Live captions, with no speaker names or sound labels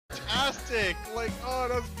fantastic! Like, oh,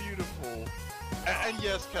 that's beautiful. And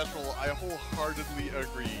yes, Kestrel, I wholeheartedly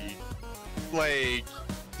agree. Like,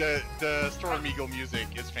 the Storm Eagle music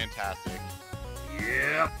is fantastic.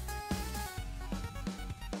 Yeah.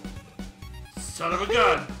 Son of a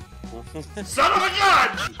gun! Son of a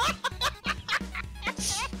gun!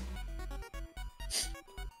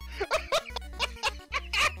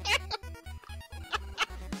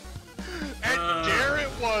 And there it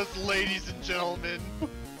was, ladies and gentlemen,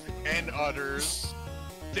 and others.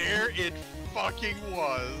 There it fucking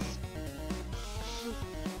was.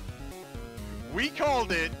 We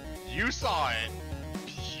called it. You saw it.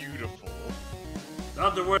 Beautiful.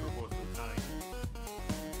 Not the word.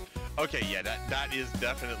 Okay, yeah, that is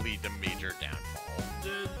definitely the major downfall.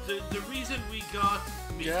 The reason we got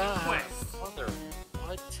Mr. Quest. Mother,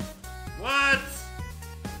 what? What?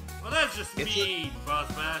 Well, that's just mean, Boss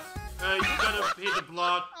Matt. You gotta hit the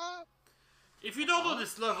block. If you don't know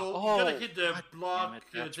this level, you gotta hit the block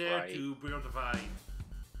there to bring up the vine.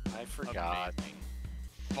 I forgot. Amazing.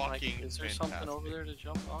 Fucking is there fantastic. something over there to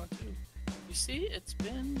jump onto? You see, it's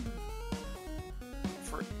been...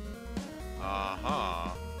 for... Uh-huh.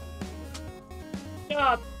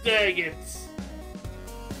 God dang it!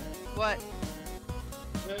 What?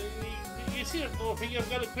 You see the little thing I've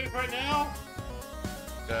got to click right now?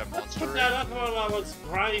 The Let's monster put that up while I was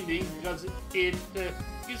grinding because it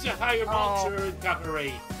gives you a higher monster and cover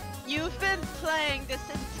rate. You've been playing this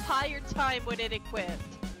entire time with it equipped.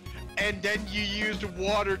 And then you used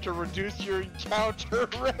water to reduce your encounter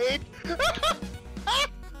rate.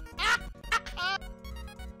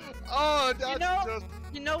 Oh, that's just...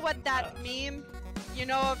 You know what that meme? You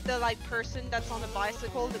know of the like person that's on a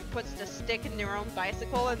bicycle that puts the stick in their own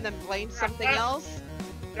bicycle and then blames something else?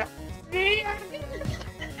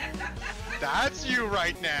 That's you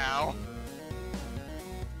right now.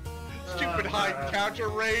 Stupid high encounter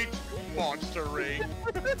rate, monster rate.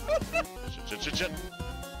 Shit.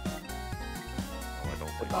 Oh, I don't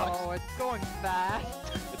think Oh, it's going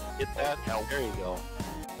fast. Get that help. There you go.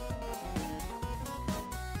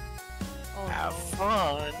 Oh, Have no.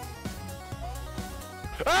 fun.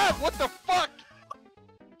 Ah, what the fuck?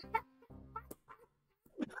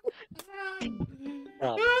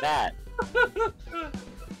 Now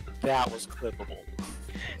that was clippable.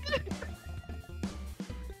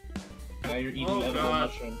 Now you're eating Oh, edible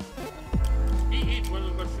God. mushroom. He ate one of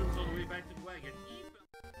the mushrooms on the way back to the wagon.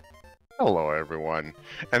 Hello everyone,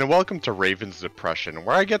 and welcome to Raven's Depression,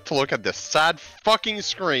 where I get to look at this sad fucking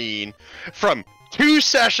screen from 2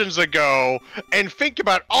 sessions ago and think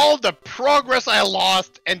about all the progress I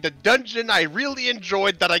lost and the dungeon I really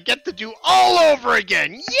enjoyed that I get to do all over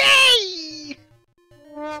again. Yay!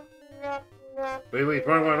 Wait,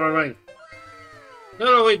 wrong.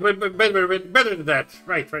 No, wait, better than that.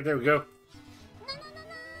 Right, there we go.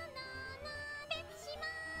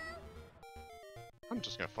 I'm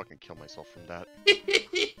just gonna fucking kill myself from that.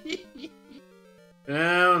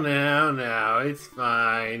 No, it's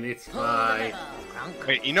fine,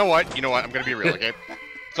 Wait, you know what? I'm gonna be real, okay?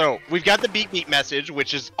 So, we've got the Beak message,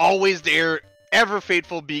 which is always there, ever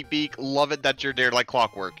faithful Beak, love it that you're there like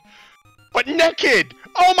clockwork. But naked!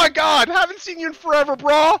 Oh my god, haven't seen you in forever,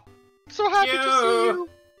 brah! So happy to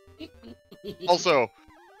see you! Also,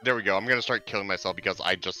 there we go, I'm gonna start killing myself because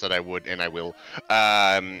I just said I would, and I will.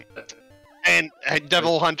 And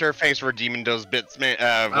Devil Hunter, thanks for redeeming those bits, man.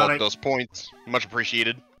 Well, those points. Much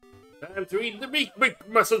appreciated. Time to read the big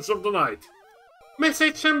message of the night.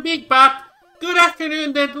 Message from Big Bot. Good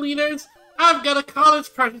afternoon, dead leaders. I've got a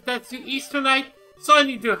college project that's due Easter night, so I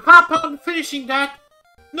need to hop on finishing that.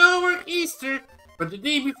 No work Easter, but the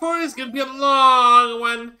day before is gonna be a long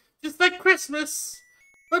one, just like Christmas.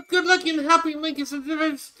 But good luck in helping making some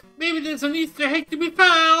difference. Maybe there's an Easter egg to be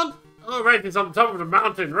found. Oh, right, it's on top of the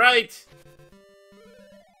mountain, right?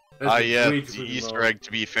 Yeah, the Easter egg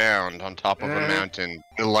to be found on top of a mountain.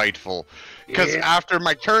 Delightful. Because after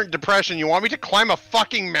my current depression, you want me to climb a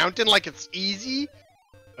fucking mountain like it's easy?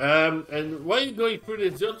 And why are you going through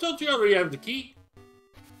this? Don't you already have the key?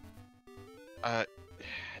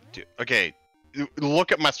 Okay,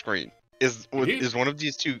 look at my screen. Is one of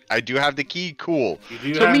these two? I do have the key. Cool.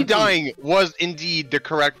 So me dying was indeed the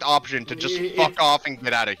correct option to just fuck off and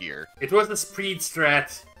get out of here. It was a speed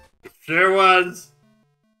strat. It sure was.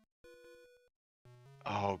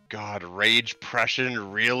 Oh god, rage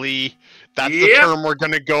pression, really? That's the term we're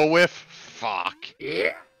gonna go with? Fuck.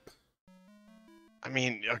 Yeah. I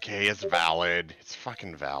mean, okay, it's valid. It's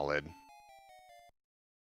fucking valid.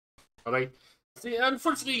 Alright. See,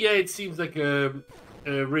 unfortunately, yeah, it seems like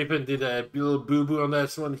Raven did a little boo-boo on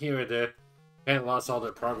this one here and there, and lost all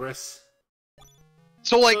their progress.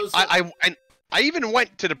 So, like, I even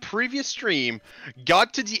went to the previous stream,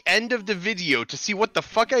 got to the end of the video to see what the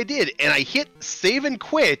fuck I did, and I hit save and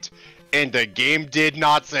quit, and the game did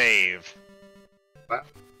not save. Wow.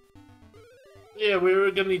 Yeah,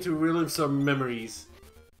 we're gonna need to relive some memories.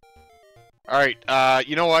 Alright,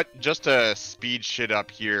 you know what? Just to speed shit up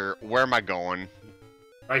here, where am I going?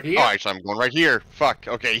 Right here? Oh, actually, I'm going right here. Fuck,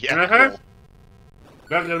 okay, yeah, cool.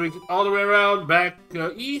 We're gonna make it all the way around, back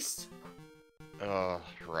east.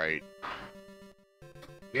 Right.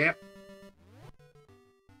 Yep.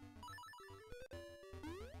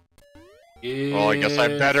 Well, I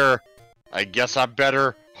guess I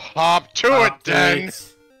better hop to it then!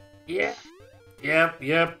 Yeah.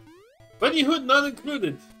 Yep. Bunny hood not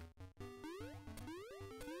included.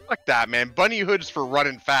 Fuck that, man. Bunny hood's for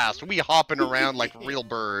running fast. We hopping around like real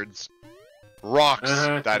birds. Rocks,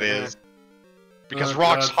 that is. Because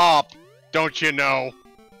rocks hop, don't you know?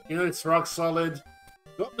 You know, it's rock solid.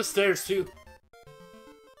 Go up the stairs, too.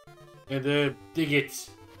 And, dig it.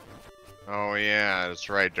 Oh, yeah, that's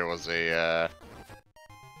right. There was a,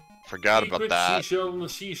 forgot about that. Seashell on the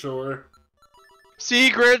seashore.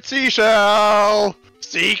 Secret seashell!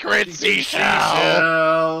 Secret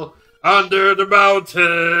seashell! Under the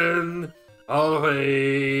mountain! All the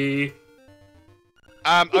way!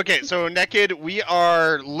 Okay, so Naked, we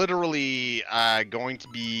are literally, going to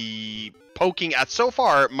be poking at, so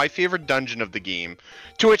far, my favorite dungeon of the game.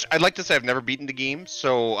 To which, I'd like to say I've never beaten the game,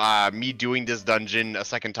 so, me doing this dungeon a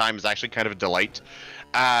second time is actually kind of a delight.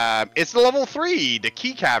 It's the level 3, the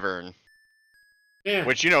Key Cavern. Yeah.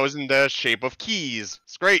 Which, you know, is in the shape of keys.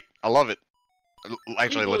 It's great. I love it.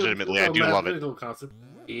 Actually, legitimately, I do love it.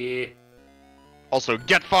 Yeah. Also,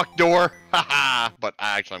 get fucked door! Haha! But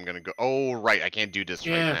actually, I'm gonna go. Oh, right, I can't do this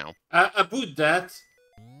right now. I boot that.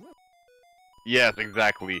 Yes,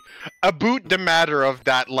 exactly. About the matter of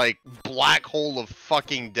that, like, black hole of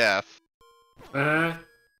fucking death. Beautiful.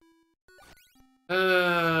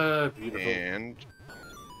 And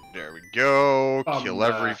there we go. Oh, Kill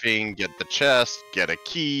everything, get the chest, get a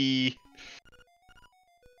key.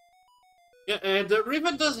 Yeah, and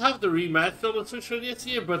Riven does have the rematch on the Switch for this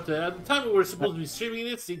year, but at the time we were supposed to be streaming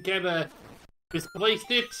it, they kinda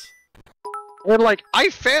misplaced it. And like, I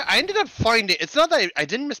ended up finding, it's not that I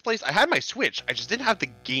didn't misplace, I had my Switch, I just didn't have the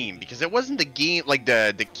game, because it wasn't the game, like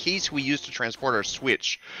the case we used to transport our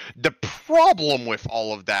Switch. The problem with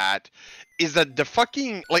all of that is that the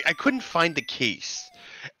fucking, like, I couldn't find the case.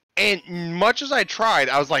 And much as I tried,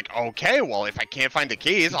 I was like, okay, well, if I can't find the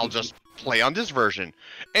case, I'll just play on this version.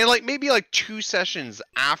 And like, maybe like 2 sessions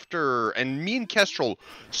after, and me and Kestrel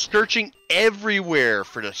searching everywhere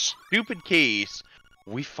for the stupid case,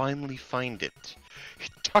 we finally find it.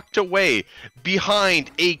 Tucked away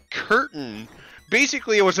behind a curtain.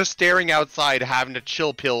 Basically, it was just staring outside, having a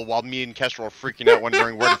chill pill while me and Kestrel were freaking out,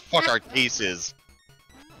 wondering where the fuck our case is.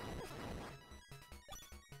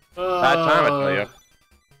 Bad time, I tell you.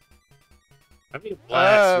 I mean,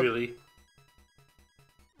 blast, really.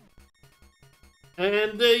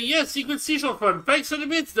 And, yeah, Secret Seashell Fun. Thanks for the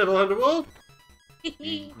bits, Devil Underworld.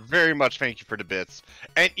 Very much thank you for the bits.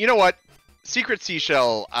 And you know what? Secret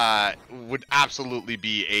Seashell would absolutely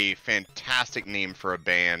be a fantastic name for a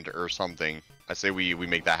band or something. I say we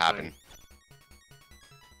make that happen.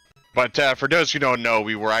 But for those who don't know,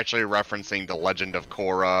 we were actually referencing the Legend of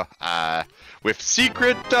Korra with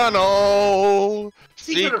Secret Tunnel!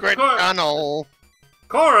 Secret Tunnel!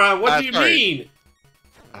 Korra, what do you mean?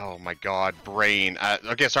 Oh my god, brain.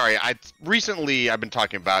 Okay, sorry, recently I've been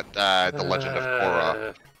talking about the Legend of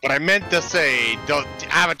Korra. But I meant to say, the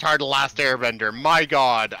Avatar The Last Airbender. My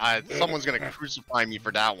god, someone's gonna crucify me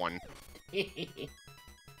for that one.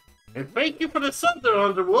 And thank you for the sub there,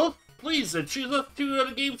 Underwolf. Please, choose us to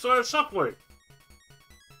the games or software.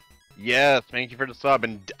 Yes, thank you for the sub,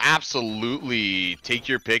 and absolutely take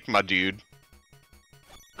your pick, my dude.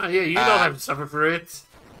 Oh yeah, you don't have to suffer for it.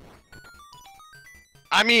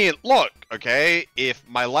 I mean, look, okay, if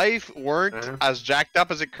my life weren't as jacked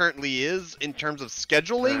up as it currently is in terms of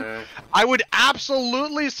scheduling, I would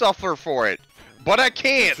absolutely suffer for it. But I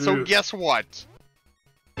can't, so guess what?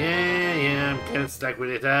 Yeah, I'm kind of stuck with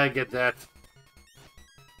it, I get that.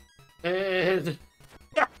 And...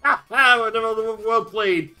 well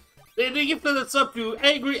played. They gifted us up to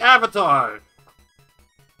Angry Avatar.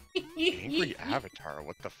 Angry Avatar?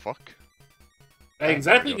 What the fuck?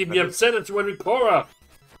 Exactly, you'd be upset at you when we Korra.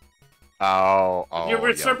 Oh, you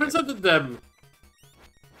misrepresented them.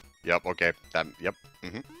 Yep, okay. Yep.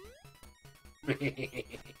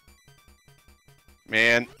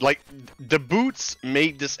 Man, like, the boots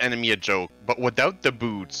made this enemy a joke, but without the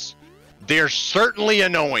boots, they're certainly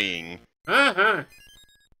annoying.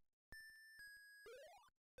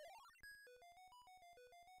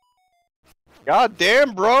 God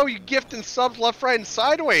damn, bro, you gifting subs left, right, and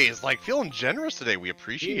sideways. Like, feeling generous today. We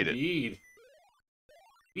appreciate it. Indeed.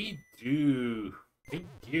 We do. Thank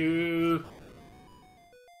you.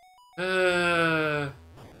 You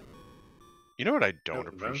know what I don't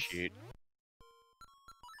appreciate?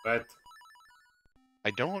 But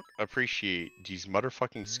I don't appreciate these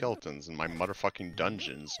motherfucking skeletons in my motherfucking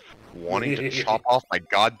dungeons wanting to chop off my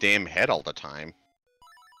goddamn head all the time.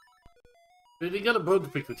 they got a bone to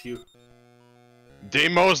pick with you. They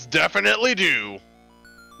most definitely do.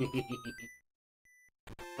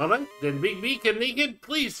 Alright, then Big Beak and Naked,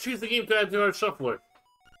 please choose the game to add to our shuffler.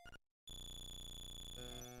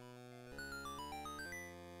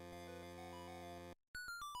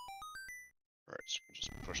 Alright, so we'll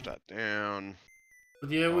just push that down.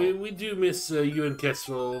 But yeah, we do miss you and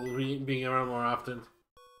Kestrel being around more often.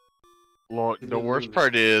 Well, the worst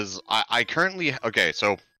part is, I currently... Okay,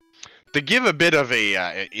 so... To give a bit of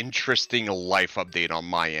a interesting life update on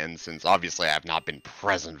my end, since obviously I have not been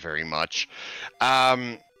present very much,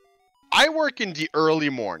 I work in the early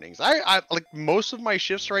mornings. I like most of my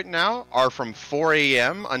shifts right now are from 4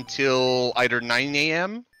 a.m. until either 9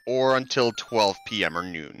 a.m. or until 12 p.m. or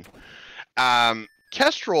noon.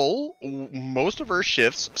 Kestrel, most of her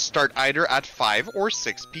shifts start either at 5 or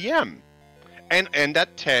 6 p.m. and end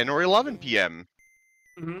at 10 or 11 p.m.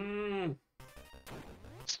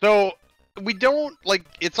 So we don't like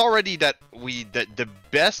it's already that the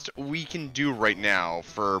best we can do right now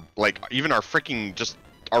for like even our freaking just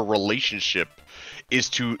our relationship is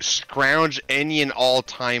to scrounge any and all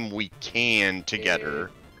time we can together.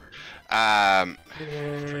 I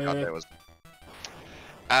forgot that was.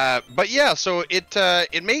 But yeah, so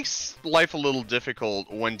it makes life a little difficult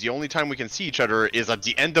when the only time we can see each other is at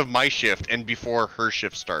the end of my shift and before her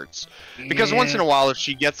shift starts. Because once in a while, if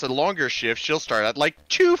she gets a longer shift, she'll start at like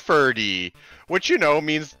 2:30, which you know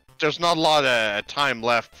means there's not a lot of time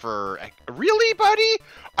left for. Really, buddy?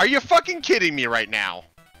 Are you fucking kidding me right now?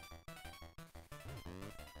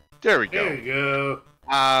 There we go. There you go.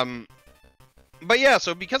 But yeah,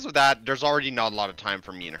 so because of that, there's already not a lot of time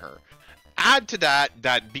for me and her. Add to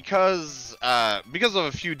that because of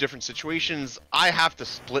a few different situations, I have to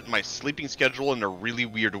split my sleeping schedule in a really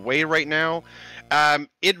weird way right now.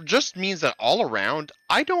 It just means that all around,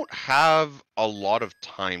 I don't have a lot of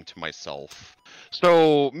time to myself.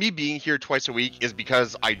 So me being here twice a week is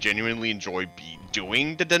because I genuinely enjoy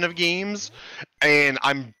doing the Den of Games, and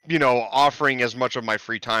I'm, you know, offering as much of my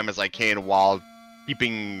free time as I can while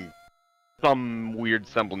keeping some weird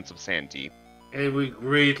semblance of sanity. And we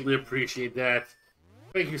greatly appreciate that.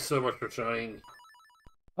 Thank you so much for trying.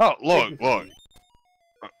 Oh, look.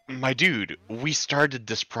 My dude, we started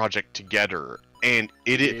this project together, and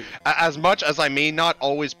as much as I may not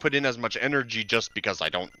always put in as much energy just because I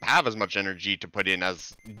don't have as much energy to put in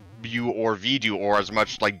as you or V do, or as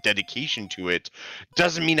much, like, dedication to it,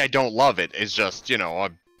 doesn't mean I don't love it. It's just, you know,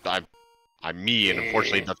 I'm me, and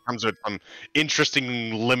unfortunately that comes with some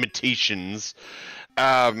interesting limitations.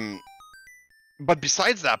 But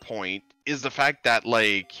besides that point is the fact that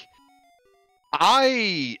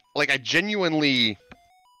I genuinely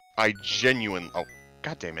oh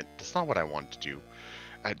god damn it, that's not what I want to do.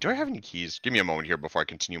 Do I have any keys? Give me a moment here before I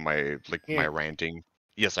continue my my ranting.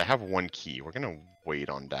 Yes, I have one key. We're gonna wait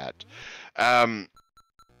on that.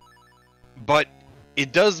 But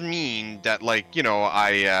it does mean that you know,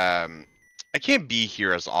 I can't be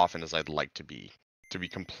here as often as I'd like to be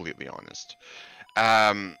completely honest.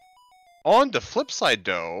 On the flip side,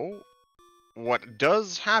 though, what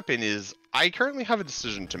does happen is I currently have a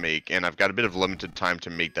decision to make, and I've got a bit of limited time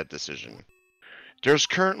to make that decision. There's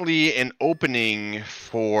currently an opening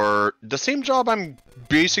for the same job I'm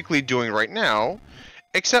basically doing right now,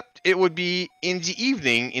 except it would be in the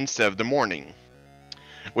evening instead of the morning.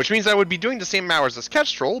 Which means I would be doing the same hours as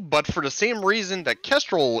Kestrel, but for the same reason that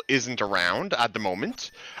Kestrel isn't around at the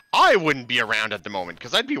moment, I wouldn't be around at the moment,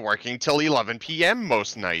 because I'd be working till 11 p.m.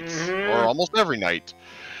 most nights, or almost every night.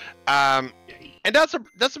 And that's a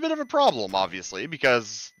bit of a problem, obviously,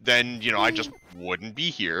 because then, you know, I just wouldn't be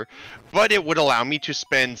here. But it would allow me to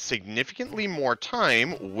spend significantly more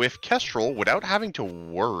time with Kestrel without having to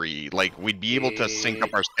worry. Like, we'd be able to sync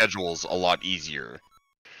up our schedules a lot easier.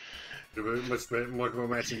 Much more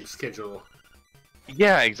matching schedule.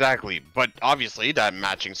 Yeah, exactly. But obviously, that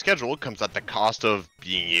matching schedule comes at the cost of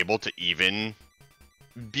being able to even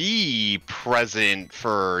be present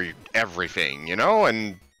for everything, you know?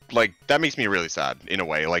 And, like, that makes me really sad, in a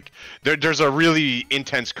way. Like, there's a really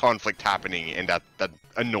intense conflict happening, and that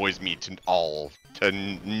annoys me to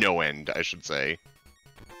no end, I should say.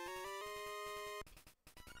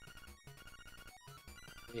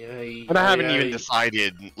 But I haven't even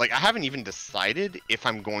decided, like, I haven't even decided if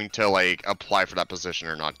I'm going to, like, apply for that position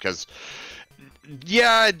or not, because,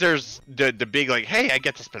 yeah, there's the big, like, hey, I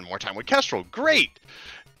get to spend more time with Kestrel, great!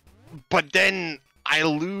 But then I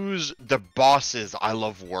lose the bosses I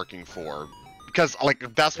love working for, because,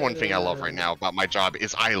 like, that's one thing I love right now about my job,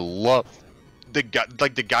 is I love the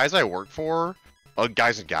guys I work for,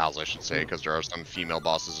 guys and gals, I should say, because there are some female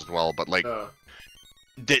bosses as well, but, like,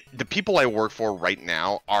 the people I work for right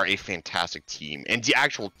now are a fantastic team, and the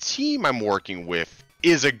actual team I'm working with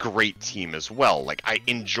is a great team as well. Like, I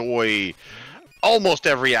enjoy almost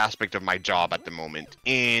every aspect of my job at the moment,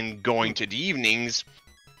 and going to the evenings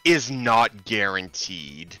is not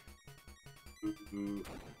guaranteed.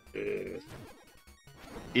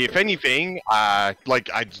 If anything, I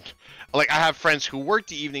have friends who work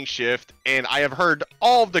the evening shift, and I have heard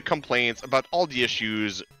all of the complaints about all the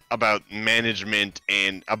issues about management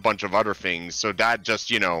and a bunch of other things, so that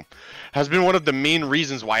just, you know, has been one of the main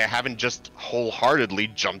reasons why I haven't just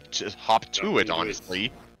wholeheartedly hopped to it,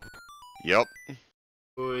 honestly. Yep.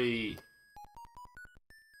 Boy.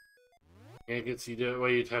 I can see that why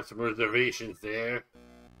you'd have some reservations there.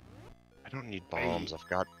 I don't need bombs, I've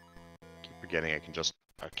got... I keep forgetting I can just...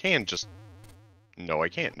 No, I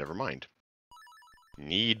can't, never mind.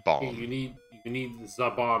 Need bomb. Okay, you need the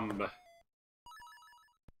bomb.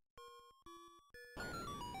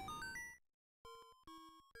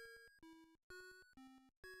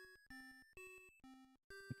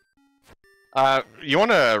 You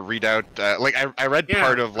want to read out, like, I read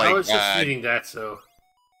part of, like, I was just reading that, so...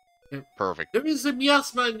 Perfect. There is a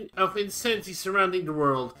miasma of insanity surrounding the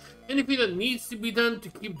world. Anything that needs to be done to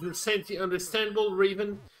keep the insanity understandable,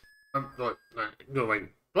 Raven...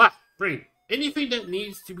 Brain. Anything that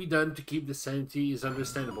needs to be done to keep the sanity is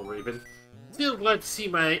understandable, Raven. Still glad to see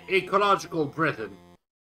my ecological brethren.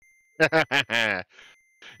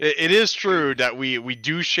 It is true that we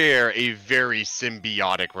do share a very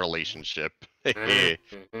symbiotic relationship.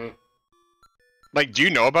 Like, do you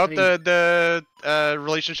know about the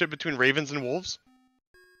relationship between ravens and wolves?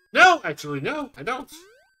 No, actually, no, I don't.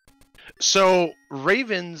 So,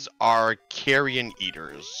 ravens are carrion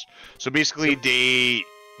eaters. So basically,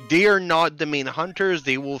 they are not the main hunters.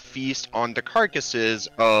 They will feast on the carcasses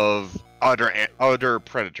of other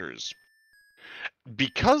predators.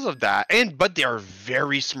 Because of that, but they are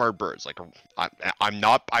very smart birds. Like,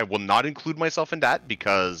 I will not include myself in that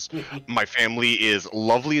because my family is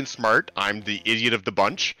lovely and smart. I'm the idiot of the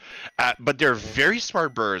bunch, but they're very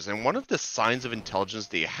smart birds. And one of the signs of intelligence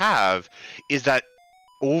they have is that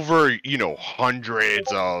over, you know,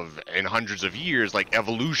 hundreds of years, like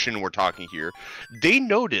evolution, we're talking here, they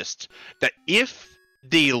noticed that if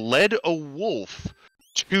they led a wolf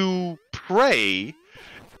to prey,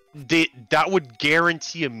 that would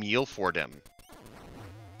guarantee a meal for them.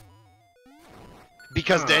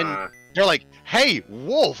 Because then they're like, hey,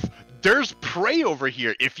 wolf, there's prey over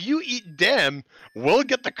here. If you eat them, we'll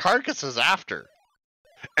get the carcasses after.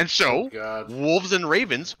 And so, wolves and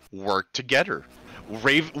ravens work together.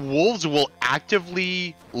 Wolves will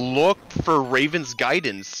actively look for ravens'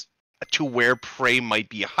 guidance to where prey might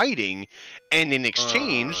be hiding, and in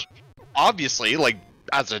exchange, obviously, like,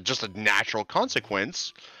 as just a natural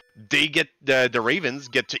consequence, they get the ravens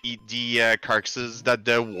get to eat the carcasses that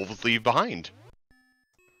the wolves leave behind.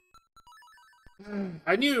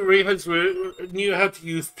 I knew ravens knew how to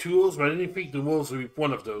use tools, but I didn't think the wolves would be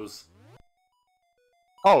one of those.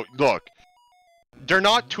 Oh, look. They're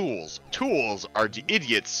not tools. Tools are the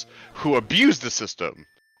idiots who abuse the system.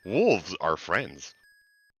 Wolves are friends.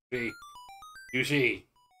 See. You see.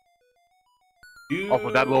 Oh,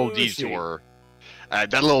 but that little detour.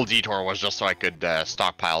 That little detour was just so I could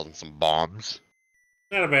stockpile some bombs.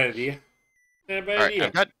 Not a bad idea. Not a bad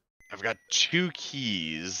idea. I've got 2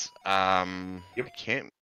 keys. Yep. I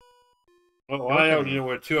can't. Oh, I already know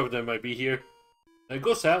where 2 of them might be here. Now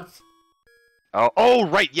go south. Oh,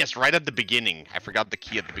 right. Yes, right at the beginning. I forgot the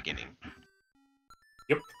key at the beginning.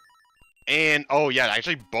 Yep. And oh yeah,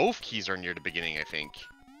 actually both keys are near the beginning, I think.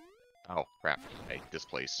 Oh crap! Hey, this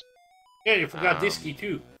place. Yeah, you forgot this key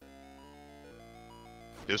too.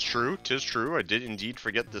 Tis true, tis true. I did indeed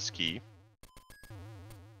forget this key.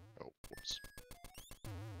 Oh, whoops.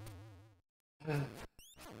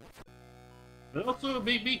 And also,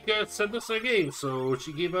 Big Beak sent us a game, so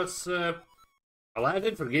she gave us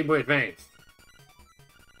Aladdin for Game Boy Advance.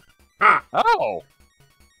 Ah! Oh!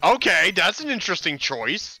 Okay, that's an interesting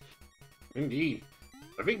choice. Indeed.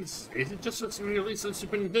 I think is it just what's released on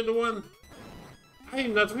Super Nintendo one? I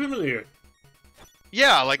am not familiar.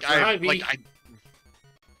 Yeah, like Hi, V.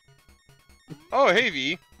 Oh, hey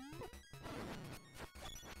V.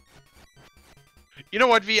 You know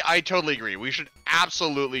what, V? I totally agree. We should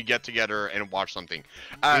absolutely get together and watch something.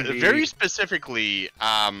 Indeed. Very specifically,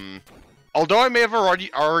 although I may have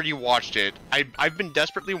already watched it, I've been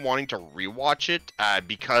desperately wanting to rewatch it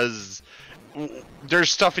because there's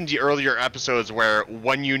stuff in the earlier episodes where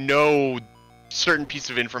when you know certain piece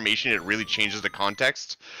of information, it really changes the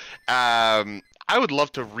context. I would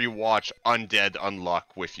love to rewatch Undead Unluck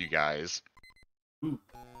with you guys.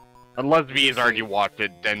 Unless V has already watched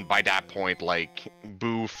it, then by that point, like,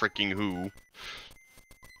 boo freaking who.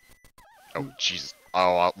 Oh, Jesus.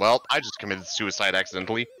 Oh, well, I just committed suicide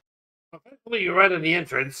accidentally. Well, you're right at the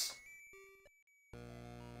entrance.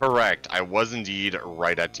 Correct. I was indeed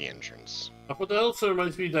right at the entrance. But that also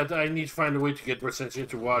reminds me that I need to find a way to get Resensia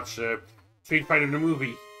to watch Street Fighter the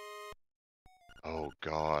movie. Oh,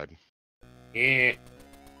 God. Yeah.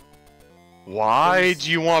 Why do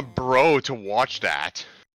you want Bro to watch that?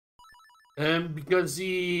 Because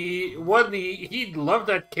he loved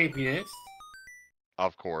that KPS.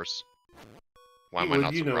 Of course. Why am I Well,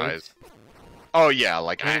 not you know surprised? Oh, yeah,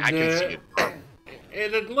 like, I can see it.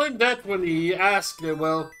 And I learned that when he asked,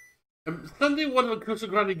 Sunday one of the Crucial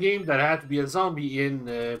Grande game that had to be a zombie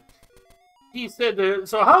in, he said,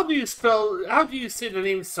 so how do you say the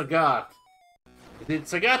name Sagat? Is it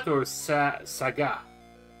Sagat or Saga?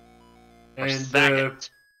 Or And, Saget.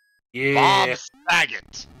 yeah. Bob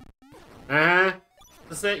Saget. I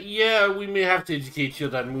said, yeah, we may have to educate you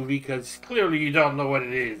on that movie, because clearly you don't know what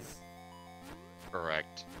it is.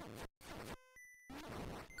 Correct.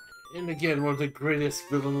 And again, one of the greatest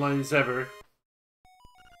villain lines ever.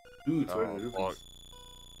 Ooh, it's Oh, fuck.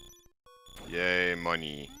 Yay,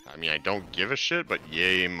 money. I mean, I don't give a shit, but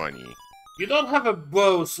yay, money. You don't have a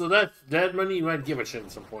bow, so that money you might give a shit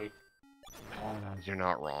at some point. You're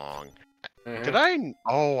not wrong. Uh-huh. Did I?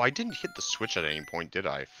 Oh, I didn't hit the switch at any point, did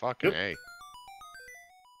I? Fucking A.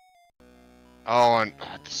 Oh, and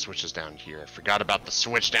the switch is down here. I forgot about the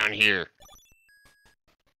switch down here.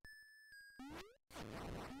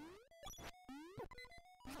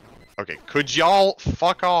 Okay, could y'all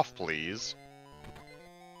fuck off, please?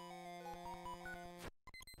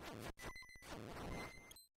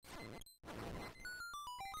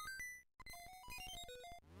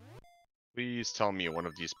 Please tell me one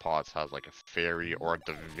of these pots has like a fairy or at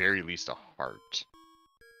the very least a heart.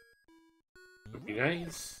 Would be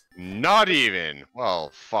nice. Not even! Well,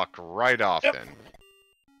 fuck right off Yep.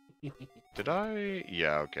 then. Did I?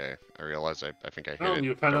 Yeah, okay. I realized I think I hit Oh, it.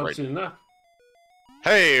 you found out right. soon enough.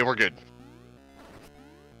 Hey, we're good.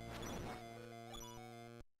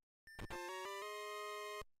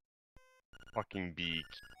 Fucking beak.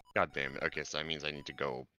 God damn it. Okay, so that means I need to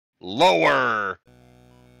go lower!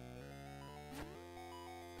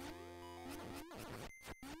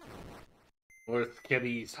 Or if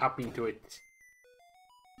Kelly's hopping to it.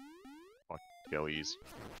 Fuck Gillies.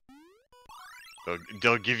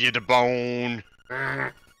 They'll give you the bone.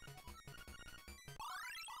 Ah,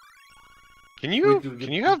 Can you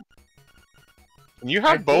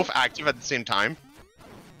have both both? active at the same time?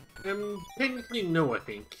 technically no, I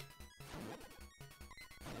think.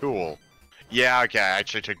 Cool. Yeah, okay, I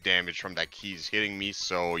actually took damage from that keys hitting me,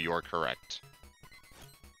 so you're correct.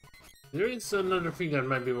 There is another thing that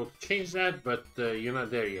might be able to change that, but you're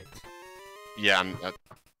not there yet. Yeah, I'm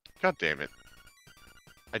God damn it.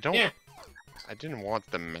 I don't... Yeah. I didn't want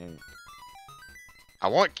the man. I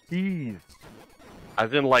want keys.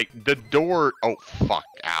 As in, like, the door... Oh, fuck.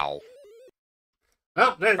 Ow.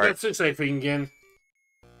 Oh, that's the same thing again.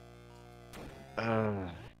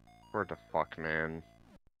 Where the fuck, man?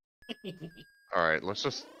 Alright, let's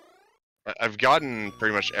just... I've gotten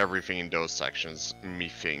pretty much everything in those sections,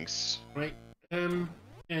 methinks. Right.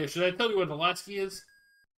 Yeah, should I tell you what the last key is?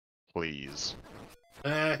 Please.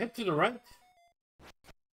 Head to the right.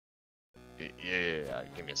 Yeah,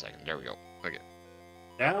 give me a second. There we go. Okay.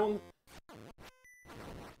 Down.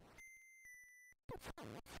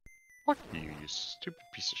 Fuck you, you stupid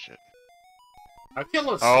piece of shit. I'll kill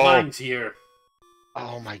those slimes here.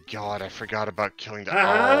 Oh my god, I forgot about killing the...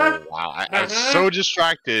 Uh-huh. Oh, wow. I was so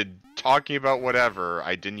distracted talking about whatever,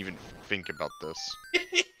 I didn't even think about this.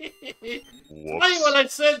 Whoops. Funny what I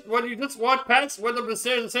said when you just walked past, went up the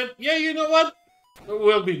stairs and said, yeah, you know what?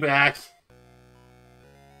 We'll be back.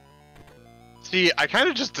 See, I kind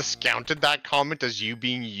of just discounted that comment as you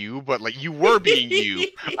being you, but like, you were being you.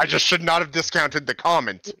 I just should not have discounted the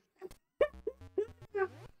comment.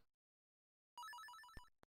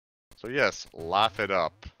 So yes, laugh it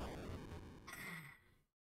up.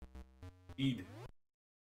 Indeed.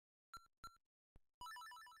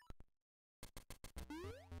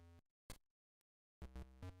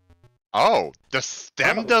 Oh, the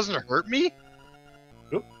stem doesn't hurt me?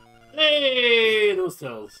 Nope. Hey, those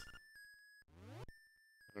cells.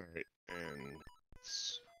 Alright, and...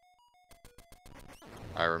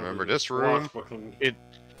 I remember this room.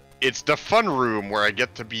 It's the fun room where I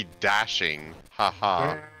get to be dashing.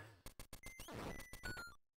 Haha.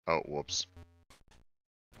 Oh, whoops.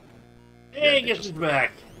 Hey, Yeah, get this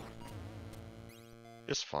back.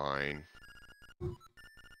 It's fine.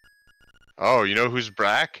 Oh, you know who's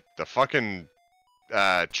back? The fucking,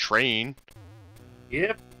 train.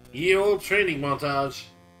 Yep, ye old training montage.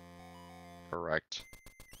 Correct.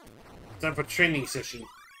 Time for training session.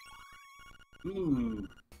 Ooh.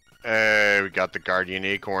 Hey, we got the Guardian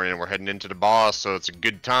Acorn and we're heading into the boss, so it's a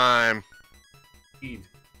good time. Indeed.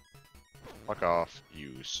 Fuck off,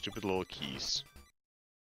 you stupid little keys.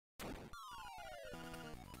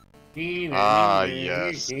 Ah,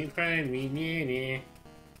 yes. Can't find me.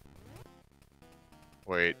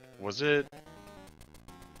 Wait, was it?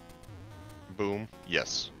 Boom.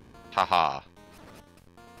 Yes. Haha.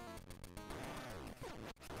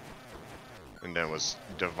 And then was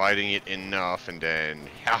dividing it enough, and then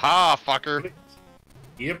haha, fucker.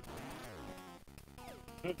 Yep.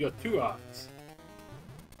 I've got 2 eyes.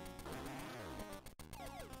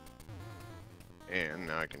 And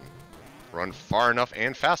now I can run far enough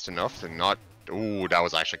and fast enough to not. Ooh, that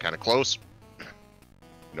was actually kind of close.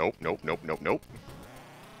 Nope, nope, nope, nope, nope.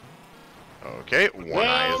 Okay, one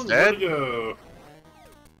eye is dead. Go.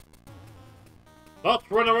 Let's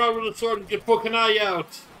run around with a sword and get fucking eye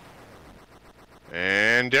out.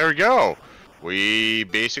 And there we go. We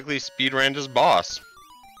basically speedran this boss.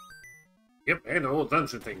 Yep, and the whole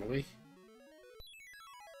dungeon thing, Lee.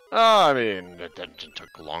 I mean, the dungeon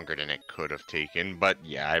took longer than it could have taken, but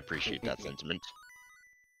yeah, I appreciate that sentiment.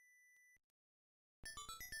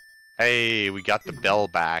 Hey, we got the bell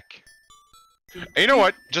back. And you know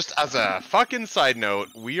what? Just as a fucking side note,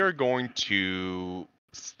 we are going to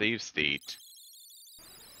save state.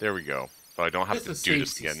 There we go. So I don't have to do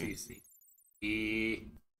this again.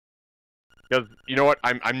 Because you know what?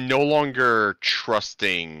 I'm no longer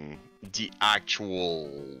trusting the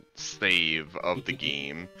actual save of the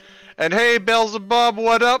game. And hey, Beelzebub,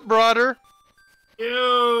 what up, brother?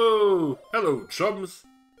 Yo! Hello, chums.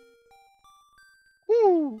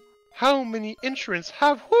 Woo! How many instruments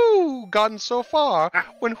have who gotten so far?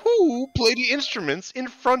 When who play the instruments in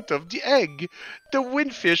front of the egg, the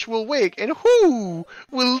windfish will wake, and who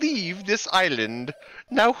will leave this island?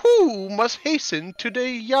 Now who must hasten to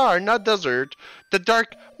the Yarna desert? The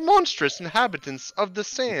dark, monstrous inhabitants of the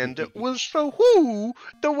sand will show who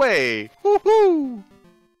the way. Woo-hoo!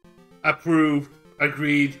 Approved.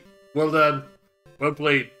 Agreed. Well done. Well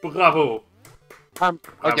played. Bravo.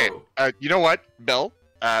 Okay, you know what, Belle?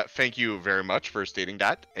 Thank you very much for stating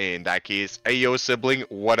that. In that case, ayo sibling,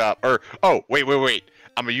 what up? Or, oh, wait.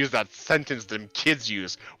 I'm gonna use that sentence them kids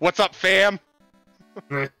use. What's up, fam?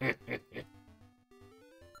 Because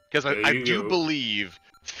I do believe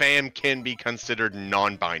fam can be considered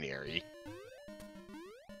non-binary.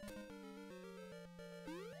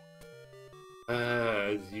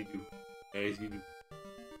 As you do. As you do.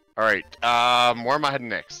 Alright, where am I heading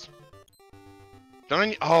next?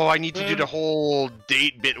 I need to do the whole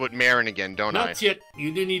date bit with Marin again, don't I? Not yet.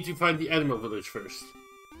 You do need to find the animal village first.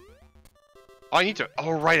 Oh, I need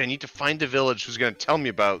to find the village who's gonna tell me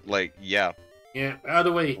about, like, yeah. Yeah, out of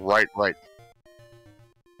the way. Right.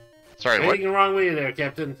 Sorry, what? Heading the wrong way there,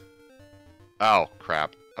 Captain. Oh,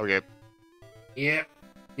 crap. Okay. Yep.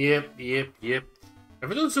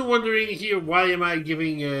 For those who are wondering here, why am I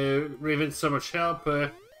giving Raven so much help?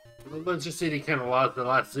 Let's just say they kind of lost the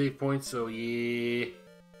last save point, so yeah.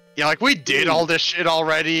 Yeah, like, we did all this shit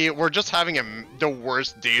already. We're just having the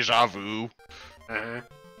worst deja vu. Uh-huh.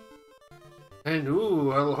 And,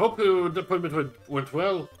 I hope the appointment went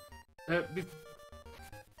well. And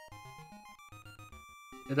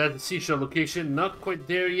at the seashell location, not quite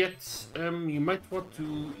there yet. You might want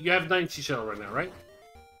to... You have 9 seashell right now, right?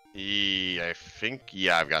 Yeah, I think...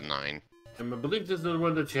 Yeah, I've got 9. I believe there's the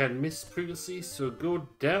one that you had missed previously, so go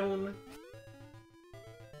down.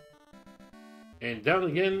 And down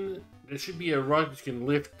again, there should be a rock that you can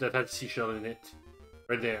lift that has seashell in it.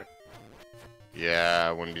 Right there. Yeah,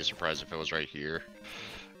 I wouldn't be surprised if it was right here.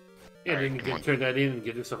 Yeah, All then right, you can turn that in and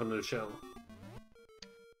get yourself another shell.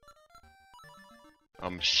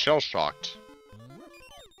 I'm shell-shocked.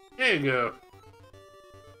 There you go.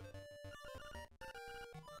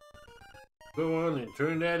 Go on and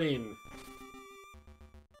turn that in.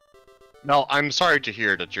 Mel, I'm sorry to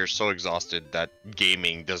hear that you're so exhausted that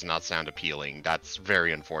gaming does not sound appealing. That's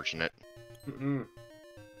very unfortunate.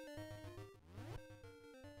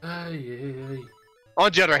 Aye.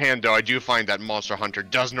 On the other hand, though, I do find that Monster Hunter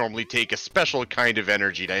does normally take a special kind of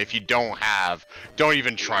energy that if you don't have, don't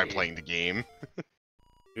even try playing the game.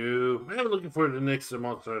 I'm looking forward to the next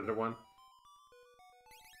Monster Hunter one.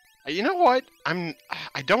 You know what? I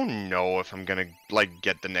don't know if I'm gonna like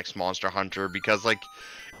get the next Monster Hunter because like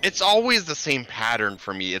it's always the same pattern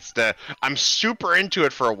for me. It's I'm super into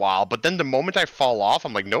it for a while, but then the moment I fall off,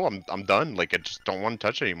 I'm like, no, I'm done. Like I just don't want to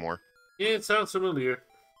touch it anymore. Yeah, it sounds familiar.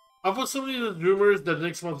 I've heard some of these rumors that the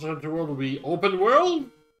next Monster Hunter World will be open world.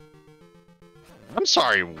 I'm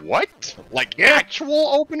sorry, what? Like actual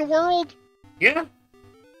open world? Yeah.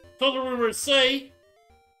 So the rumors say.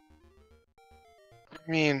 I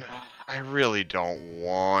mean, I really don't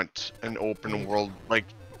want an open world like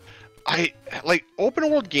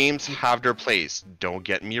open world games have their place, don't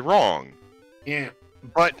get me wrong. Yeah.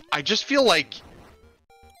 But I just feel like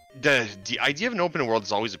the idea of an open world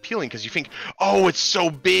is always appealing because you think, oh, it's so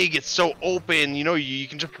big, it's so open, you know, you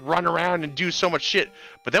can just run around and do so much shit.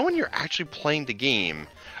 But then when you're actually playing the game,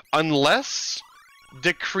 unless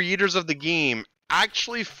the creators of the game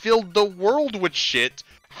actually filled the world with shit,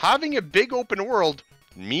 having a big open world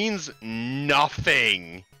means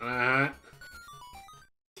nothing.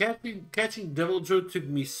 Catching Devil Joe took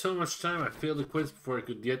me so much time. I failed the quest before I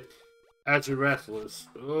could get Azurathlus.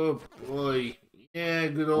 Oh boy. Yeah,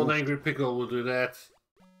 good old Angry Pickle will do that.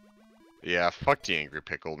 Yeah, fuck the Angry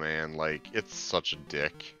Pickle, man. Like, it's such a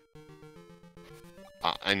dick.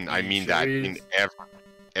 And I mean that in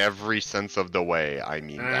every sense of the way. I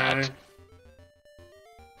mean that.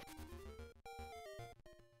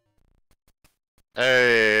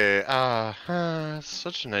 Hey,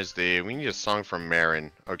 such a nice day. We need a song from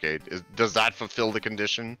Marin. Okay, does that fulfill the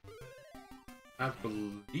condition? I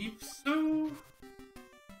believe so.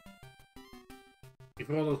 If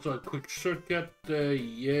you want also a quick shortcut,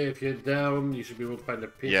 yeah, if you're down, you should be able to find a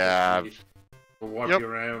pit. Yeah. Or walk you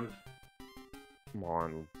around. Come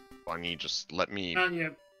on, Bunny, just let me... yeah,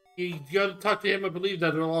 you gotta talk to him. I believe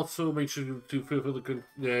that will also make sure to fulfill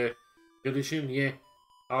the condition, yeah.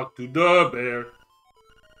 Talk to the bear.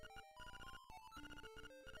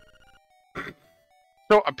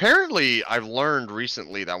 So apparently, I've learned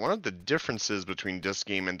recently that one of the differences between this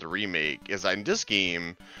game and the remake is that in this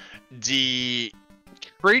game, the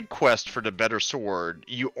trade quest for the better sword,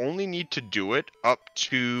 you only need to do it up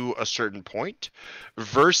to a certain point,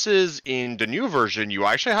 versus in the new version, you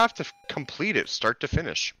actually have to complete it start to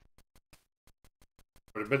finish.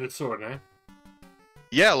 For the better sword, eh?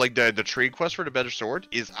 Yeah, like the trade quest for the better sword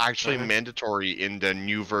is actually mandatory in the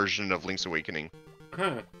new version of Link's Awakening.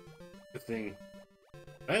 Huh. Good thing.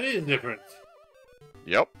 That is different.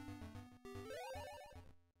 Yep.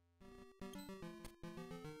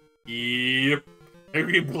 Yep.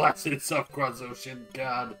 Maybe blasted itself across ocean.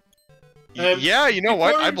 God. Yeah, you know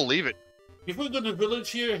what? I believe it. Before we go to the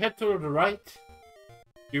village here, head toward the right.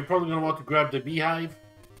 You're probably going to want to grab the beehive.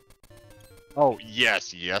 Oh,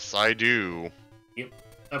 yes. Yes, I do. Yep.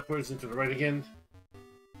 Upwards and to the right again.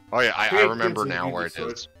 Oh, yeah. I remember now where it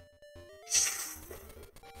is.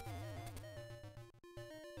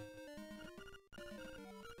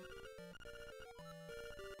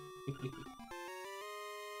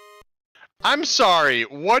 I'm sorry,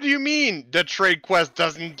 what do you mean the trade quest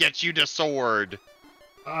doesn't get you the sword?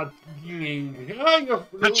 The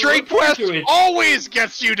trade quest always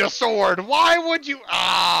gets you the sword! Why would you—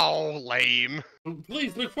 Oh, lame.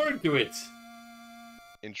 Please look forward to it.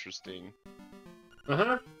 Interesting.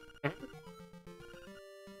 Uh-huh. I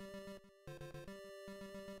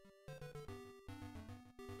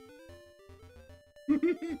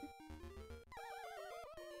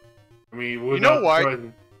mean, you know what?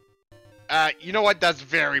 You know what? That's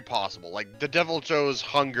very possible. Like, the Devil Joe's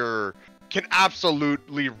hunger can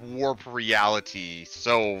absolutely warp reality,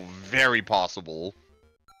 so very possible.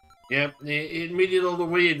 Yep, it made it all the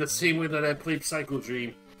way in the same way that I played Psycho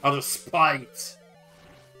Dream, out of spite.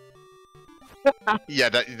 Yeah,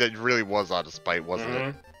 that really was out of spite,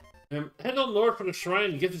 wasn't it? Head on north for the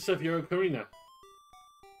shrine and get yourself your ocarina.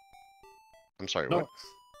 I'm sorry, North.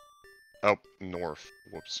 what? Oh, north.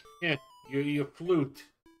 Whoops. Yeah, your flute,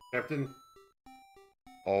 Captain.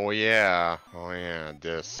 Oh yeah,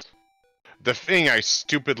 this. The thing I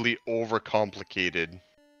stupidly overcomplicated.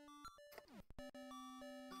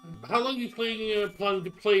 How long are you planning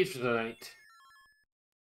to play for tonight?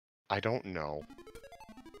 I don't know.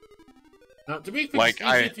 Now, to make things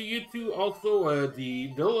easier to you two, also,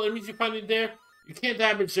 the little enemies you find in there, you can't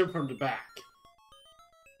damage them from the back.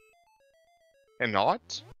 And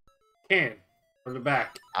not? Can. From the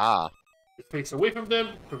back. Ah. Just face away from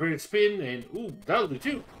them, prepare to spin, and ooh, that'll do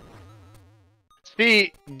too.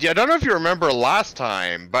 See, I don't know if you remember last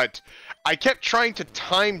time, but I kept trying to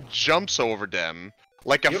time jumps over them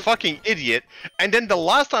like a fucking idiot, and then the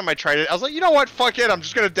last time I tried it, I was like, you know what, fuck it, I'm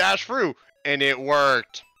just gonna dash through, and it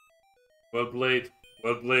worked. Well played.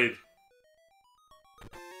 Well played.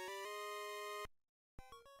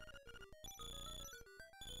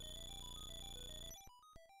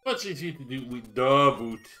 What's easy to do with the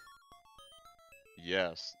boot?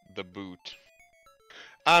 Yes, the boot.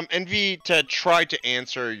 Envy, to try to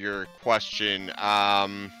answer your question,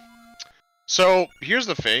 so here's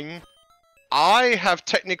the thing. I have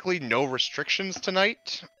technically no restrictions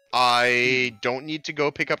tonight. I don't need to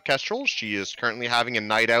go pick up Kestrel. She is currently having a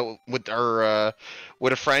night out with her,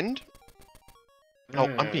 with a friend. Oh,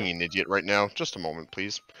 I'm being an idiot right now. Just a moment,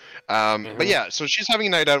 please. But yeah, so she's having a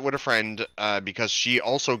night out with a friend, because she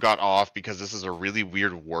also got off because this is a really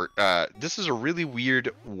weird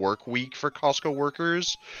work week for Costco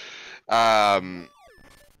workers. So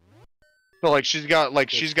like she's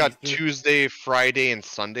got Tuesday, Friday, and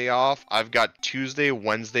Sunday off. I've got Tuesday,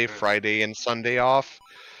 Wednesday, Friday, and Sunday off.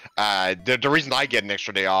 The reason I get an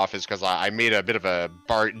extra day off is because I made a bit of a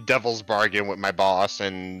devil's bargain with my boss,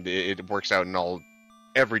 and it works out in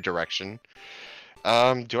every direction.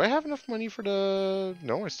 Do I have enough money for the...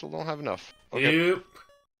 No, I still don't have enough. Okay. Yep.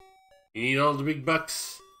 You need all the big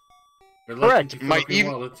bucks. Correct.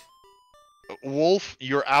 Wallet. Wolf,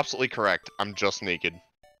 you're absolutely correct. I'm just naked.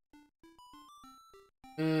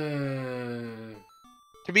 To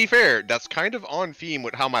be fair, that's kind of on theme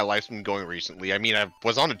with how my life's been going recently. I mean, I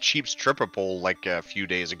was on a cheap stripper pole like a few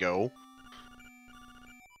days ago.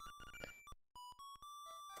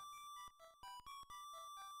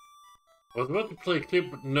 I was about to play a clip,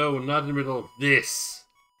 but no, not in the middle of this.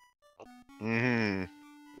 And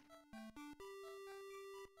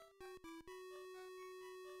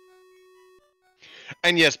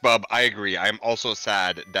yes, Bub, I agree. I'm also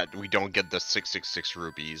sad that we don't get the 666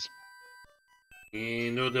 rupees.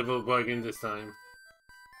 No devil bargain this time.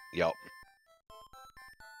 Yep.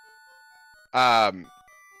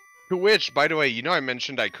 To which, by the way, you know I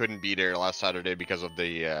mentioned I couldn't be there last Saturday because of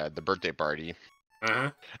the birthday party.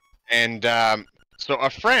 Uh-huh. And so a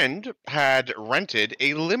friend had rented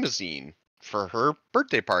a limousine for her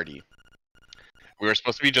birthday party. We were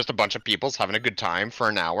supposed to be just a bunch of peoples having a good time for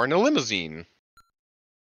an hour in a limousine.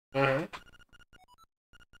 Uh-huh.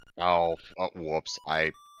 Oh, whoops.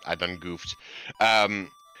 I done goofed. The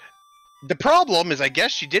problem is I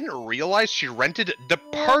guess she didn't realize she rented the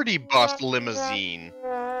party bus limousine.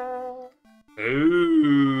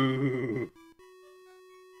 Ooh.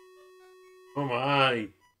 Oh my.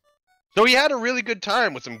 So we had a really good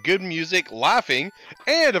time with some good music, laughing,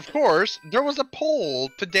 and of course, there was a pole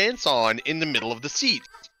to dance on in the middle of the seat.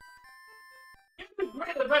 It's a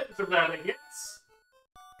great event for that, I guess.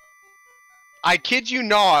 I kid you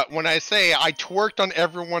not when I say I twerked on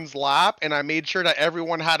everyone's lap and I made sure that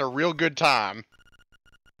everyone had a real good time.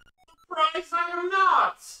 Surprise, I am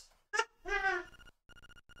not!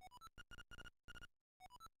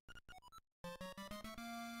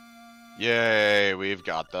 Yay, we've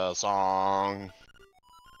got the song.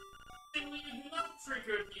 And we do not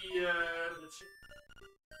trigger the check.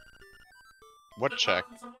 What check?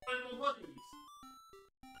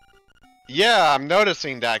 Yeah, I'm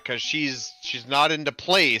noticing that because she's not into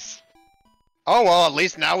place. Oh well, at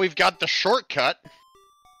least now we've got the shortcut.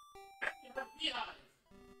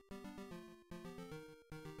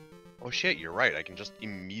 Oh shit, you're right. I can just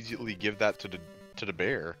immediately give that to the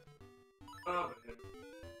bear.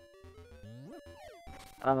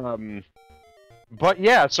 But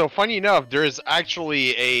yeah, so funny enough, there's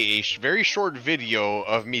actually a very short video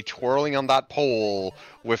of me twirling on that pole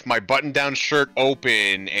with my button-down shirt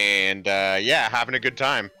open and, yeah, having a good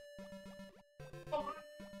time.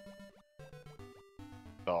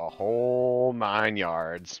 The whole 9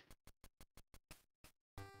 yards.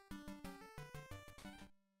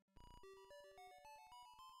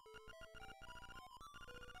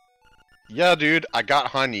 Yeah, dude, I got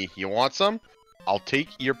honey. You want some? I'll take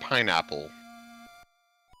your pineapple.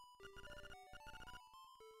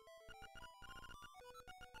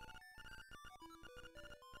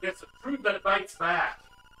 It's a fruit that bites back.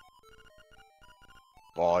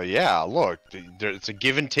 Well, yeah, look, it's a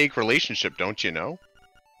give and take relationship, don't you know?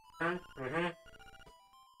 Take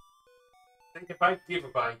a bite, give a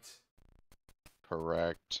bite.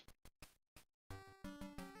 Correct.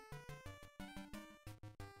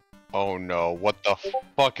 Oh no, what the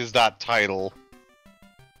fuck is that title?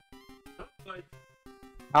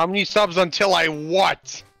 How many subs until I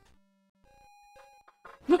what?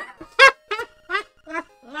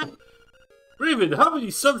 Raven, how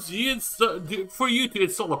many subs do you for you to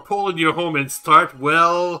install a pole in your home and start?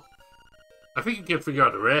 Well, I think you can figure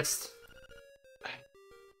out the rest.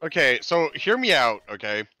 Okay, so hear me out,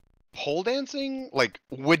 okay? Pole dancing, like,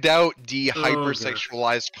 without the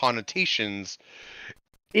hypersexualized connotations,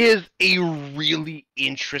 is a really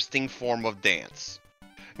interesting form of dance.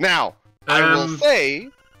 Now, I will say...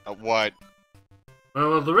 what?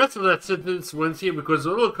 Well, the rest of that sentence went here because a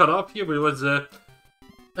little cut off here, but it was,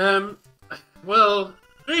 well,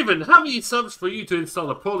 Raven, how many subs for you to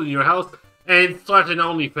install a pole in your house and start an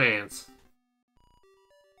OnlyFans?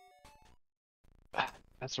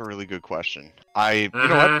 That's a really good question. You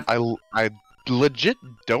know what? I legit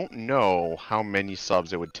don't know how many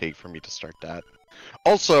subs it would take for me to start that.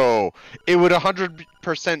 Also, it would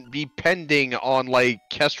 100% be pending on, like,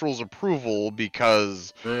 Kestrel's approval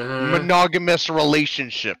because monogamous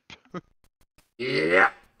relationship.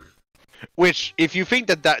 Yeah. Which, if you think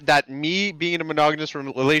that me being in a monogamous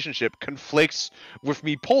relationship conflicts with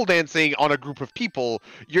me pole dancing on a group of people,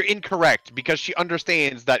 you're incorrect, because she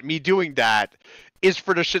understands that me doing that is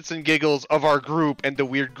for the shits and giggles of our group and the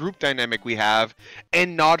weird group dynamic we have,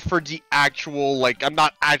 and not for the actual, like, I'm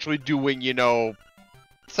not actually doing, you know,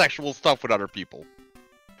 sexual stuff with other people.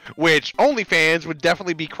 Which, OnlyFans would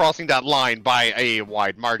definitely be crossing that line by a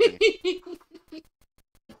wide margin.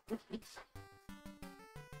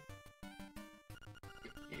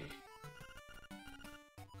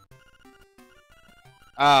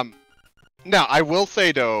 Now, I will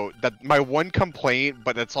say, though, that my one complaint,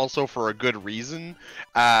 but it's also for a good reason,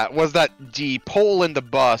 was that the pole in the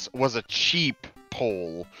bus was a cheap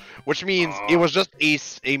pole, which means it was just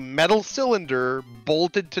a metal cylinder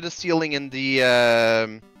bolted to the ceiling in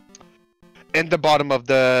the bottom of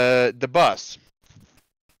the bus.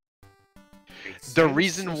 The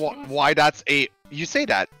reason why that's a... You say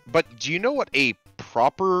that, but do you know what a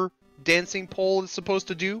proper dancing pole is supposed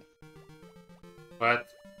to do? What?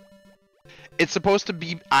 It's supposed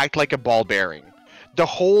to act like a ball bearing. The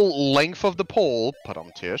whole length of the pole,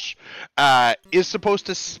 Tish, is supposed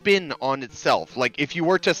to spin on itself. Like, if you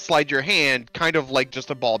were to slide your hand, kind of like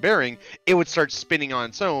just a ball bearing, it would start spinning on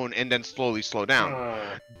its own and then slowly slow down.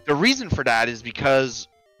 The reason for that is because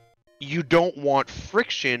you don't want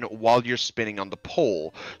friction while you're spinning on the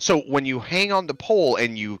pole. So when you hang on the pole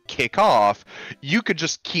and you kick off, you could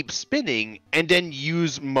just keep spinning and then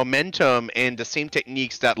use momentum and the same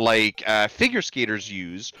techniques that, like, figure skaters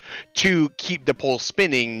use to keep the pole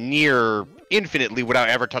spinning near infinitely without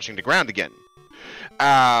ever touching the ground again.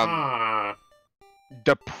 The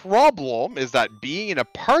problem is that being in a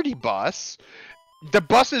party bus, the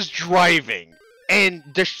bus is driving. And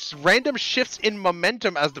the random shifts in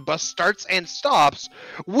momentum as the bus starts and stops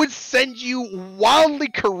would send you wildly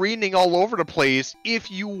careening all over the place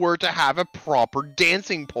if you were to have a proper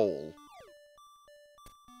dancing pole.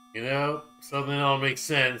 You know, something all makes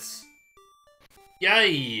sense.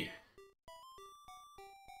 Yay!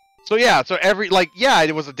 So yeah,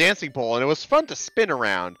 it was a dancing pole and it was fun to spin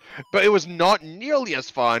around, but it was not nearly as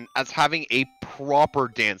fun as having a proper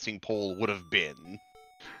dancing pole would have been.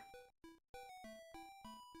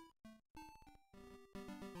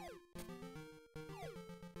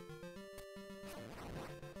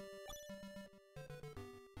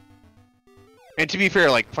 And to be fair,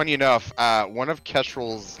 like, funny enough, one of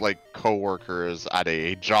Kestrel's, like, co-workers at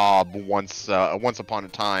a job once upon a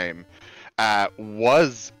time,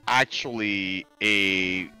 was actually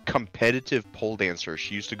a competitive pole dancer.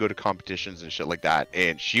 She used to go to competitions and shit like that,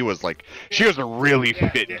 and she was a really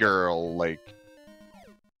fit girl, like...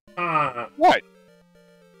 What?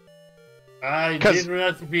 I didn't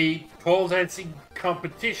realize to be pole dancing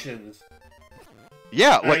competitions.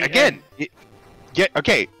 Yeah, like, again,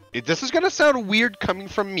 okay. This is gonna sound weird coming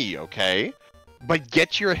from me, okay? But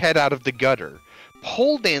get your head out of the gutter.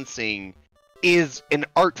 Pole dancing is an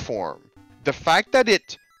art form. The fact that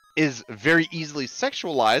it is very easily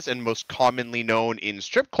sexualized and most commonly known in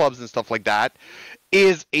strip clubs and stuff like that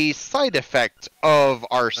is a side effect of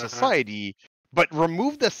our society. But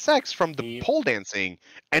remove the sex from the pole dancing,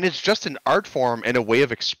 and it's just an art form and a way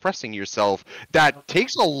of expressing yourself that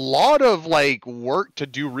takes a lot of, like, work to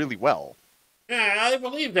do really well. Yeah, I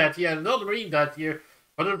believe that, yeah, not reading that here.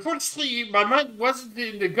 But unfortunately, my mind wasn't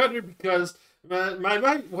in the gutter because my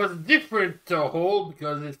mind was different to whole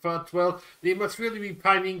because it thought, well, they must really be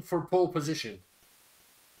pining for pole position.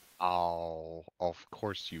 Oh, of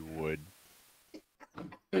course you would.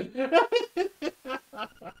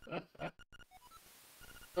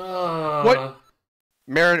 What?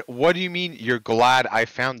 Marin, what do you mean you're glad I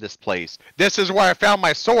found this place? This is where I found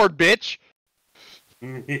my sword, bitch!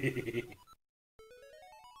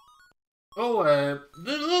 Oh,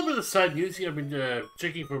 there's a little bit of side news here. I've been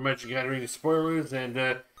checking for Magic Gathering spoilers, and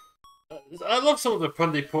I love some of the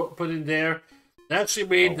fun they put in there. They actually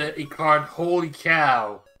made a card, Holy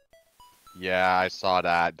Cow. Yeah, I saw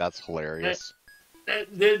that. That's hilarious.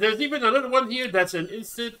 There's even another one here that's an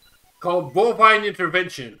instant called Bovine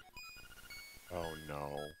Intervention. Oh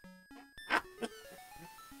no.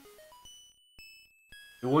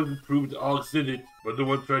 No one proved Ogs did it, but no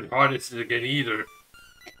one tried hardest it again either.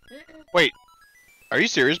 Wait, are you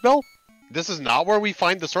serious, Bill? This is not where we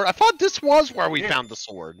find the sword? I thought this was where we found the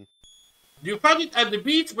sword. You found it at the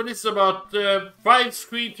beach, but it's about 5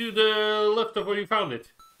 screens to the left of where you found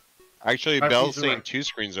it. Actually, Bell's saying 2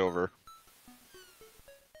 screens over.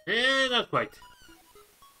 Not quite.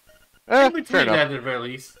 Fair Between enough. that at the very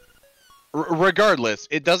least. Regardless,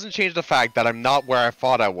 it doesn't change the fact that I'm not where I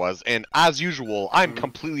thought I was, and as usual, I'm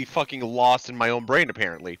completely fucking lost in my own brain,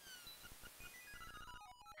 apparently.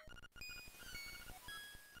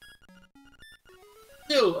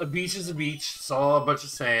 Still, a beach is a beach. Saw a bunch of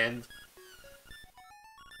sand.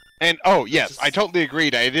 And, oh, yes, I totally agree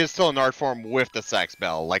that it is still an art form with the sex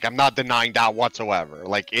bell. Like, I'm not denying that whatsoever.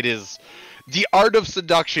 Like, it is... The art of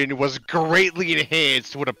seduction was greatly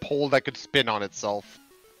enhanced with a pole that could spin on itself.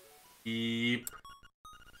 Yep.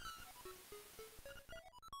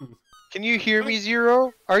 Can you hear me,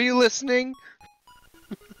 Zero? Are you listening?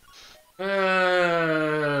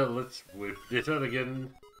 Let's whip this out again.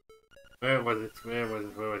 Where was it? Where was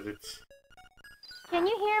it? Where was it? Can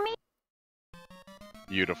you hear me?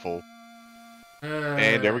 Beautiful.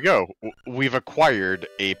 And there we go. We've acquired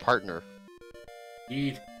a partner.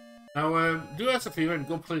 Indeed. Now, do us a favor and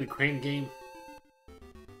go play the crane game.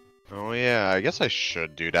 Oh yeah, I guess I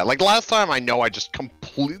should do that. Like last time, I know I just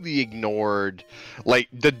completely ignored like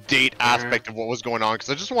the date aspect of what was going on because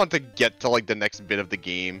I just wanted to get to like the next bit of the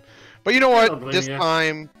game. But you know what? This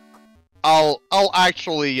time, I'll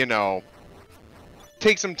actually, you know,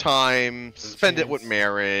 take some time, spend it with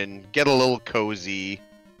Marin, get a little cozy.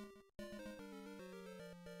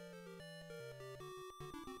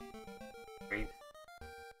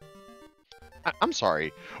 I'm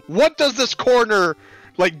sorry. What does this corner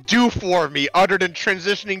like do for me other than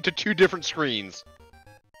transitioning to 2 different screens?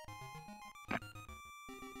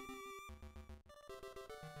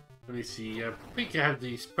 Let me see. I think I have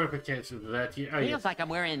these perfect answers to that here. Oh, Feels like I'm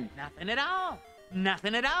wearing nothing at all.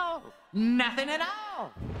 Nothing at all. Nothing at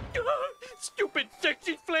all. Stupid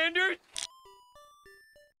sexy Flanders!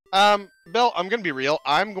 Bill, I'm gonna be real.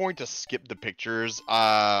 I'm going to skip the pictures.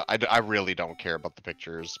 I really don't care about the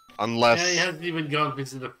pictures. Unless... Yeah, he hasn't even gone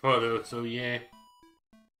visit the photo, so yeah.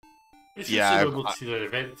 We should Yeah, still be able to see that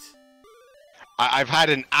event. I've had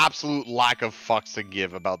an absolute lack of fucks to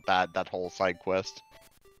give about that whole side quest.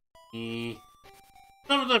 Some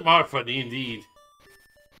of them are funny, indeed.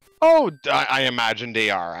 Oh, I imagine they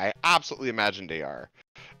are. I absolutely imagine they are.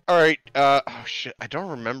 Alright, oh shit, I don't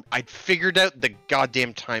remember. I figured out the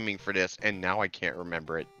goddamn timing for this, and now I can't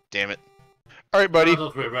remember it. Damn it. Alright, buddy.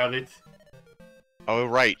 Don't worry about it. Oh,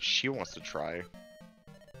 right, she wants to try.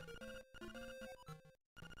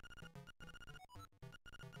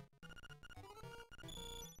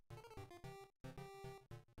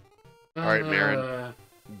 Alright, Marin.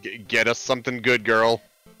 Get us something good, girl.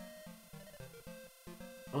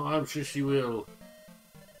 Oh, I'm sure she will.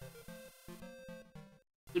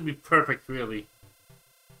 It'd be perfect, really.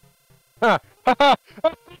 Yep!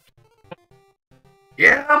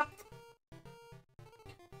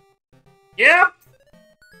 Yep!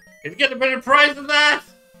 If you get a better prize than that!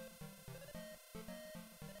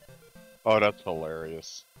 Oh, that's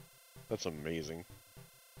hilarious. That's amazing.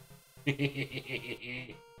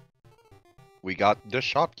 We got the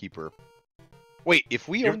shopkeeper. Wait, if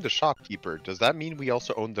we own the shopkeeper, does that mean we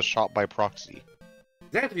also own the shop by proxy?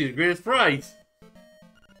 Exactly, the greatest prize!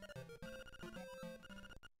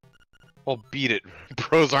 Well, beat it.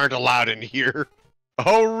 Bros aren't allowed in here.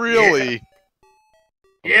 Oh, really?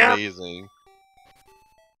 Yeah. Amazing.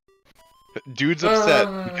 Dude's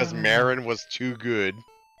upset because Marin was too good.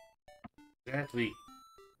 Exactly.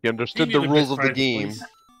 He understood the rules of the game. Please.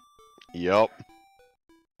 Yup.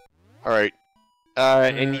 Alright.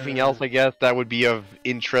 Anything else, I guess, that would be of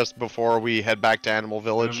interest before we head back to Animal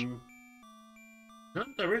Village? Not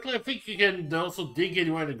directly. I think you can also dig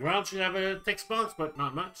anywhere in the ground. You have a text box, but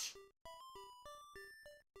not much.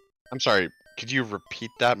 I'm sorry, could you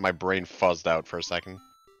repeat that? My brain fuzzed out for a second.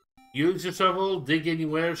 Use your shovel, dig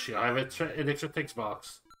anywhere. She'll have an extra text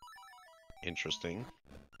box. Interesting.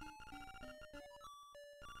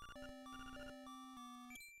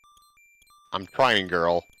 I'm trying,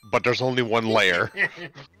 girl, but there's only one layer.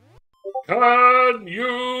 Can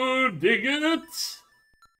you dig it?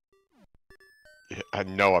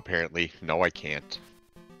 No, apparently. No, I can't.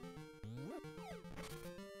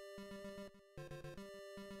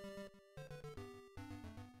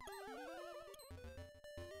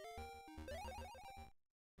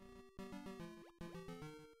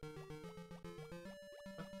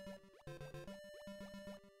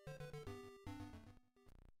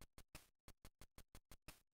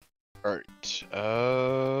 Alright,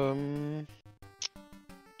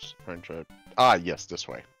 just trying to... Ah, yes, this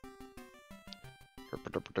way.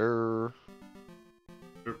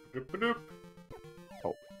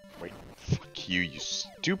 Oh, wait. Fuck you, you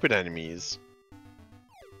stupid enemies.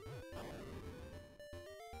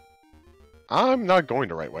 I'm not going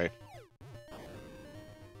the right way.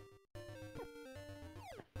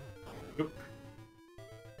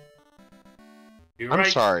 You're I'm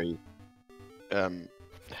right. sorry.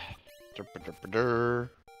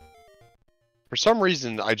 For some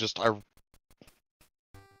reason,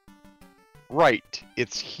 Right,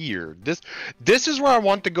 it's here. This is where I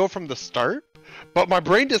want to go from the start, but my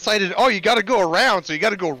brain decided, oh, you gotta go around, so you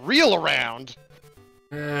gotta go real around.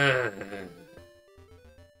 And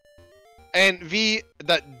V,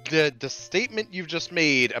 the statement you've just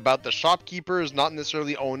made about the shopkeepers not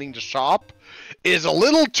necessarily owning the shop is a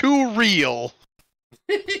little too real.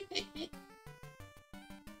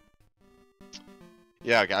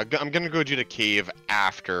 Yeah, okay, I'm gonna go do the cave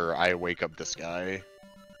after I wake up this guy.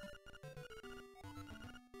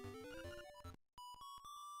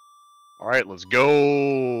 Alright, let's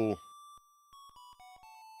go!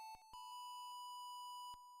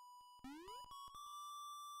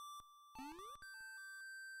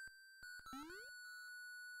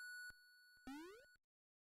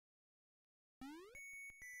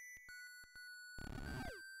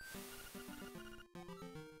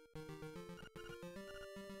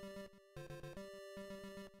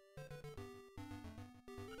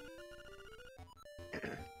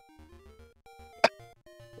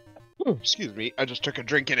 Excuse me, I just took a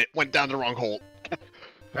drink and it went down the wrong hole.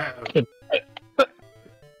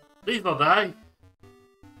 Please don't die.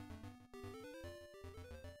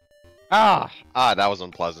 Ah, that was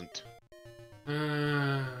unpleasant.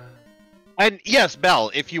 And yes,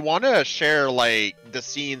 Belle, if you want to share, like, the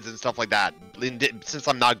scenes and stuff like that, since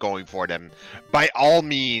I'm not going for them, by all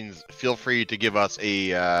means, feel free to give us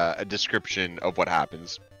a description of what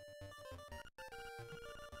happens.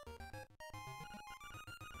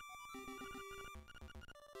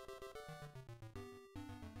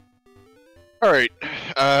 Alright,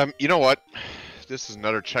 you know what? This is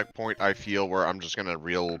another checkpoint I feel where I'm just gonna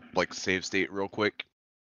save state real quick.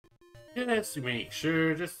 Just to make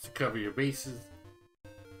sure, just to cover your bases.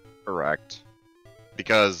 Correct.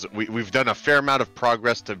 Because we've done a fair amount of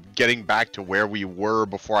progress to getting back to where we were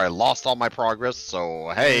before I lost all my progress,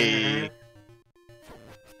 so hey!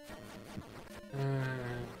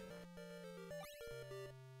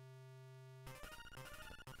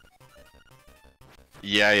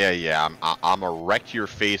 Yeah. I'm a wreck your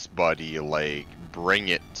face, buddy. Like, bring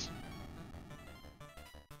it.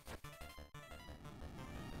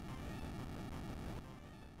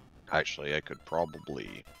 Actually, I could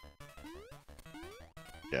probably...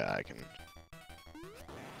 Yeah, I can...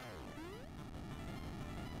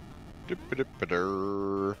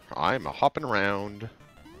 I'm a hopping around.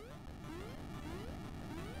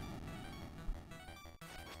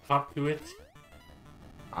 Hop to it.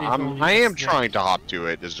 I am trying to hop to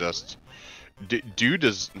it. It's just... dude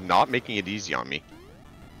is not making it easy on me.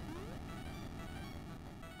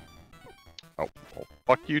 Oh, well,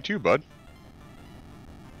 fuck you too, bud.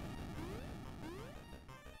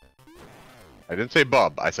 I didn't say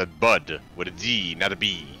bub, I said bud, with a D, not a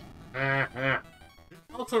B.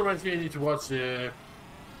 Also reminds me I need to watch the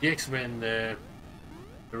X-Men, the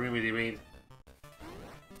remake they made.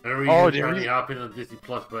 Oh, I'm really hopping on Disney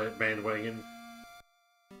Plus bandwagon.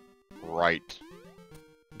 Right.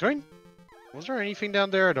 Was there anything down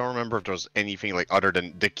there? I don't remember if there was anything like other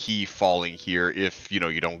than the key falling here if, you know,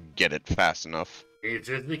 you don't get it fast enough. It's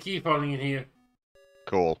just the key falling in here.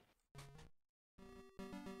 Cool.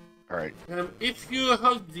 Alright. If you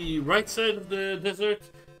hug the right side of the desert,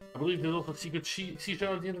 I believe there's also a secret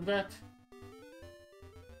seashell at the end of that.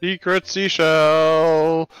 Secret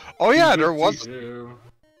seashell! Oh yeah, there was... Seashell.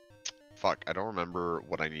 Fuck, I don't remember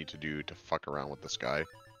what I need to do to fuck around with this guy.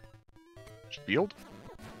 Shield?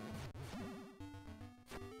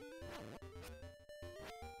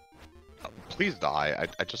 Please die.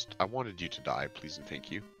 I wanted you to die, please and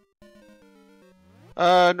thank you.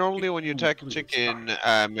 Normally when you attack a chicken,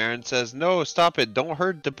 Marin says, no, stop it, don't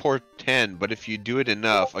hurt the poor 10, but if you do it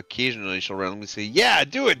enough, occasionally she'll randomly say, yeah,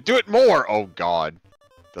 do it more! Oh god.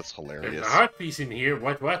 That's hilarious. There's a heart piece in here,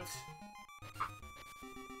 what?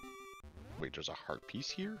 Wait, there's a heart piece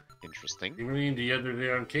here? Interesting. You mean the other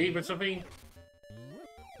day on cave or something?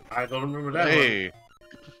 I don't remember that Hey,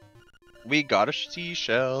 we got a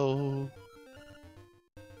seashell.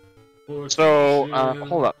 one. So,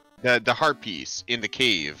 hold up. The heart piece in the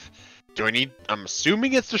cave. Do I need... I'm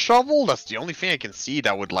assuming it's the shovel? That's the only thing I can see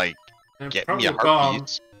that would, like, And get probably me a heart bomb.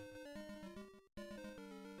 piece.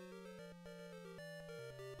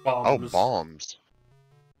 Bombs. Oh, bombs.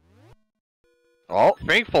 Oh,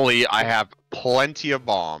 thankfully, I have plenty of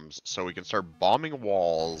bombs, so we can start bombing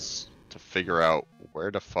walls to figure out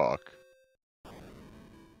where the fuck.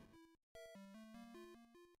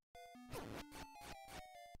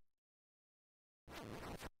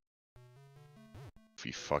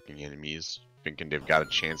 Few fucking enemies thinking they've got a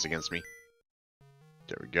chance against me.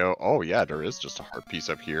 There we go. Oh yeah, there is just a heart piece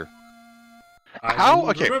up here. I How? don't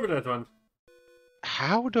Okay. remember that one.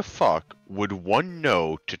 How the fuck would one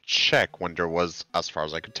know to check when there was, as far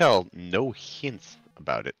as I could tell, no hints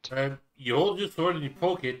about it? You hold your sword and you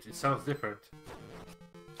poke it, it sounds different.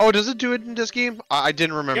 Oh, does it do it in this game? I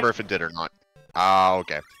didn't remember if it did or not. Ah,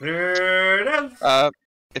 okay. There it is.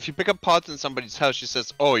 If you pick up pots in somebody's house, she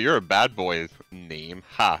says, "Oh, you're a bad boy." Name.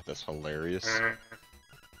 Ha, that's hilarious.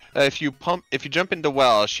 If you jump in the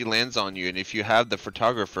well, she lands on you, and if you have the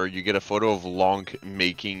photographer, you get a photo of Lonk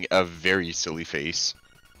making a very silly face.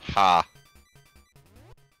 Ha.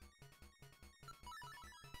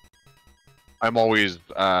 I'm always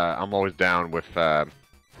down with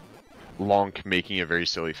Lonk making a very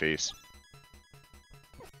silly face.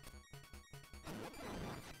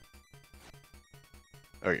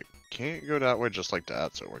 Okay, can't go that way just like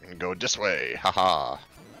that, so we're gonna go this way. Haha.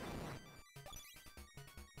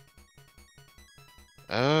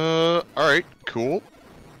 Alright, cool.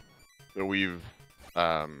 So we've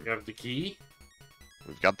You have the key.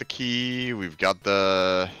 we've got the key, we've got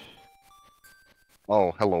the...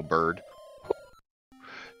 Oh, hello, bird.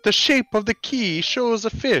 The shape of the key shows a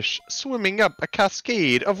fish swimming up a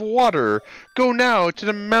cascade of water. Go now to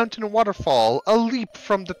the mountain waterfall, a leap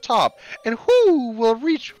from the top, and who will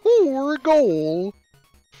reach your goal?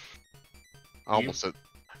 I almost said...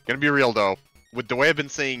 Gonna be real, though. With the way I've been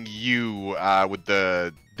saying you, with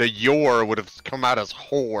the your would have come out as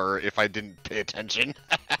whore if I didn't pay attention.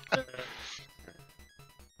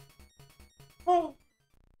 Oh,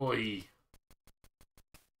 boy.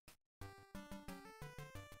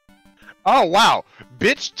 Oh, wow.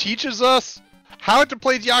 Bitch teaches us how to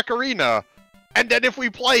play the ocarina. And then if we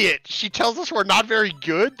play it, she tells us we're not very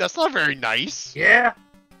good? That's not very nice. Yeah.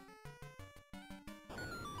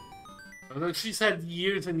 Look, she's had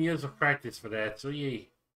years and years of practice for that, so yay.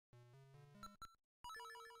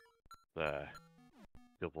 Feels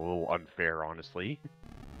a little unfair, honestly.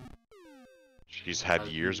 She's had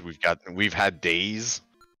years, we've had days.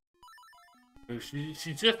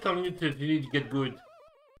 She's just telling you that you need to get good.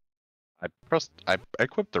 I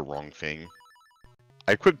equipped the wrong thing.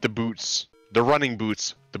 I equipped the boots. The running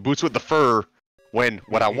boots. The boots with the fur. When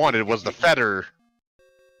what I wanted was the feather.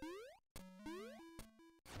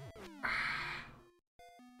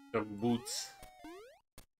 The boots.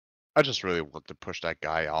 I just really want to push that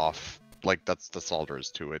guy off. Like, that's all there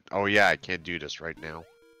is to it. Oh yeah, I can't do this right now.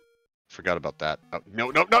 Forgot about that. Oh,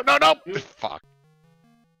 no! Fuck.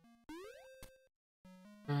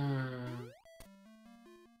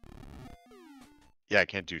 Yeah, I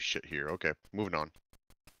can't do shit here. Okay, moving on.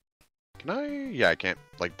 Can I? Yeah, I can't.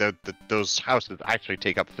 Like, those houses actually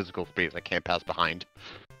take up physical space I can't pass behind.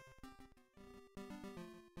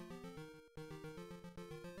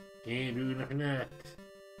 Can't do nothing at.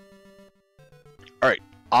 Alright,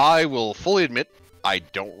 I will fully admit, I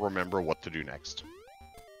don't remember what to do next.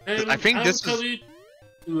 I think this is...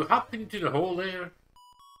 You hop into the hole there.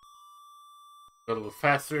 Go a little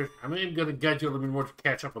faster. I'm even gonna get you a little bit more to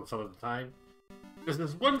catch up on some of the time. Because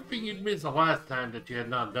there's one thing you'd missed the last time that you had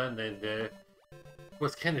not done and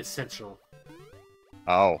was kind of essential.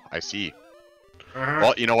 Oh, I see.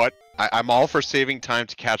 Well, you know what? I'm all for saving time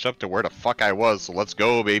to catch up to where the fuck I was, so let's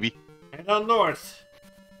go, baby. Head on north.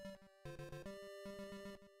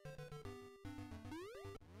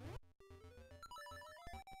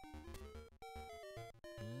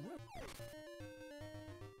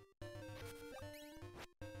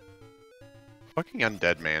 Fucking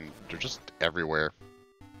undead, man. They're just everywhere.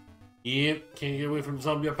 Yep, can't get away from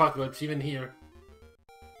zombie apocalypse even here.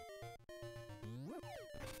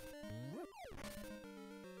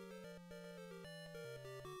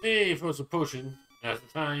 Hey, for a potion. Now's the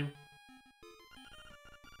time.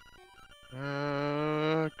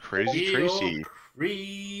 Crazy Tracy.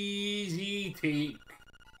 Crazy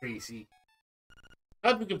Tracy.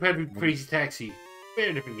 Not to be compared with Crazy Taxi.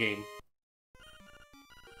 Very different game.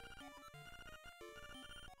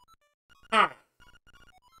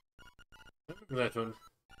 That one.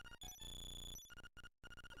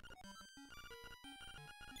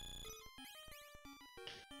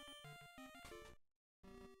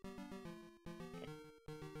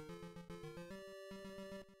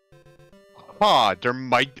 There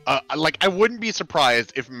might, like, I wouldn't be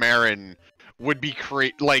surprised if Marin would be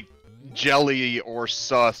like, jelly or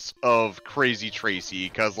sus of Crazy Tracy,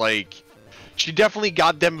 because, like, she definitely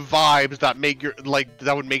got them vibes that make your, like,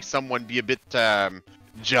 that would make someone be a bit,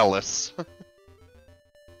 jealous.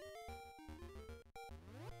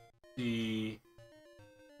 The...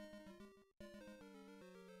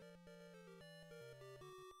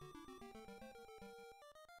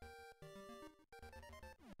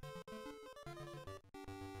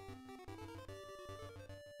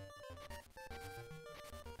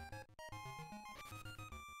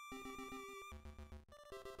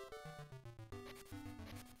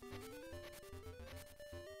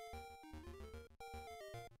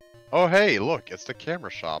 Oh, hey, look, it's the camera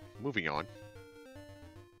shop. Moving on.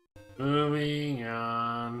 Moving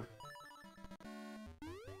on.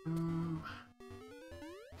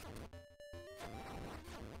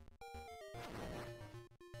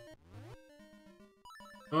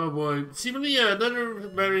 Oh boy. Seemingly another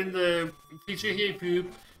Marin feature here.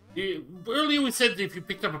 Earlier we said that if you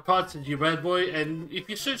picked up a pot, said you bad boy, and if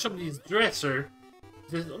you search somebody's dresser,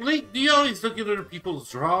 it says, like, do you always look at other people's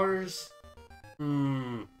drawers?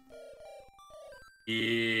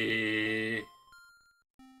 Yeah.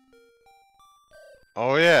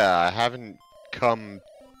 Oh yeah, I haven't come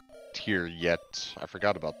here yet. I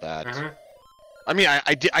forgot about that. I mean,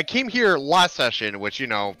 I came here last session, which, you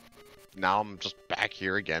know, now I'm just back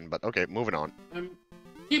here again, but okay, moving on.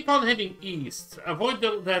 Keep on heading east. Avoid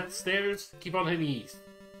that stairs. Keep on heading east.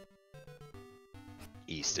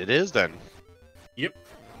 East it is, then. Yep.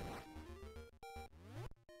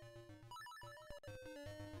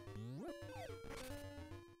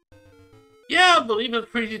 Yeah, I believe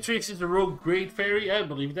that Crazy Tracy's a rogue great fairy. I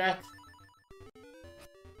believe that.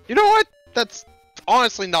 You know what? That's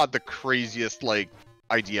honestly not the craziest, like,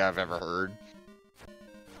 idea I've ever heard.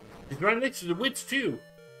 He's right next to the witch, too.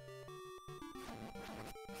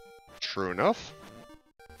 True enough.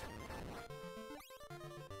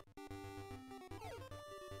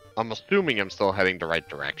 I'm assuming I'm still heading the right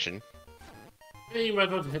direction. Yeah, you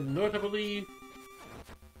might want to head north, I believe.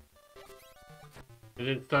 And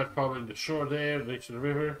then start following the shore there, next to the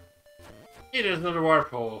river. Hey, there's another warp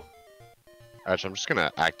hole. Actually, I'm just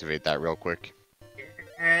gonna activate that real quick.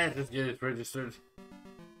 Just get it registered.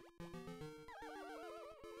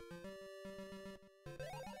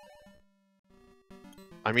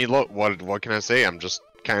 I mean, look, what can I say? I'm just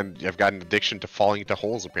I've got an addiction to falling into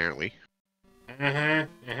holes, apparently. I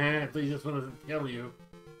just wanted to tell you.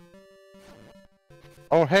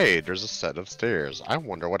 Oh, hey, there's a set of stairs. I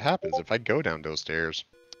wonder what happens if I go down those stairs.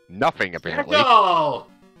 Nothing, apparently. No!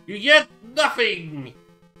 You get nothing!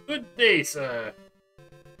 Good day, sir.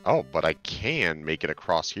 Oh, but I can make it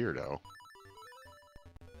across here, though.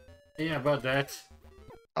 Yeah, about that.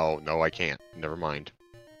 Oh, no, I can't. Never mind.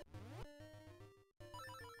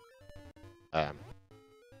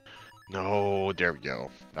 No, there we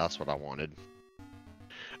go. That's what I wanted.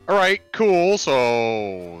 Alright, cool,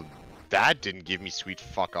 so... That didn't give me sweet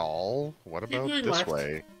fuck all. What about this left.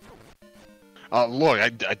 way? Look,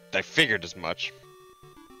 I figured as much.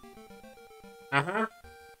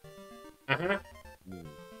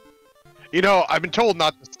 You know, I've been told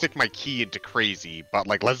not to stick my key into crazy, but,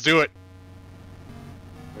 like, let's do it.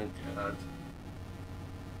 Oh, God.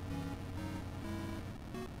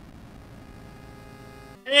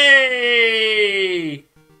 Hey!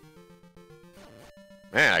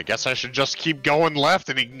 Man, I guess I should just keep going left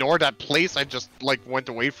and ignore that place I just, like, went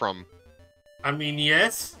away from. I mean,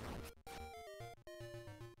 yes.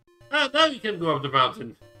 Ah, now you can go up the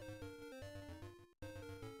mountain.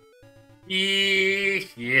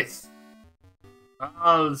 Yes.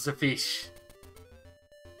 All the fish.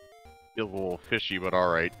 Feels a little fishy, but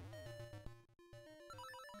alright.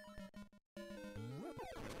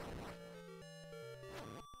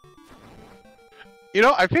 You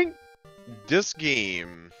know, I think this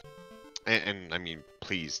game, and I mean,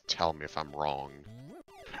 please tell me if I'm wrong,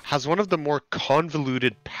 has one of the more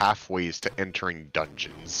convoluted pathways to entering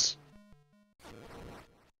dungeons.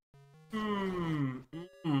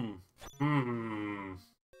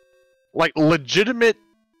 Like, legitimate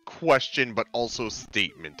question, but also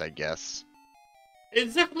statement, I guess.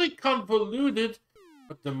 It's definitely convoluted,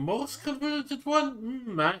 but the most convoluted one?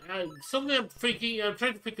 Something I'm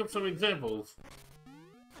trying to pick up some examples.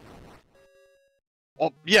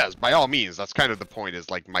 Well, yes, by all means, that's kind of the point, is,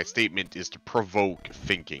 like, my statement is to provoke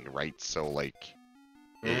thinking, right? So, like...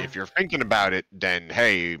 If you're thinking about it, then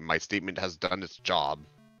hey, my statement has done its job.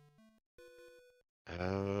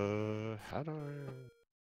 How do I...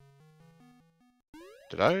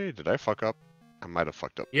 Did I fuck up? I might have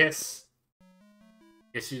fucked up. Yes.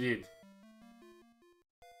 Yes, you did.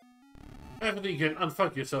 I think you can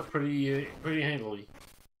unfuck yourself pretty handily.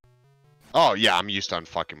 Oh yeah, I'm used to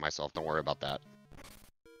unfucking myself. Don't worry about that.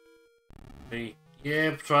 Hey,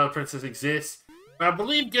 yeah, Twilight Princess exists. But I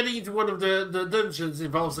believe getting into one of the dungeons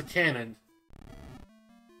involves a cannon.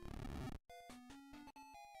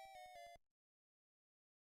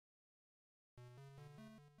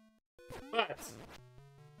 But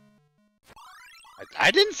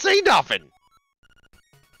I didn't say nothing.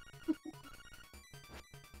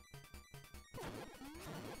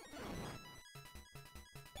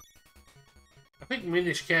 I think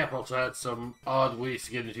Minish Cap also had some odd ways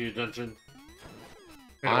to get into your dungeon.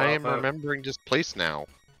 I am remembering this place now.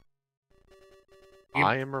 Yep.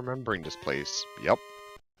 I am remembering this place. Yep.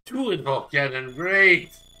 Two involve cannon,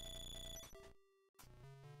 great!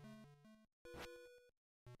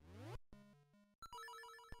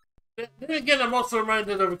 Then again, I'm also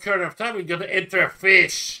reminded of a current of time we gotta enter a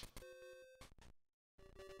fish.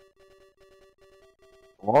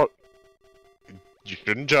 Well, you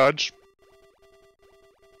shouldn't judge.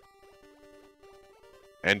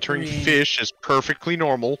 Entering fish is perfectly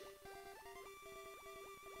normal.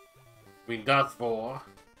 We got four.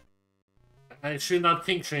 I should not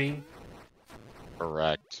think shame.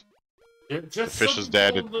 Correct. Just The fish is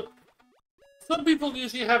dead. Some people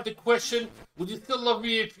usually have the question, would you still love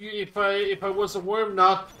me if I was a worm?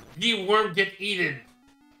 Not, the worm get eaten.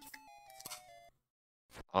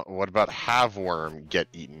 What about have worm get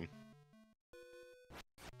eaten?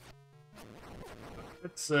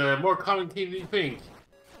 It's more common than you think.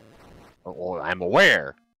 Well, I'm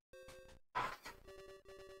aware.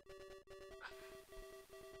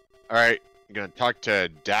 Alright, I'm gonna talk to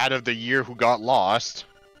Dad of the Year who got lost.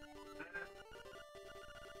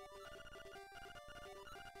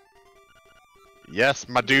 Yes,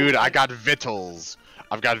 my dude, I got victuals.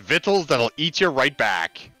 I've got victuals that'll eat you right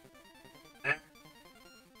back.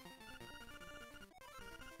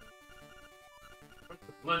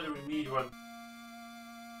 Blender, we need one.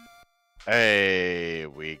 Hey,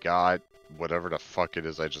 we got whatever the fuck it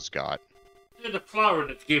is I just got. And the flower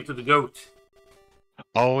that you gave to the goat.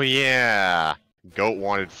 Oh yeah! Goat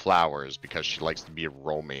wanted flowers because she likes to be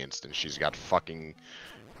romanced and she's got fucking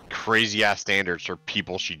crazy ass standards for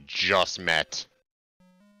people she just met.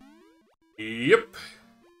 Yep.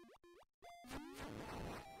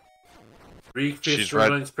 Freak fish She's right.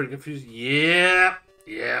 storyline's pretty confused. Yeah.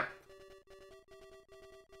 Yeah.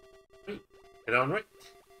 Get on right.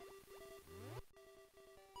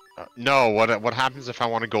 No, what happens if I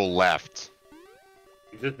want to go left?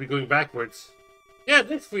 You just be going backwards. Yeah,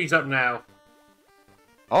 this frees up now.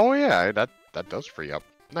 Oh yeah, that does free up.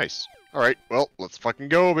 Nice. Alright, well, let's fucking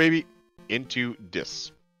go, baby. Into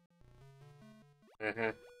this.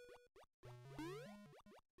 Uh-huh.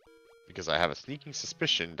 Because I have a sneaking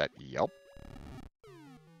suspicion that, yep.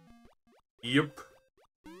 Yep.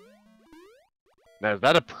 Now, is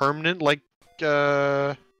that a permanent, like,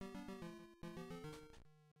 There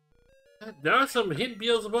are some hint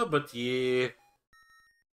Beelzebub, but yeah.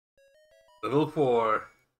 Level 4.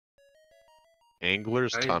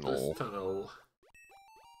 Angler's Tunnel. Tunnel.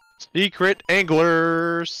 Secret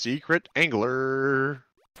Angler! Secret Angler!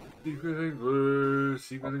 Secret Angler.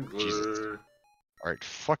 Secret Angler. Jesus. Alright,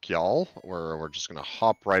 fuck y'all. We're just gonna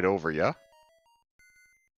hop right over ya.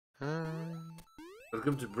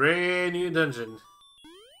 Welcome to brand new dungeon.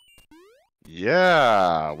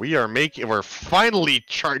 Yeah, we're finally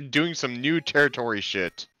doing some new territory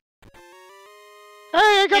shit. Hey,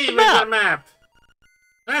 I got the look map! at that map!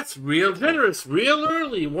 That's real generous, real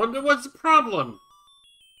early. Wonder what's the problem?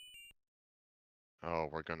 Oh,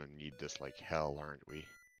 we're gonna need this like hell, aren't we?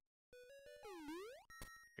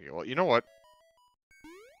 Okay, well, you know what?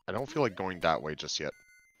 I don't feel like going that way just yet.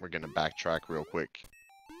 We're gonna backtrack real quick.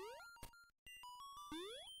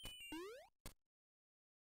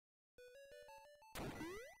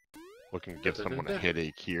 Looking to give someone a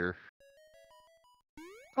headache here.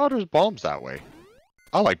 Oh, there's bombs that way.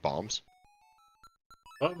 I like bombs.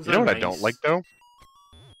 You know what I don't like, though?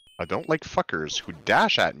 I don't like fuckers who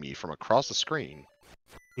dash at me from across the screen.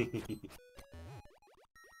 So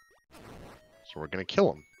we're gonna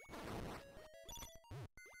kill them.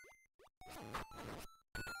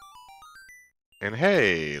 And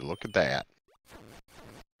hey, look at that.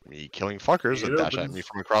 Me killing fuckers that dash at me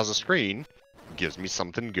from across the screen gives me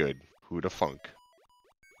something good. Who'da funk?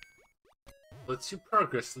 Let's you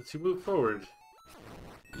progress, let's you move forward.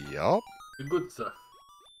 Yup. The good stuff.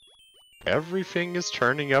 Everything is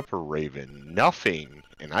turning up, Raven. Nothing,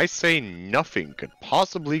 and I say nothing, could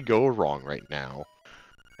possibly go wrong right now.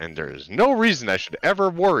 And there is no reason I should ever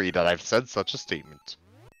worry that I've said such a statement.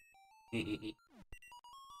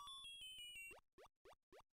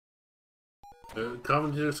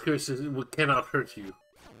 Commentator's curse cannot hurt you.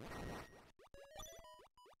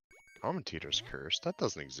 Commentator's curse? That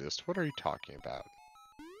doesn't exist. What are you talking about?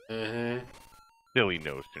 Uh-huh. Silly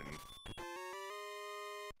notion.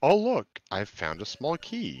 Oh look, I've found a small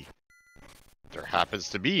key. There happens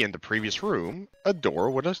to be in the previous room a door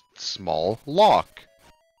with a small lock.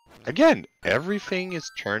 Again, everything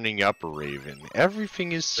is turning up, Raven.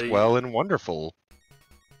 Everything is swell and wonderful.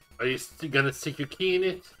 Are you gonna stick your key in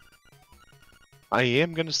it? I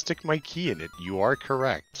am gonna stick my key in it. You are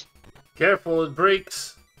correct. Careful, it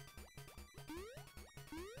breaks.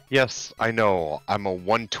 Yes, I know. I'm a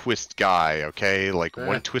one-twist guy, okay? Like,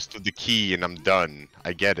 one twist of the key and I'm done.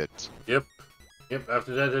 I get it. Yep. Yep,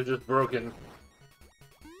 after that they're just broken.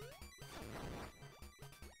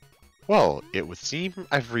 Well, it would seem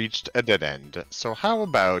I've reached a dead end, so how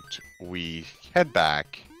about we head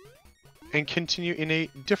back and continue in a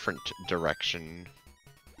different direction?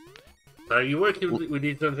 Are you working with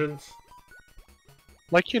these dungeons?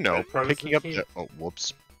 Like, you know, picking up key? the... Oh,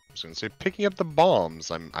 whoops. I was gonna say, picking up the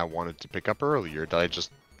bombs I wanted to pick up earlier that I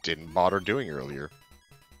just didn't bother doing earlier.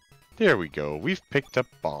 There we go, we've picked up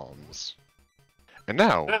bombs. And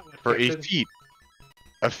now, for a feat.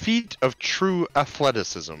 A feat of true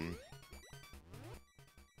athleticism.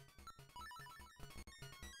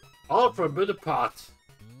 All for a bit of pot.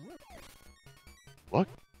 Look,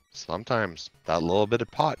 sometimes that little bit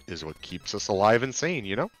of pot is what keeps us alive and sane,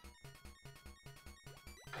 you know?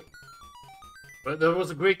 But there was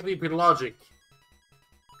a great leap in logic.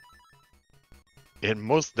 It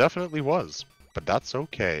most definitely was, but that's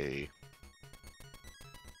okay.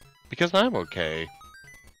 Because I'm okay.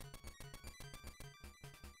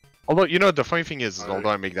 Although, you know, the funny thing is although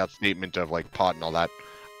I make that statement of, like, pot and all that,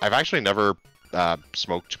 I've actually never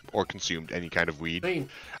smoked or consumed any kind of weed. Same.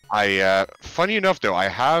 Funny enough, though, I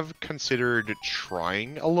have considered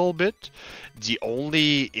trying a little bit. The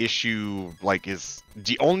only issue, like, is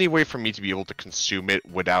the only way for me to be able to consume it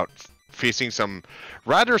without facing some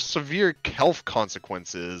rather severe health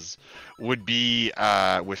consequences would be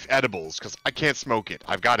with edibles, because I can't smoke it.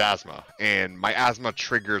 I've got asthma, and my asthma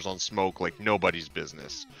triggers on smoke like nobody's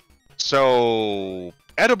business. So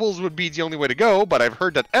edibles would be the only way to go, but I've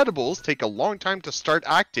heard that edibles take a long time to start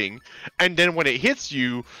acting, and then when it hits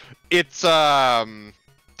you, it's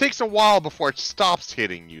takes a while before it stops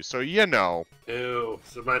hitting you. So you know. Ew.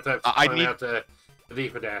 So my type I find need out the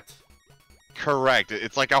leave for that. Correct.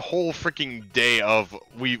 It's like a whole freaking day of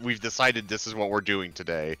we've decided this is what we're doing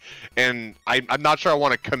today, and I'm not sure I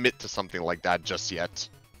want to commit to something like that just yet.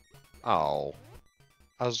 Oh,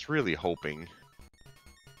 I was really hoping.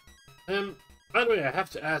 By the way, I have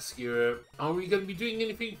to ask you, are we going to be doing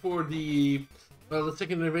anything for the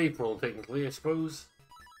 2nd of April, technically, I suppose?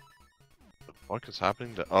 What is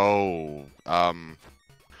happening to... Oh,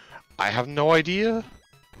 I have no idea.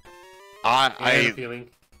 I have a feeling.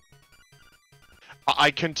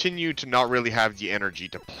 I continue to not really have the energy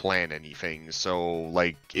to plan anything, so,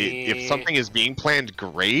 like, if something is being planned,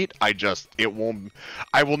 great, I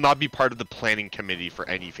will not be part of the planning committee for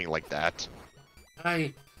anything like that.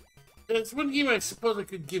 There's one game I suppose I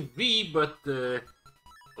could give V, but,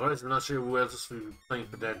 otherwise I'm not sure who else will be playing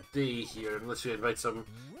for that day here, unless you invite some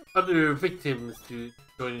other victims to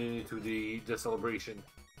join into the celebration.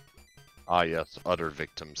 Ah yes, other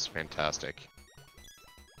victims, fantastic.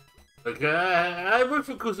 Like, I work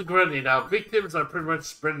for Kusa Grande now. Victims are pretty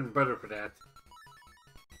much bread and butter for that.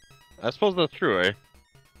 I suppose that's true, eh?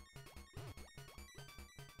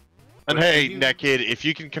 And hey, Nekid, if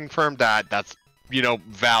you can confirm that, that's, you know,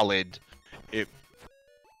 valid.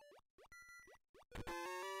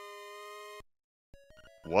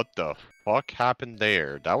 What the fuck happened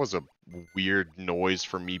there? That was a weird noise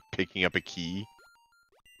for me picking up a key.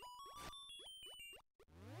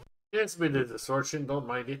 Yeah, it's a bit of distortion, don't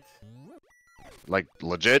mind it. Like,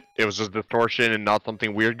 legit? It was just distortion and not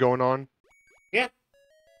something weird going on? Yeah.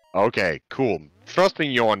 Okay, cool. Trusting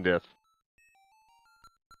you on this.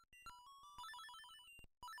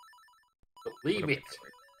 Believe it.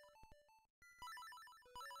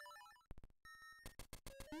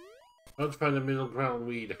 Let's find a middle ground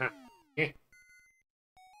weed, huh? Yeah.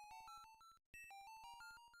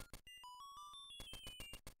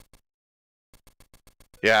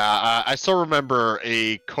 Yeah, I still remember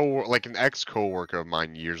an ex-coworker of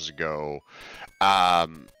mine years ago,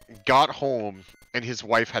 got home and his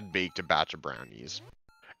wife had baked a batch of brownies.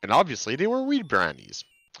 And obviously they were weed brownies.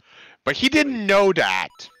 But he didn't know that.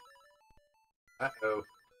 Uh-oh.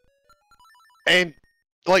 And,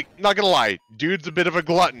 like, not gonna lie, dude's a bit of a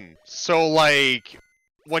glutton. So, like,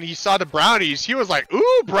 when he saw the brownies, he was like,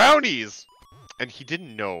 ooh, brownies! And he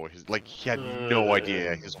didn't know, he had no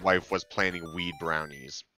idea his wife was planning weed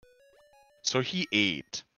brownies. So he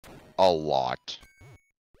ate a lot.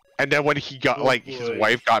 And then when he got, his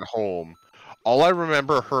wife got home, all I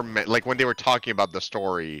remember like, when they were talking about the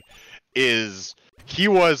story, is he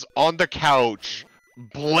was on the couch,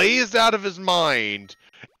 blazed out of his mind,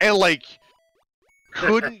 and, like,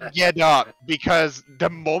 couldn't get up because the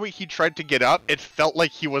moment he tried to get up, it felt like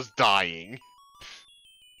he was dying.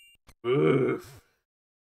 Oof.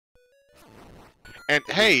 And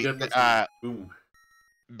hey,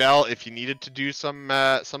 Belle, if you needed to do some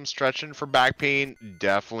stretching for back pain,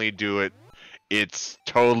 definitely do it. It's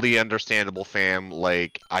totally understandable, fam.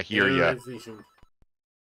 Like, I hear ya.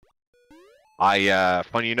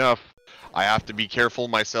 Funny enough, I have to be careful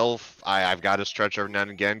myself. I've got to stretch every now and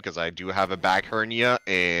again because I do have a back hernia.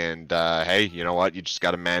 And, hey, you know what? You just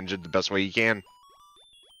got to manage it the best way you can.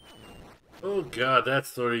 Oh god, that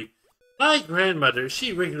story. My grandmother,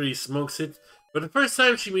 she regularly smokes it, but the first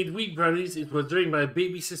time she made weed brownies, it was during my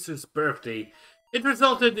baby sister's birthday. It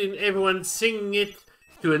resulted in everyone singing it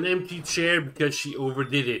to an empty chair because she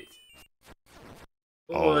overdid it.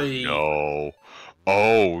 Oh, no.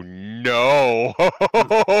 Oh, no.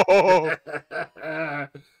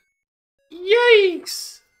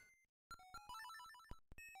 Yikes!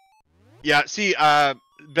 Yeah, see,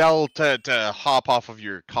 Belle, to hop off of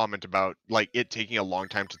your comment about, like, it taking a long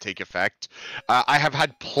time to take effect, I have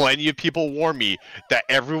had plenty of people warn me that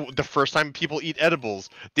the first time people eat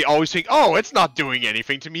edibles, they always think, oh, it's not doing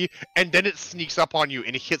anything to me, and then it sneaks up on you,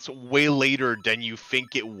 and it hits way later than you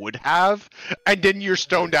think it would have, and then you're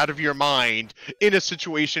stoned out of your mind in a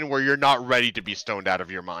situation where you're not ready to be stoned out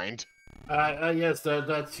of your mind. Yes,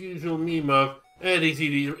 that's usual meme of,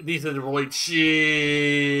 these are the right shit.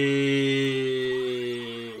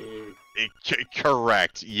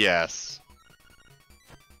 Correct, yes.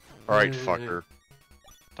 Alright, fucker.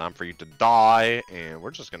 Time for you to die, and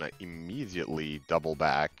we're just gonna immediately double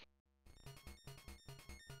back.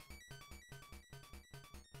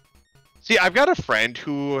 See, I've got a friend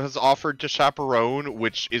who has offered to chaperone,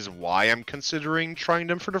 which is why I'm considering trying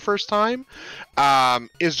them for the first time.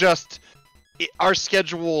 Is just, our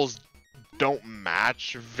schedules don't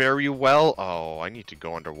match very well. Oh, I need to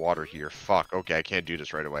go underwater here. Fuck. Okay, I can't do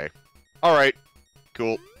this right away. Alright.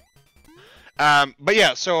 Cool. But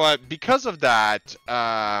yeah, so because of that,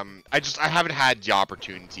 I haven't had the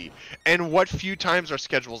opportunity. And what few times our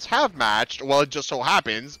schedules have matched, well, it just so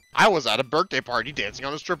happens, I was at a birthday party dancing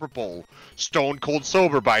on a stripper pole. Stone cold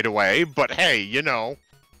sober, by the way, but hey, you know.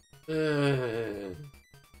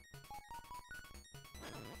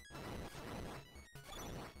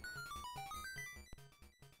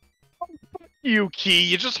 You, Key,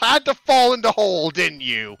 you just had to fall in the hole, didn't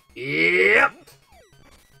you? Yep.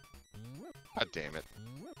 God damn it.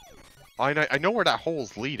 I know where that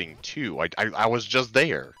hole's leading to. I was just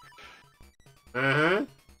there. Uh-huh.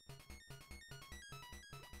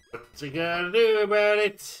 What you gotta do about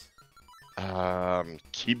it?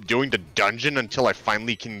 Keep doing the dungeon until I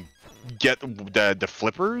finally can get the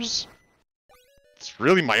flippers? It's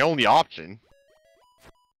really my only option.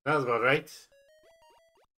 Sounds about right.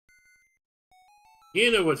 You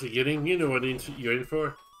know what you're getting. You know what you're in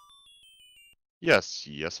for. Yes,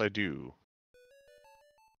 I do.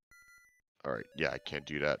 Alright, yeah, I can't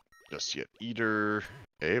do that just yet either.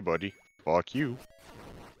 Hey, buddy. Fuck you.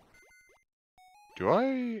 Do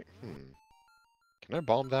I... Can I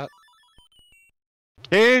bomb that?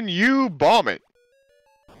 Can you bomb it?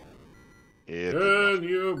 Can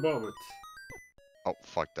you bomb it? Oh,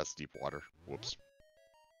 fuck, that's deep water. Whoops.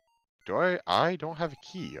 Do I don't have a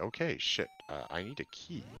key. Okay, shit. I need a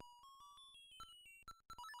key.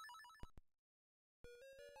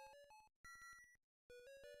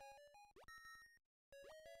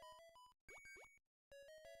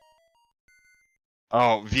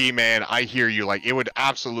 Oh, V, man, I hear you. Like, it would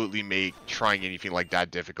absolutely make trying anything like that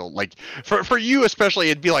difficult. Like, for you especially,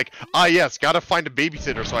 it'd be like, ah, yes, gotta find a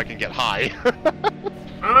babysitter so I can get high.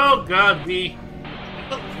 Oh, God, V.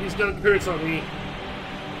 Oh, he's gonna curse on me.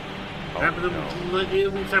 It'll have a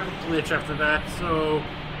glitch after that, so...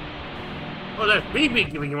 Oh, that's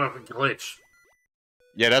BB giving him up a glitch.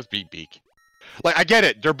 Yeah, that's Beak Beak. Like, I get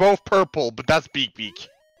it, they're both purple, but that's Beak Beak.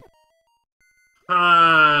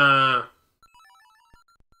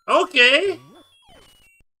 Okay.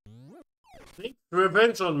 Think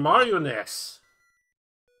revenge on Marionettes.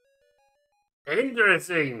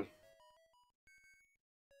 Interesting.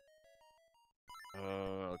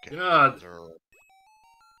 Okay. God. Zero.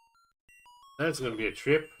 That's gonna be a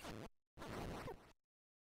trip.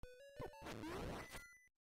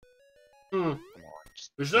 Come on,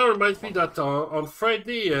 just Which now reminds me that on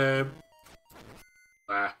Friday,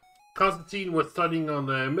 Constantine was studying on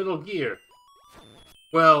Metal Gear.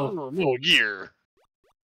 Well, Metal Gear.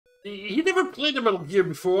 he never played the Metal Gear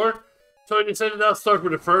before, so I decided I'll start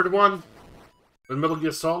with the third one, with Metal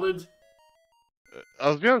Gear Solid. I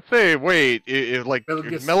was gonna say, wait, like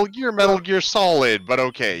Metal Gear Solid, but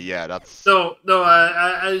okay, yeah, that's. No,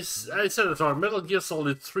 I said it wrong. Metal Gear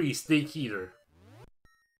Solid 3 Snake Eater.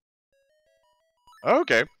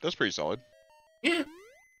 Okay, that's pretty solid. Yeah.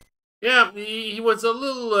 Yeah, he was a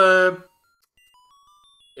little,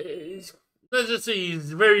 let's just say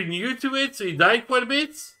he's very new to it, so he died quite a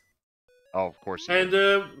bit. Oh, of course. And,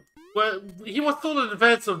 well, he was told in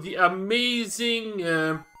advance of the amazing,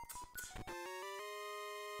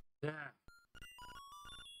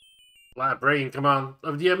 brain, come on.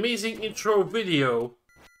 Of the amazing intro video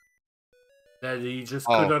that he just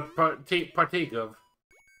could not partake of.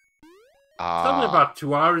 Something about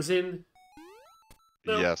 2 hours in.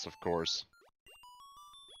 No. Yes, of course.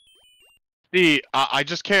 See, I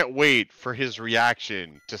just can't wait for his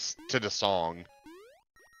reaction to the song.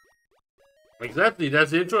 Exactly, that's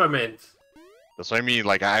the intro I meant. That's what I mean.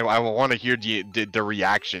 Like, I want to hear the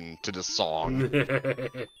reaction to the song.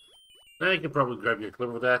 I can probably grab you a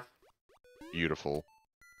clip of that. Beautiful.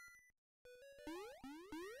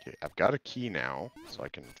 Okay, I've got a key now, so I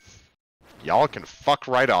can. Y'all can fuck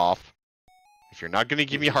right off. If you're not gonna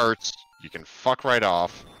give me hearts, you can fuck right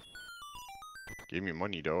off. Gave me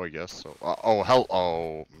money though, I guess. So, oh hell,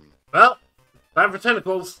 oh. Well, time for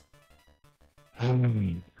tentacles. All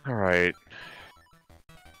right.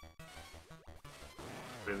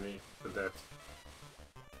 Really, with that.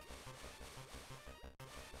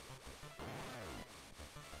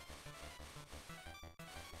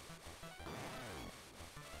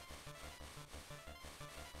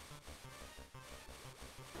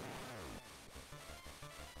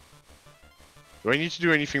 Do I need to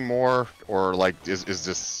do anything more, or like, is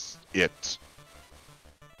this it?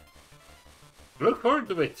 Look forward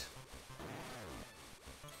to it.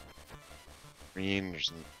 I mean,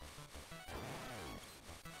 there's.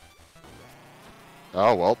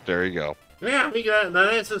 Oh well, there you go. Yeah, I think that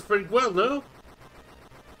answers pretty well, no?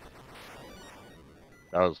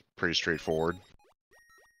 That was pretty straightforward.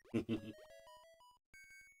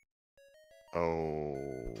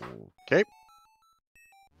 Okay.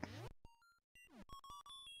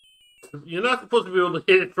 You're not supposed to be able to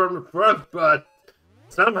hit it from the front, but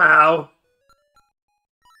somehow.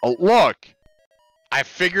 Oh, look! I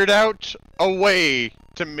figured out a way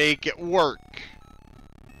to make it work.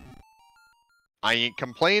 I ain't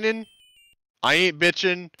complaining. I ain't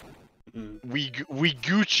bitching. We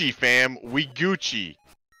Gucci, fam. We Gucci.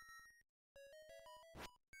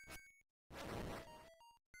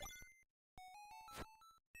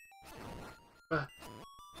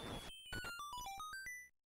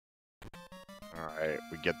 Alright,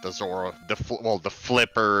 we get the Zora, the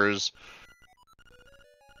flippers.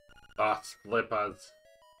 Flippers.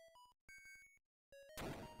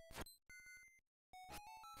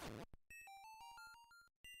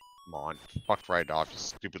 Come on, fuck right off, you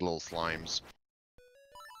stupid little slimes.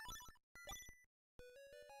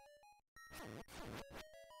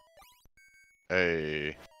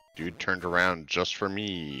 Hey, dude turned around just for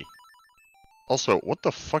me. Also, what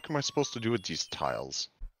the fuck am I supposed to do with these tiles?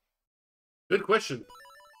 Good question.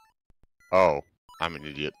 Oh, I'm an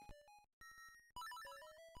idiot.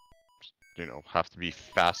 You know, have to be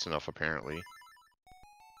fast enough apparently.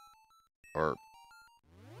 Or...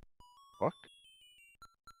 Fuck?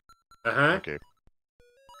 Uh-huh. Okay.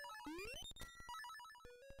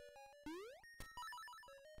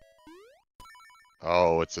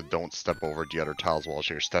 Oh, it's a don't step over the other tiles while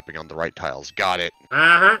you're stepping on the right tiles. Got it.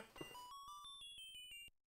 Uh-huh.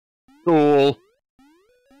 Cool.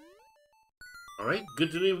 Alright,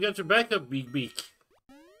 good to know you've got your backup, Beak Beak.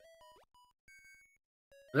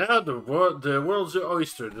 Now the world's your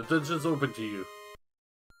oyster. The dungeon's open to you.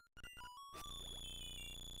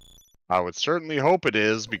 I would certainly hope it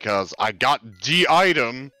is, because I got the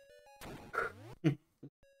item.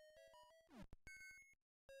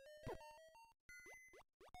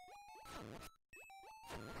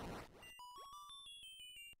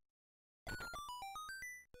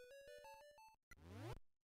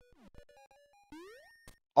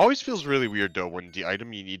 Always feels really weird though when the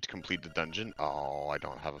item you need to complete the dungeon. Oh, I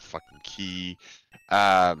don't have a fucking key.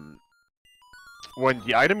 When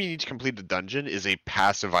the item you need to complete the dungeon is a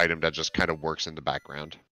passive item that just kind of works in the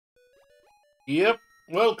background. Yep.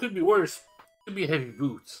 Well, it could be worse. Could be heavy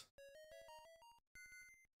boots.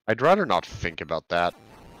 I'd rather not think about that.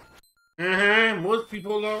 Most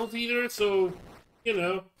people don't either, so, you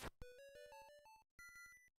know.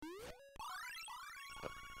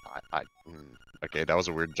 Okay, that was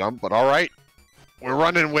a weird jump, but alright. We're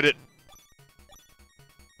running with it.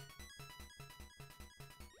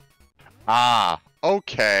 Ah,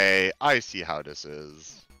 okay. I see how this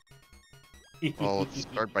is. Well, let's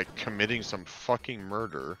start by committing some fucking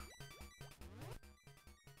murder.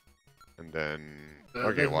 And then...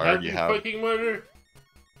 Okay, well, I already have... Fucking murder?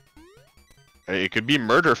 It could be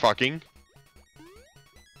murder fucking.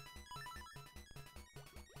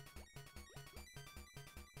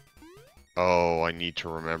 Oh, I need to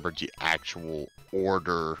remember the actual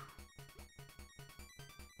order.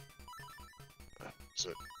 That's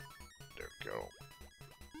it. There we go.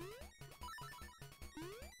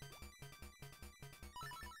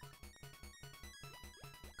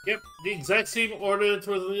 Yep, the exact same order that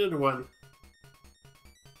was in the other one.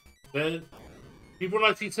 Then people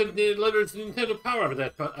actually sent the letters to Nintendo Power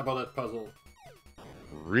about that puzzle.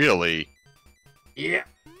 Really? Yeah.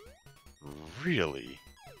 Really?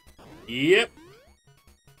 Yep.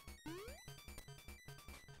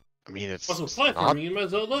 I mean, it's Also, not... platforming in my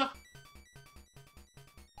Zelda.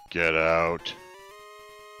 Get out.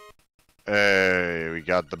 Hey, we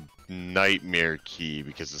got the nightmare key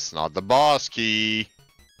because it's not the boss key.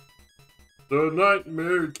 The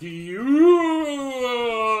nightmare key.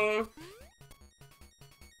 Ooh!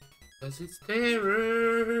 As it's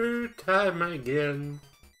terror time again.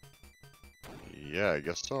 Yeah, I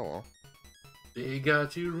guess so. Huh? They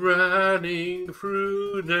got you running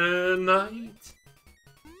through the night.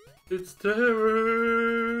 It's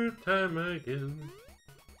terror time again.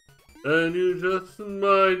 And you just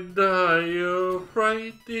might die of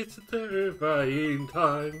fright. It's a terrifying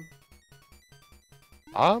time.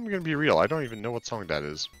 I'm gonna be real, I don't even know what song that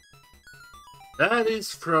is. That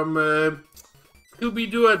is from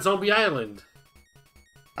Scooby-Doo at Zombie Island.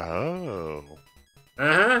 Oh.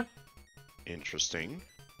 Uh-huh. Interesting.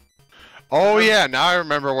 Oh yeah, now I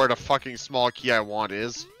remember where the fucking small key I want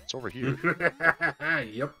is. It's over here.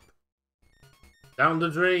 Yep. Down the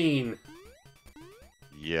drain.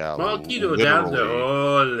 Yeah, Small key to down the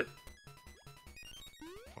hole.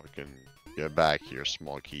 Fucking get back here,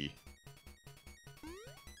 small key.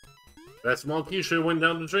 That small key should have went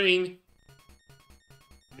down the drain.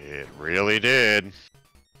 It really did.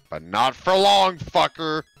 But not for long,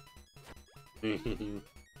 fucker.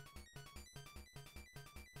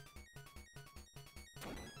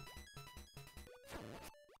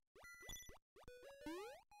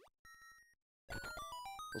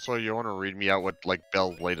 Also, you want to read me out what, like,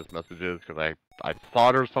 Bell's latest message is? Because I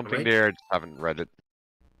thought there was something Right. there, I just haven't read it.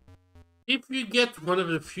 If you get one of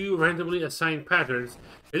the few randomly assigned patterns,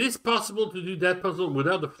 it is possible to do that puzzle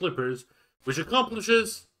without the flippers, which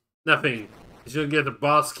accomplishes nothing. You'll get a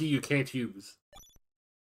boss key you can't use.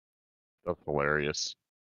 That's hilarious.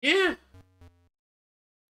 Yeah.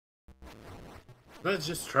 That's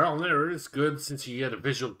just trial and error. It's good since you get a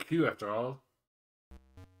visual cue after all.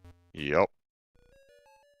 Yep.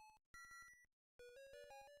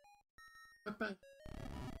 Bye-bye.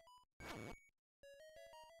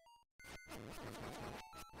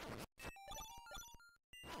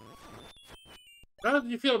 How do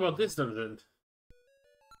you feel about this dungeon?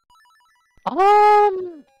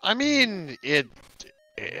 I mean, it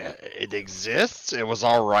exists. It was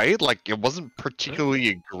alright. Like, it wasn't particularly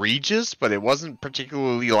egregious, but it wasn't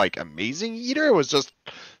particularly, like, amazing either. It was just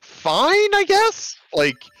fine, I guess?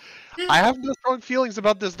 Like, I have no strong feelings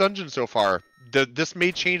about this dungeon so far. This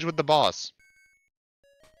may change with the boss.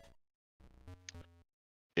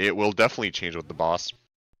 It will definitely change with the boss.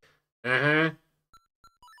 Uh-huh.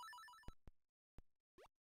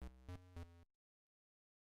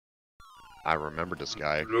 I remember this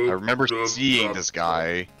guy. I remember seeing this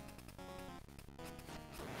guy.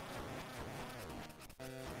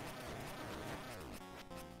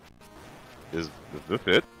 Is this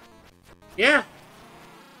it? Yeah.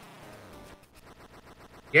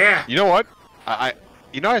 Yeah. You know what? I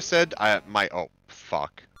said oh,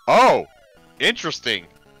 fuck. Oh! Interesting.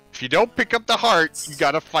 If you don't pick up the heart, you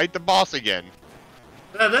gotta fight the boss again.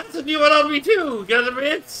 That's a new one on me too, gotta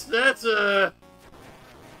admit. That's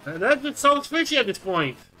just sounds fishy at this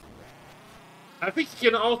point. I think you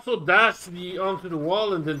can also dash onto the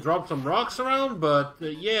wall and then drop some rocks around, but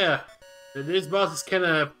yeah, this boss is kind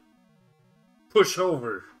of push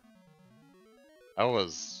over.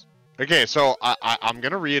 Okay, so I'm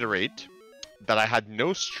gonna reiterate that I had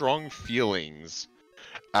no strong feelings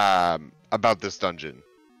about this dungeon.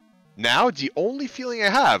 Now, the only feeling I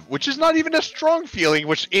have, which is not even a strong feeling,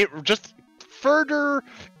 which it just further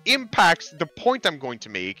impacts the point I'm going to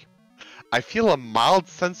make, I feel a mild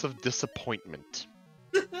sense of disappointment.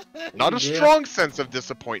 Not a strong sense of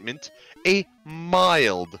disappointment, a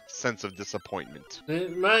mild sense of disappointment.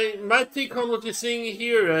 My take on what you're saying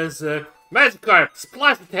here is Magikarp,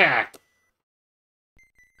 Splash Attack!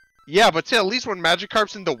 Yeah, but see, at least when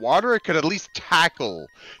Magikarp's in the water, it could at least tackle.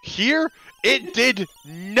 Here, it did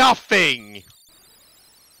nothing!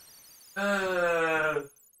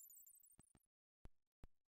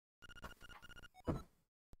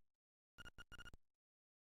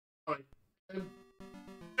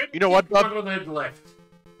 You know what, Bub?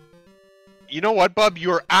 You know what, Bub?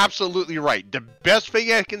 You're absolutely right. The best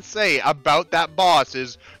thing I can say about that boss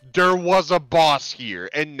is there was a boss here,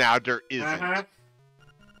 and now there isn't.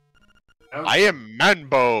 I am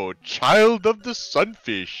Manbo, child of the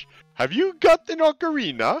sunfish. Have you got an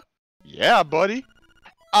ocarina? Yeah, buddy.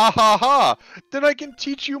 Ahaha! Then I can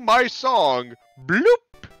teach you my song. Bloop!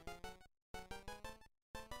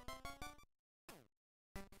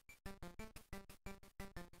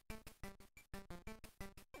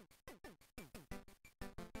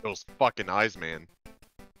 Those fucking eyes, man.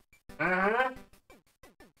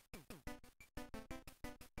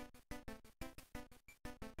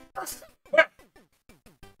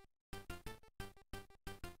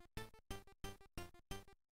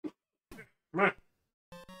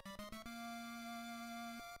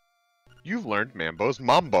 You've learned Mambo's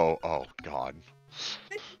Mambo. Oh, God.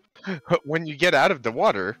 When you get out of the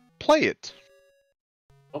water, play it.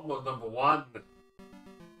 Mambo number 1.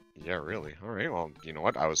 Yeah, really. Alright, well, you know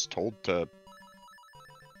what? I was told to...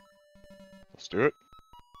 Let's do it.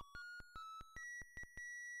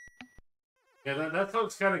 Yeah, that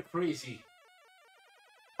sounds kind of crazy.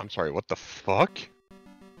 I'm sorry, what the fuck?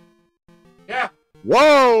 Yeah.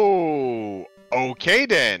 Whoa! Okay,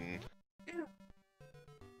 then.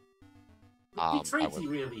 It's crazy,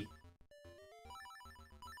 really.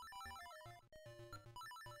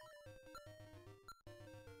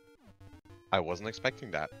 I wasn't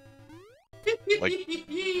expecting that. Like,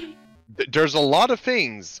 there's a lot of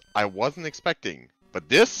things I wasn't expecting, but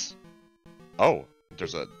this? Oh,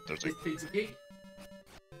 there's a...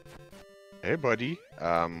 Hey, buddy.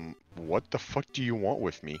 What the fuck do you want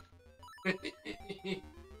with me?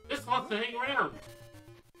 Just wants to hang around.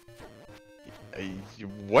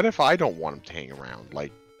 What if I don't want him to hang around?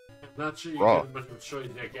 Like, I'm not sure you bro. get much of a choice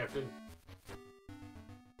there, Captain.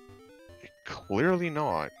 Clearly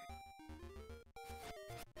not.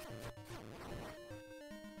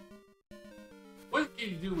 What can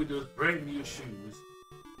you do with those brand new shoes?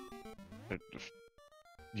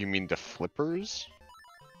 You mean the flippers?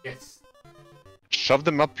 Yes. Shove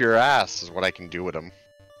them up your ass is what I can do with them.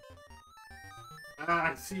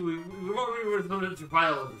 I see. We've already resorted to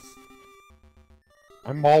violence.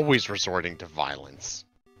 I'm always resorting to violence.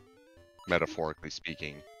 Metaphorically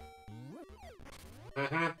speaking.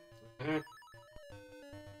 Uh-huh. Uh-huh.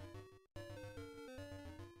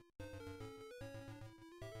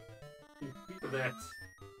 Think of that.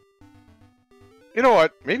 You know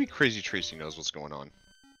what? Maybe Crazy Tracy knows what's going on.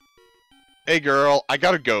 Hey girl, I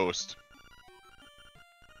got a ghost.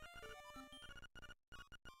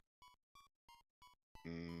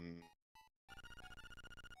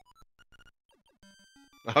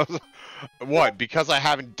 What? Because I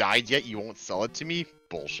haven't died yet, you won't sell it to me?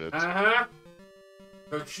 Bullshit. Uh-huh.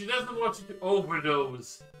 But she doesn't want you to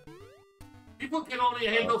overdose. People can only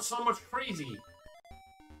handle so much crazy.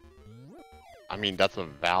 I mean, that's a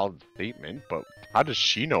valid statement, but how does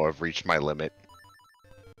she know I've reached my limit?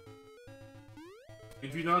 You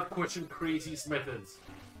do not question crazy's methods.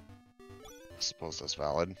 I suppose that's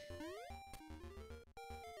valid.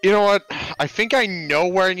 You know what? I think I know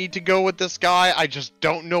where I need to go with this guy. I just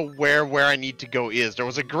don't know where I need to go is. There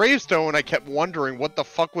was a gravestone. I kept wondering what the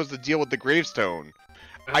fuck was the deal with the gravestone.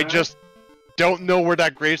 I just don't know where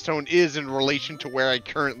that gravestone is in relation to where I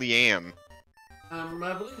currently am. I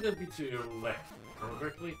believe that'd be to your left,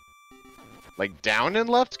 correctly? Like down and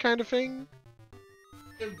left kind of thing?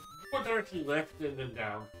 Go directly left and then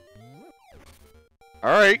down.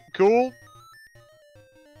 Alright, cool.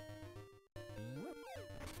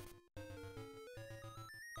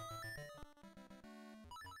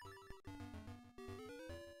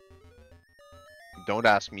 Don't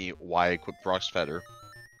ask me why I equipped Brock's Feather.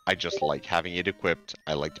 I just like having it equipped.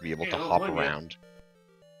 I like to be able to hop around.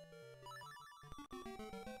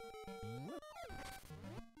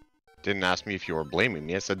 Didn't ask me if you were blaming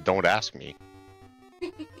me. I said, don't ask me.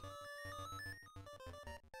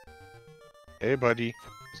 Hey, buddy.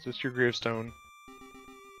 Is this your gravestone?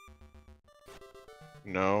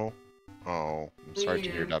 No? Oh, I'm sorry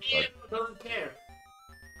to hear that, bud. Doesn't care.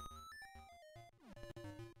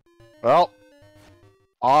 Well,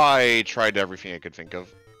 I tried everything I could think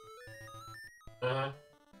of. Uh-huh.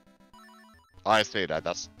 I say that,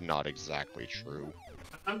 that's not exactly true.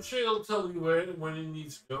 I'm sure he'll tell you where when it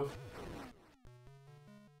needs to go.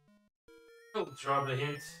 He'll drop the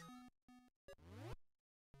hints.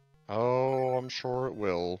 Oh, I'm sure it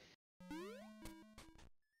will.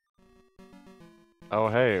 Oh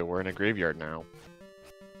hey, we're in a graveyard now.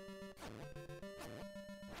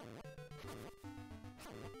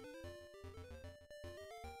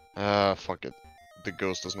 Fuck it. The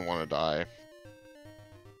ghost doesn't want to die.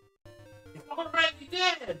 He's already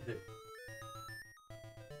dead!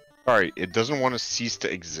 Sorry, it doesn't want to cease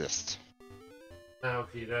to exist.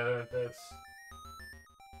 Okay,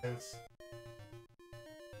 that's...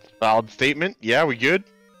 Valid statement? Yeah, we good?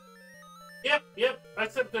 Yep,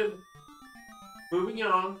 accepted. Moving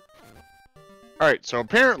on. Alright, so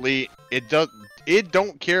apparently, it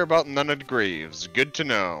don't care about none of the graves. Good to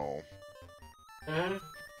know. Uh-huh.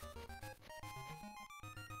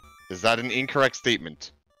 Is that an incorrect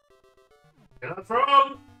statement? You're not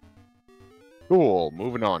wrong! Cool,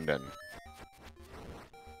 moving on then.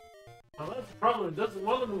 Well, that's the problem, it doesn't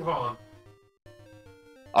want to move on.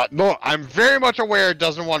 No, I'm very much aware it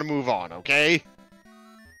doesn't want to move on, okay?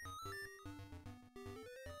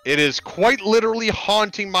 It is quite literally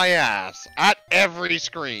haunting my ass at every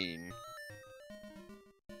screen.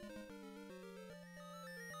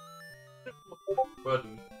 Buddy.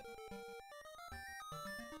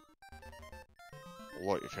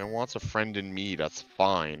 Look, if it wants a friend in me, that's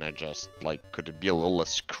fine. I just, like, could it be a little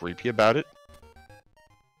less creepy about it?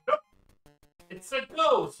 It's a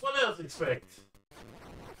ghost! What else expect?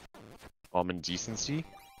 Common decency?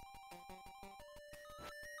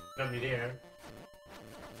 Got me there.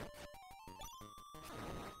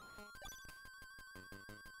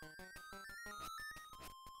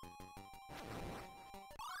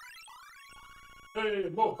 Hey,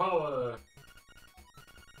 more power!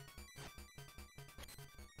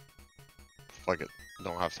 Fuck it.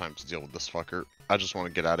 Don't have time to deal with this fucker. I just want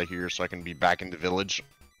to get out of here so I can be back in the village.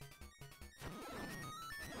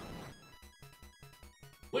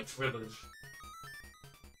 Which village?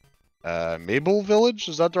 Mabel Village?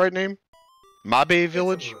 Is that the right name? Mabe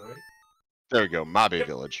Village? Right. There we go, Mabe Yep.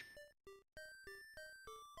 Village.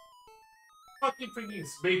 Fucking thinking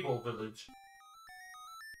it's Maple Village.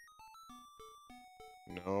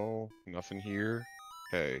 No, nothing here.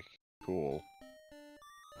 Okay, cool.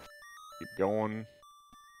 Keep going.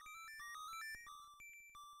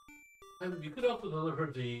 And you could also deliver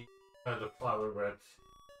the flower red.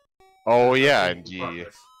 Oh yeah, Making indeed.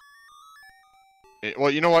 progress.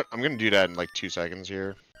 Well, you know what? I'm gonna do that in like 2 seconds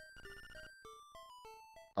here.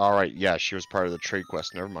 Alright, yeah, she was part of the trade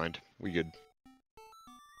quest. Never mind. We good.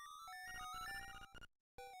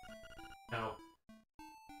 No.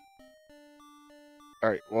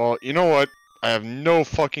 Alright, well, you know what? I have no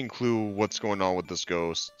fucking clue what's going on with this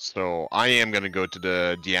ghost, so I am gonna go to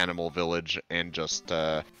the animal village and just,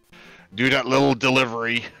 do that little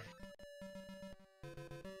delivery.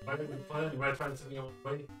 Why didn't we plan? You might find something on the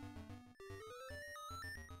way.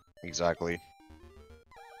 Exactly.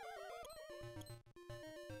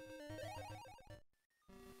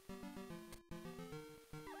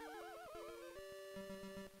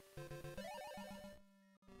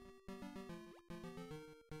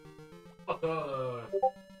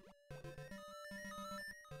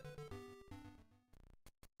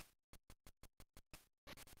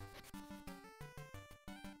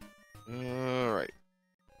 Alright.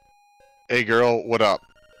 Hey girl, what up?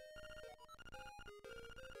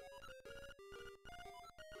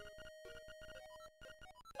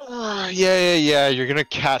 Yeah, you're gonna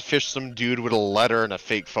catfish some dude with a letter and a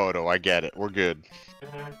fake photo. I get it. We're good.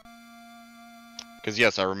 Because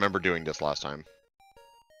yes, I remember doing this last time.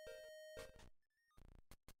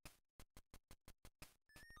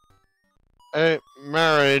 Hey,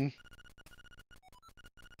 Marin.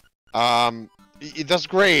 That's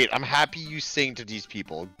great. I'm happy you sing to these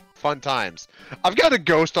people. Fun times. I've got a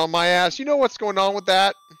ghost on my ass. You know what's going on with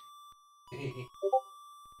that?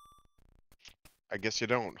 I guess you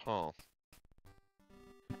don't, huh?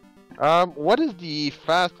 What is the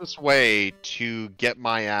fastest way to get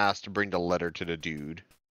my ass to bring the letter to the dude?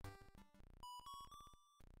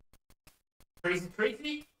 Crazy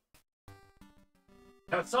Tracy?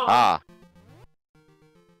 That song? Ah.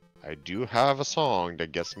 I do have a song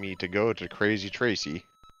that gets me to go to Crazy Tracy.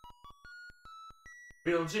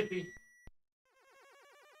 Real Jippy.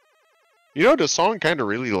 You know, the song kind of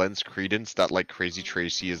really lends credence that, like, Crazy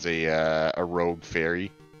Tracy is a rogue fairy.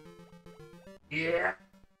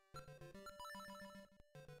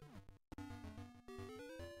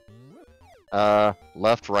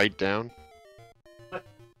 Left, right, down.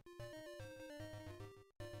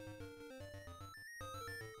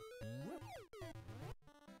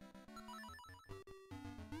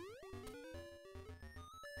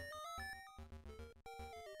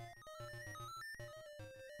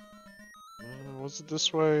 Was it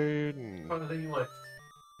this way? Oh, then you left.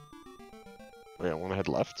 Wait, I want to head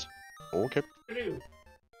left. Okay. Hello.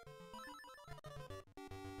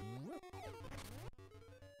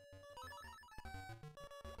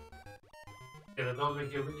 Yeah, I don't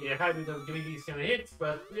think you're happy of giving these kind of hits,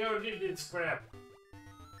 but we already did scrap.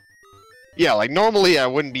 Yeah, like normally I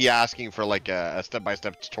wouldn't be asking for like a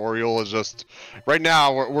step-by-step tutorial. It's just right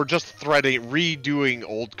now we're just redoing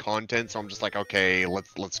old content, so I'm just like, okay,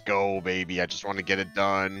 let's go, baby. I just want to get it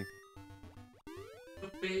done.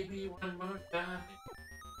 Baby, one more time.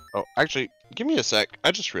 Oh, actually, give me a sec.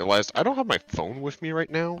 I just realized I don't have my phone with me right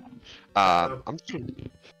now. I'm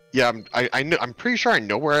pretty sure I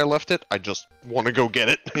know where I left it. I just want to go get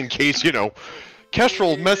it in case, you know,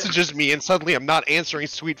 Kestrel messages me and suddenly I'm not answering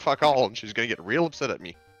sweet fuck all and she's gonna get real upset at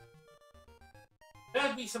me.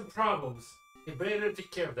 That'd be some problems. You better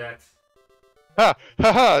take care of that. Ha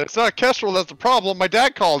ha ha! It's not Kestrel that's the problem. My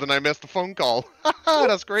dad called and I missed the phone call. Ha ha!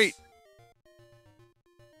 That's great.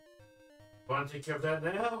 Want to take care of that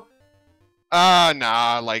now?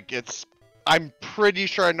 Nah. Like I'm pretty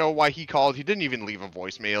sure I know why he called. He didn't even leave a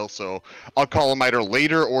voicemail, so I'll call him either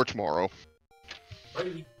later or tomorrow.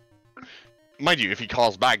 Maybe. Mind you, if he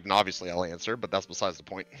calls back, then obviously I'll answer, but that's besides the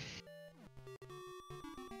point.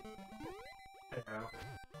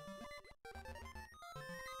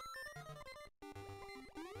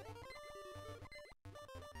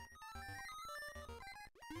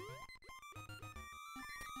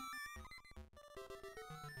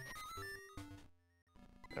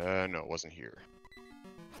 No, it wasn't here.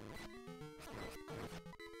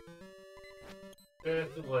 To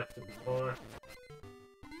the left a bit more.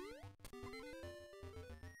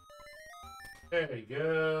 There we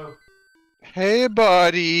go. Hey,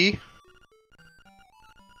 buddy!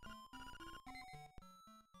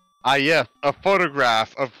 Ah, yes, a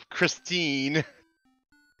photograph of Christine.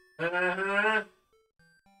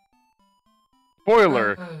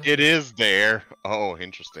 Spoiler, it is there. Oh,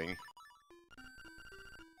 interesting.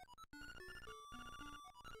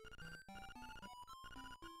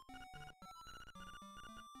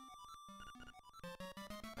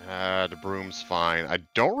 The broom's fine. I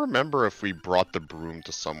don't remember if we brought the broom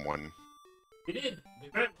to someone. We did.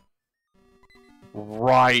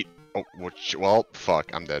 Right. Oh, well,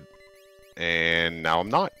 fuck, I'm dead. And now I'm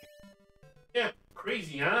not. Yeah,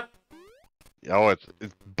 crazy, huh? Oh, it's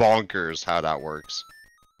bonkers how that works.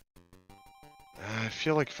 I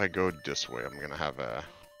feel like if I go this way, I'm gonna have a...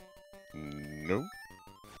 Nope.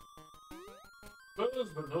 Close,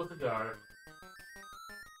 but no cigar.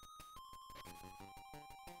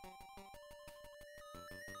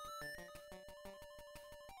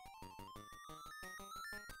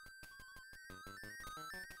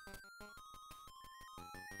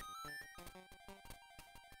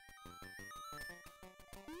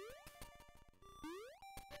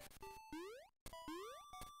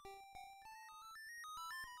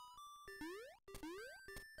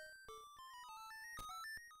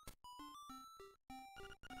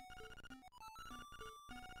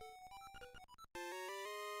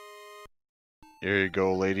 Here you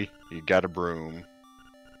go, lady. You got a broom.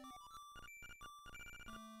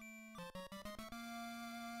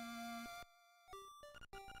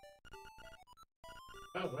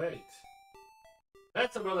 Oh wait,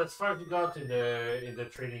 that's about as far as we got in the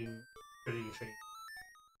training.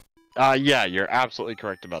 Yeah, you're absolutely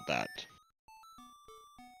correct about that.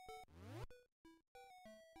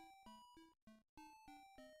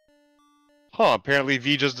 Huh, apparently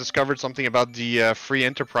V just discovered something about the free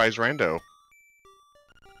enterprise rando.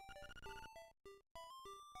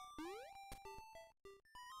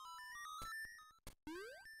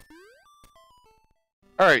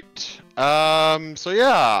 Alright, so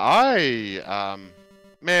yeah,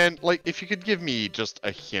 man, like, if you could give me just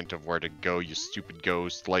a hint of where to go, you stupid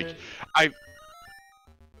ghost, like,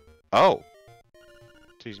 Oh.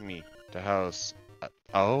 Tease me. The house.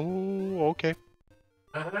 Oh, okay.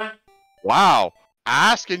 Uh-huh. Wow.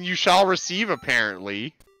 Ask and you shall receive,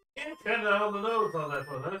 apparently. Yeah, kind of on the nose on that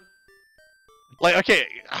one, huh? Like, okay,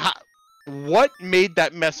 what made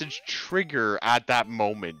that message trigger at that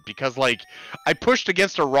moment? Because, like, I pushed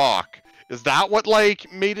against a rock. Is that what,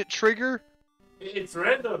 like, made it trigger? It's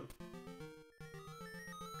random.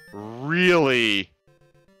 Really?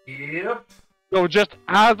 Yep. So just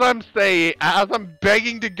as I'm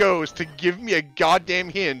begging the ghost to give me a goddamn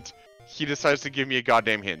hint, he decides to give me a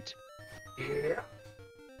goddamn hint.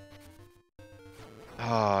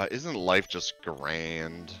 Yeah. Isn't life just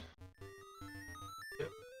grand?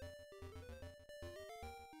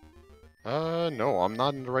 No, I'm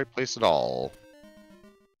not in the right place at all.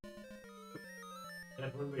 For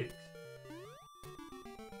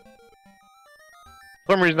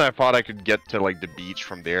some reason I thought I could get to, like, the beach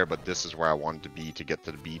from there, but this is where I wanted to be to get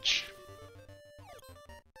to the beach.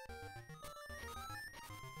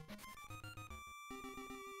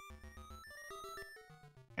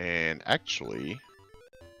 And actually...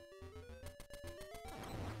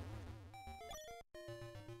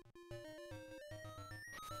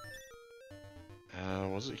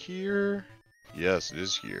 was it here? Yes, it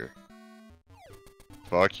is here.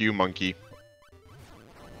 Fuck you, monkey.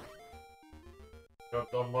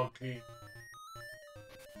 Got the monkey.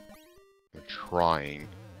 I'm trying.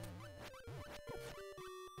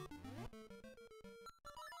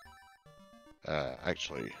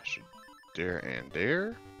 Actually, I should there and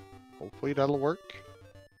there. Hopefully that'll work.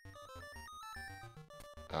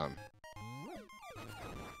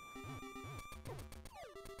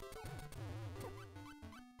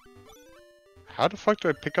 How the fuck do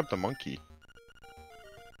I pick up the monkey?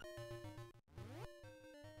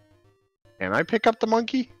 Can I pick up the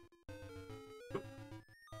monkey?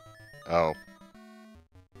 Oh.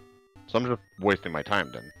 So I'm just wasting my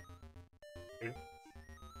time then.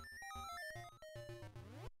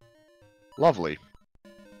 Lovely.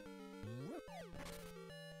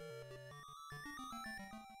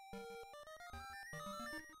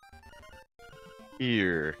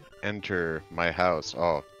 Here, enter my house.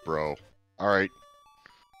 Oh, bro. Alright.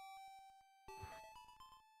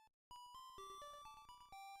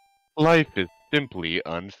 Life is simply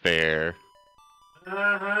unfair.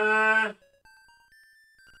 Uh-huh.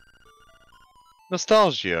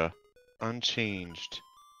 Nostalgia. Unchanged.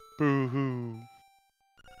 Boo-hoo.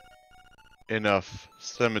 Enough.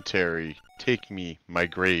 Cemetery. Take me, my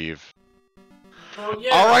grave. Oh,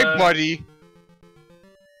 yeah. Alright, buddy.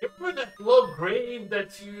 Remember that low grave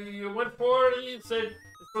that you went for? You said it's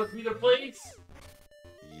supposed to be the place?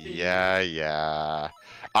 Yeah.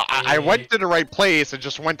 I went to the right place, I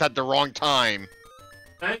just went at the wrong time.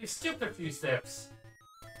 You skipped a few steps.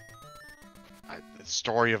 The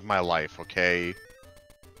story of my life, okay?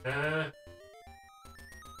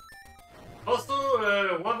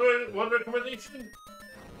 Also, one recommendation?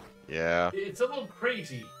 Yeah. It's a little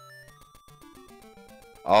crazy.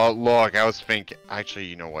 Oh, look, I was thinking... Actually,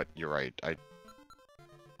 you know what? You're right.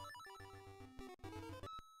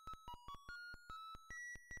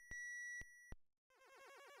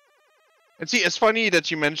 And see, it's funny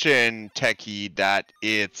that you mentioned, Techie, that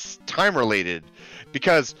it's time-related.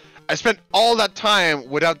 Because I spent all that time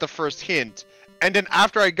without the first hint, and then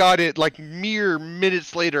after I got it, like, mere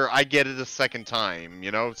minutes later, I get it a second time,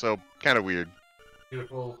 you know? So, kind of weird.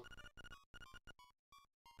 Beautiful.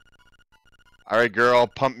 Alright, girl,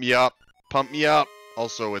 pump me up. Pump me up.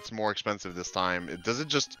 Also, it's more expensive this time. Does it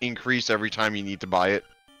just increase every time you need to buy it?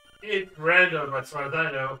 It's random, as far as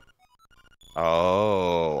I know.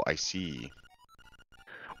 Oh, I see.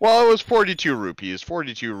 Well, it was 42 rupees.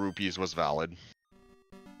 42 rupees was valid.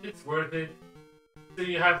 It's worth it. So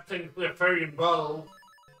you have technically a fairy bottle.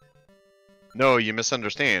 No, you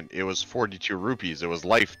misunderstand. It was 42 rupees. It was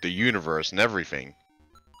life, the universe, and everything.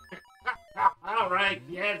 Alright,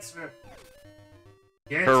 the answer.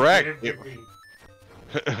 Correct.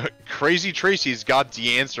 Crazy Tracy's got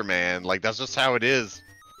the answer, man. Like, that's just how it is.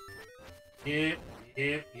 Yeah,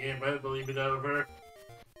 I believe it over.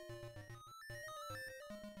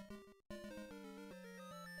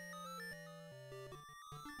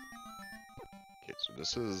 Okay, so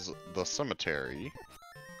this is the cemetery.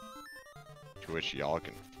 To which y'all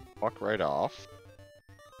can fuck right off.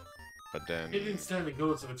 But then... They didn't stand a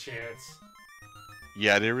ghost of a chance.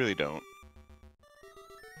 Yeah, they really don't.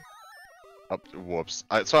 Whoops.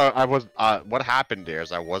 I was, what happened there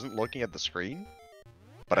is I wasn't looking at the screen,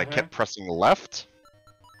 but I kept pressing left,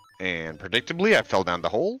 and predictably I fell down the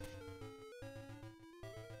hole.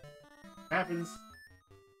 Happens.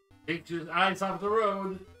 Take your eyes off the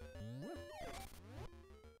road.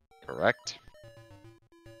 Correct.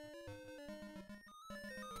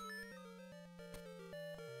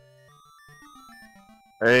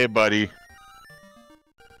 Hey, buddy.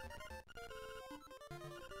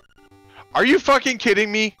 Are you fucking kidding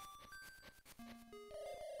me?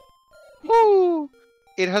 Woo!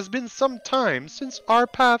 It has been some time since our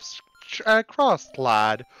paths crossed,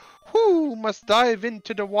 lad. Who must dive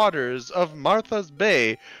into the waters of Martha's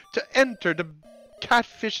Bay to enter the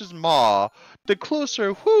catfish's maw? The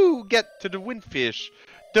closer who get to the windfish,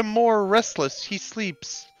 the more restless he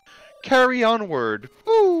sleeps. Carry onward.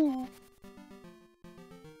 Woo!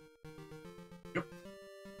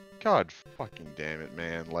 God fucking damn it,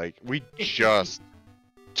 man. Like, we just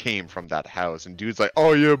came from that house, and dude's like,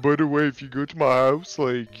 oh yeah, by the way, if you go to my house,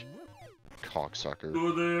 like... Cocksucker.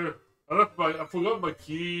 Go there. I forgot my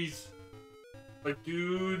keys. Like,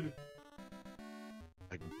 dude.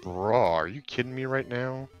 Like, bro, are you kidding me right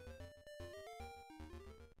now?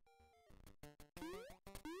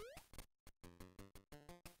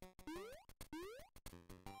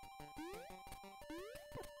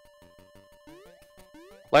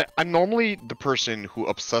 Like, I'm normally the person who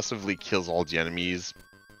obsessively kills all the enemies.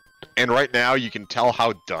 And right now, you can tell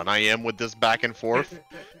how done I am with this back and forth.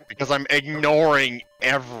 Because I'm ignoring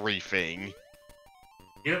everything.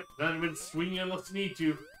 Yep, not even swinging unless you need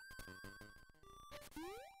to.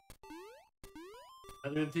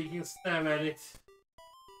 Not even taking a stab at it.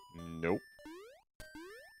 Nope.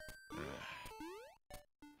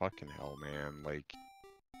 Fucking hell, man. Like...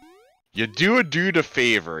 You do a dude a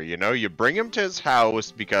favor, you know? You bring him to his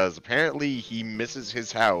house because apparently he misses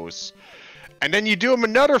his house. And then you do him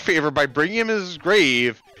another favor by bringing him to his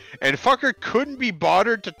grave. And fucker couldn't be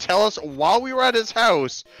bothered to tell us while we were at his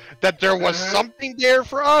house that there was something there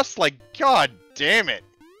for us? Like, god damn it.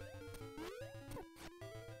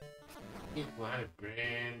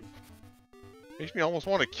 Makes me almost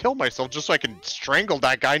want to kill myself just so I can strangle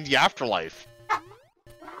that guy in the afterlife.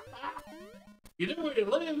 You know where he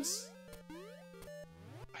lives?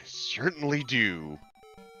 I certainly do.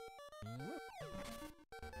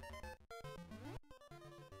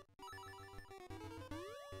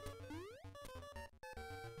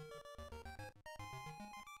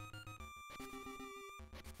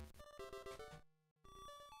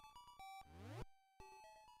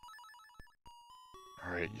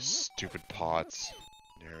 Alright, you stupid pots.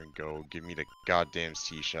 There we go. Give me the goddamn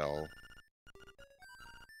seashell.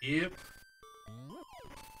 Yep.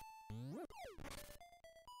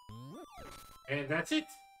 And that's it.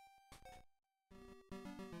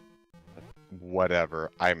 Whatever.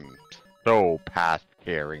 I'm so past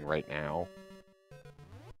caring right now.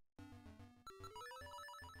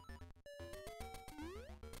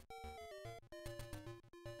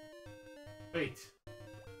 Wait.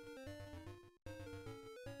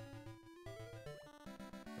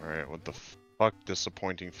 Alright, what the fuck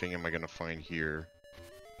disappointing thing am I gonna find here?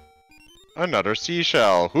 Another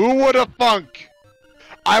seashell! Who would have thunk?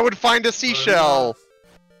 I would find a seashell!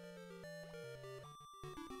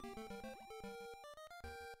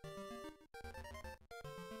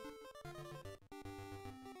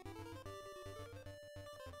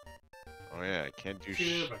 Oh yeah, can't do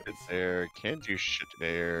shit there, can't do shit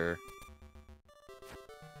there.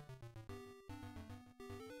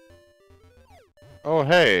 Oh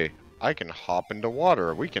hey, I can hop into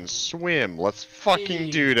water, we can swim, let's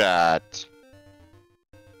fucking do that!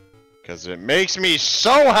 Cause it makes me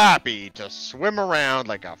so happy to swim around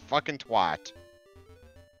like a fucking twat.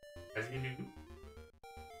 As you do.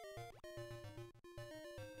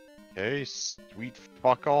 Okay, sweet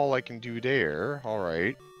fuck all I can do there,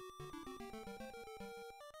 alright.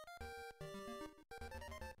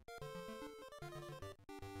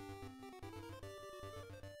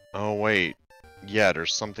 Oh wait, yeah,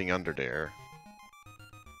 there's something under there.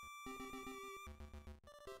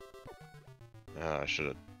 I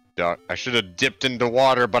should have dipped into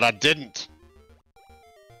water, but I didn't.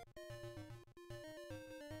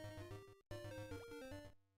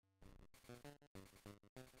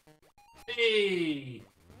 Hey.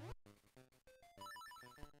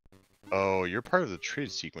 Oh, you're part of the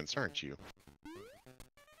trade sequence, aren't you?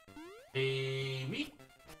 Maybe.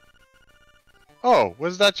 Oh,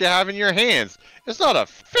 what's that you have in your hands? It's not a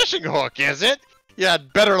fishing hook, is it? You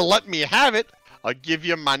had better let me have it. I'll give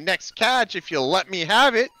you my next catch if you let me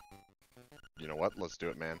have it. You know what? Let's do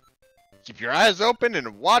it, man. Keep your eyes open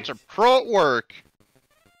and watch a pro at work.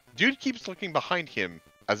 Dude keeps looking behind him,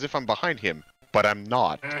 as if I'm behind him, but I'm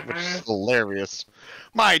not, which is hilarious.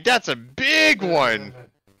 My, that's a big one!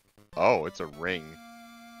 Oh, it's a ring.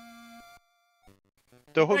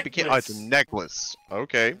 The hook became... Oh, it's a necklace.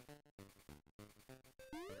 Okay.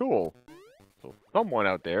 Cool. So someone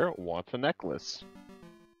out there wants a necklace.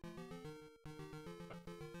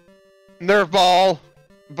 Nerve ball,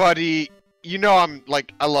 buddy. You know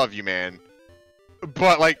I love you, man.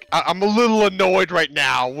 But, like, I'm a little annoyed right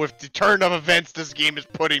now with the turn of events this game is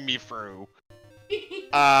putting me through.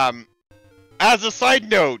 As a side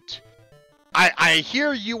note, I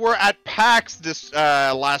hear you were at PAX this,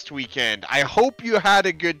 last weekend. I hope you had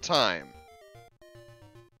a good time.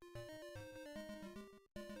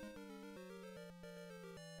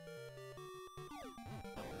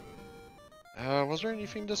 Was there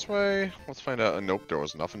anything this way? Let's find out. Nope, there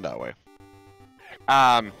was nothing that way.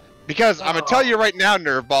 Because I'm gonna tell you right now,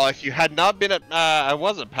 Nerveball, if you had not been at, I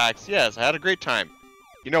was at PAX, yes, I had a great time.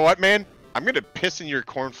 You know what, man? I'm gonna piss in your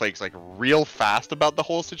cornflakes like real fast about the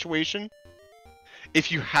whole situation.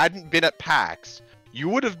 If you hadn't been at PAX, you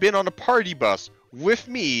would have been on a party bus with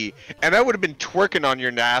me, and I would have been twerking on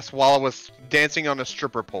your ass while I was dancing on a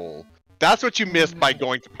stripper pole. That's what you missed by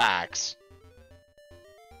going to PAX.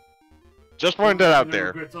 Just throwing that out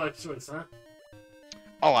there. Regret life choice, huh?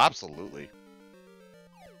 Oh, absolutely.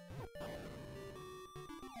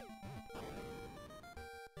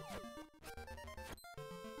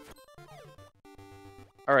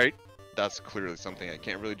 Alright, that's clearly something I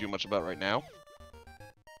can't really do much about right now.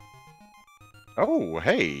 Oh,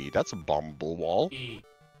 hey, that's a bombable wall. E.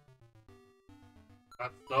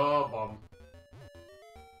 That's the bomb.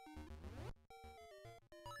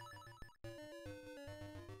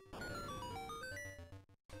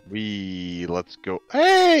 Let's go.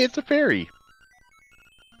 Hey, it's a fairy.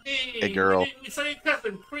 Hey, Hey, girl. We saw your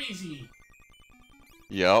cousin crazy.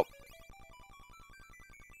 Yup.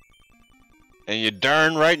 And you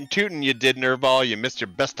darn right and tootin' you did, Nerveball. You missed your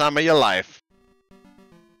best time of your life.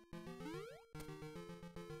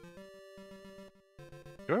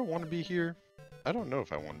 Do I want to be here? I don't know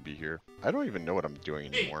if I want to be here. I don't even know what I'm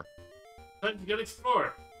doing anymore. Time to go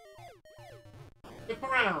explore. Look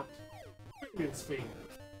around. Previous thing.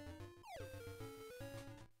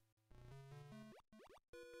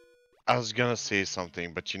 I was gonna say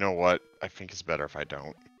something, but you know what? I think it's better if I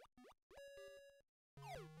don't.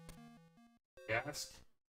 Yes.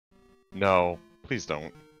 No, please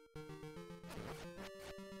don't.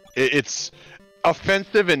 It's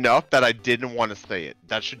offensive enough that I didn't want to say it.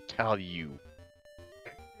 That should tell you.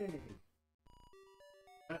 Hey.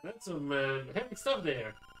 That's some heavy stuff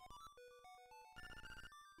there.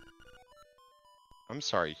 I'm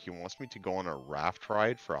sorry, he wants me to go on a raft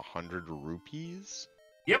ride for 100 rupees?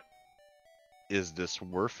 Yep. Is this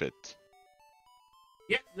worth it?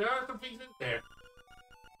 Yep, there are some things in there.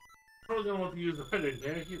 Probably gonna want to use the feather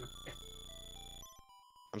there. Here.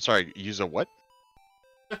 I'm sorry, use a what?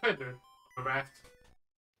 The feather. The raft.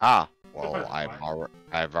 Ah, well,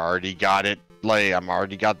 I've already got it. Like, I'm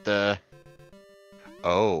already got the...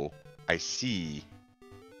 Oh, I see.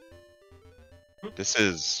 This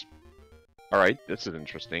is... Alright, this is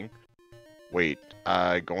interesting. Wait,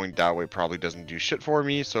 going that way probably doesn't do shit for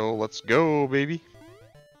me, so let's go, baby.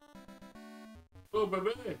 Oh,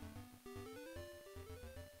 baby.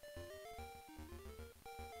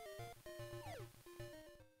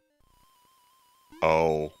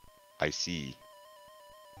 Oh, I see.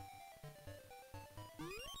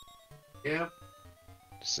 Yeah.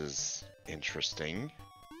 This is interesting.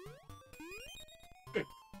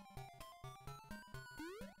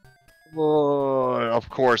 Of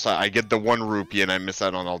course, I get the 1 rupee and I miss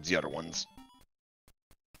out on all the other ones.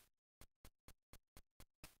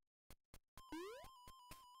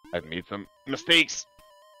 I've made some mistakes.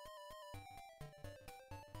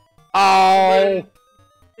 Oh!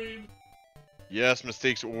 Yes,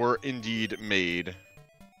 mistakes were indeed made.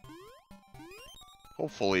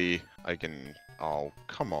 Hopefully, I can... Oh,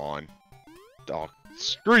 come on. Oh,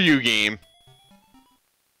 screw you, game.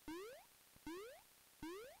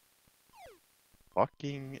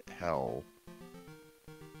 Fucking hell.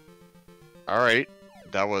 Alright,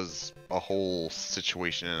 that was a whole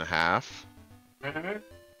situation and a half.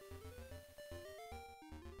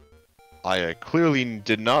 I clearly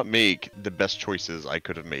did not make the best choices I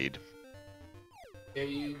could have made. Yeah,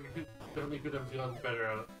 you definitely could have done better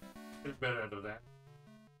out of that.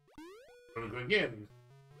 Gonna go again.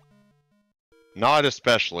 Not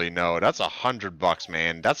especially, no. That's $100,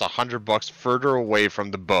 man. That's $100 further away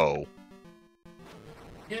from the bow.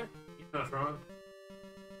 Yeah, you're not wrong.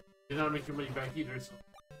 You're not making money back either, so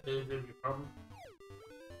there's a problem.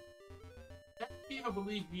 That game, I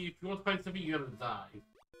believe, if you want to find something, you gotta die.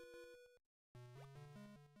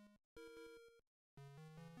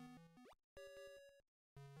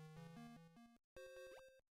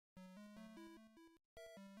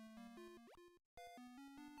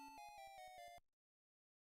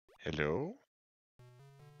 Hello?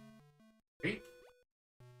 Hey?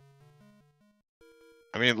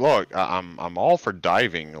 I mean, look, I'm all for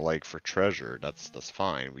diving, like for treasure. That's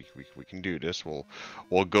fine. We can do this. We'll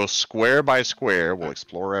go square by square. We'll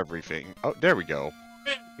explore everything. Oh, there we go.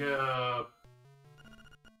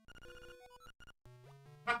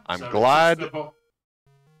 I'm glad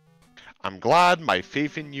my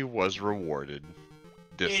faith in you was rewarded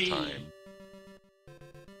this time.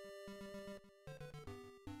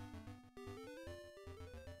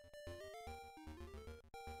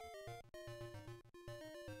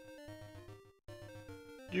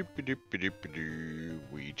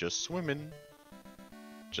 We just swimming.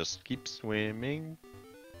 Just keep swimming.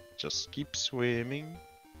 Just keep swimming.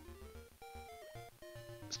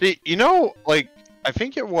 See, you know, like, I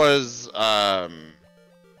think it was,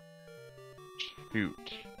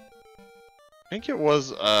 shoot. I think it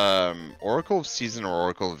was, Oracle of Season or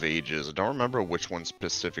Oracle of Ages. I don't remember which one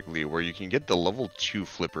specifically, where you can get the level 2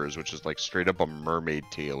 flippers, which is like straight up a mermaid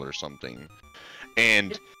tail or something.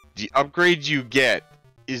 And the upgrade you get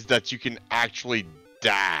is that you can actually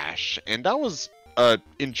dash. And that was a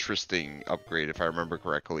interesting upgrade, if I remember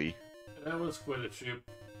correctly. That was quite a chip.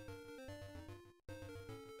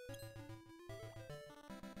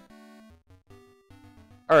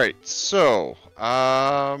 Alright, so,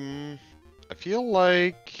 I feel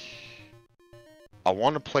like I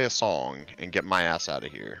want to play a song and get my ass out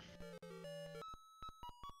of here.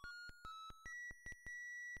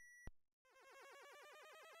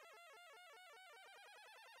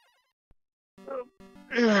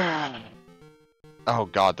 Oh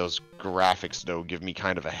god, those graphics though give me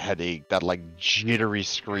kind of a headache. That like jittery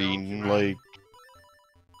screen, like...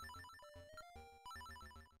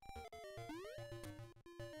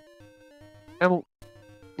 And,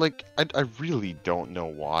 like, I really don't know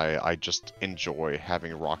why I just enjoy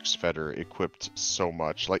having Rock's Feather equipped so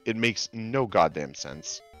much. Like, it makes no goddamn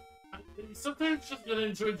sense. Sometimes just gonna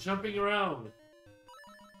enjoy jumping around.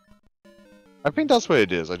 I think that's what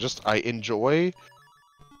it is. I enjoy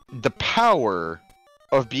the power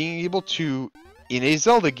of being able to, in a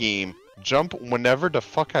Zelda game, jump whenever the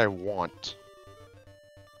fuck I want.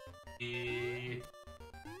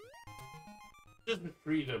 Just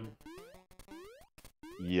freedom.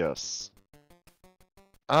 Yes.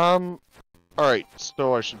 Alright,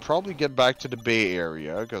 so I should probably get back to the Bay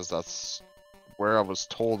Area, because that's where I was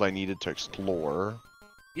told I needed to explore.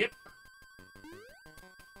 Yep.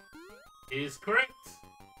 Is correct.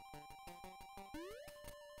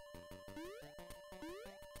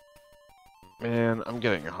 Man, I'm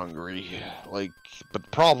getting hungry. Like, but the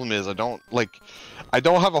problem is I don't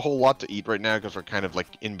have a whole lot to eat right now because we're kind of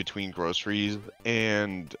like in between groceries,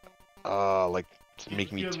 and like it's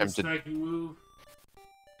making me tempted.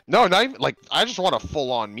 No, not even like I just want a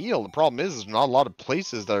full-on meal. The problem is there's not a lot of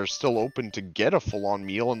places that are still open to get a full-on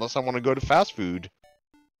meal unless I want to go to fast food.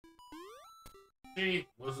 Hey,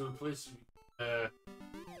 wasn't a place.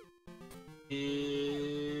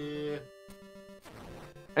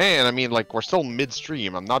 And I mean, like, we're still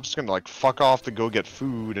midstream. I'm not just gonna like fuck off to go get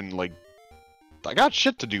food and like, I got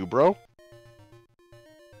shit to do, bro.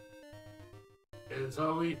 It's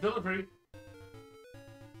always delivery.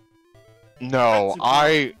 No,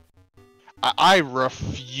 I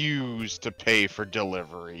refuse to pay for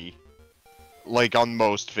delivery. Like on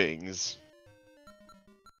most things.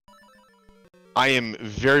 I am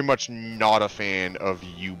very much not a fan of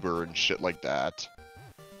Uber and shit like that.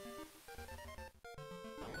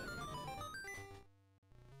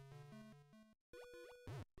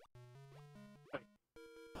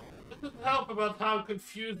 It doesn't help about how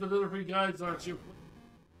confused the delivery guides are too.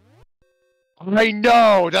 I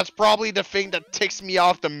know! That's probably the thing that ticks me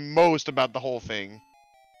off the most about the whole thing.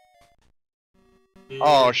 Yeah.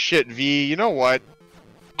 Oh shit, V, you know what?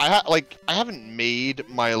 I haven't made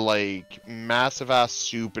my like massive ass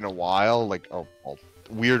soup in a while. Like, oh, well,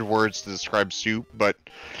 weird words to describe soup, but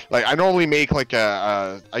like I normally make like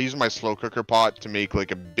I use my slow cooker pot to make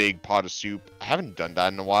like a big pot of soup. I haven't done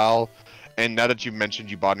that in a while, and now that you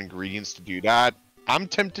mentioned you bought ingredients to do that, I'm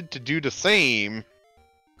tempted to do the same.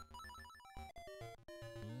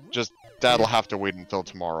 Just that'll have to wait until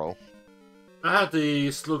tomorrow. I had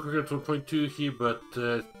the slow cooker 1.2 here, but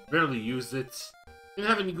barely used it. Didn't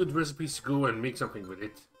have any good recipes to go and make something with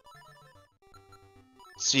it.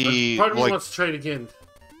 See, part of me like, wants to try it again.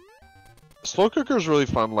 slow cooker is really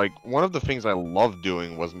fun. Like, one of the things I loved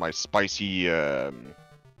doing was my spicy, oh,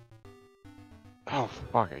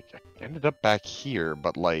 fuck, I ended up back here,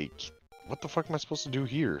 but, like, what the fuck am I supposed to do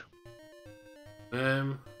here?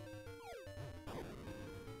 Head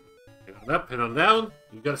on up, head on down.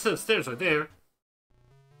 You got a set of stairs right there.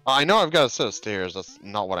 I know I've got a set of stairs, that's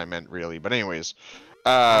not what I meant, really, but anyways,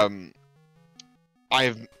 I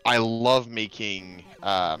love making,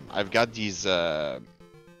 I've got these,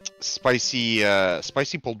 spicy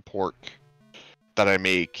pulled pork that I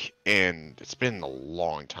make, and it's been a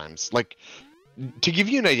long time. Like, to give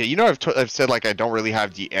you an idea, you know, I've said like I don't really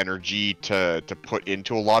have the energy to put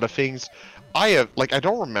into a lot of things. I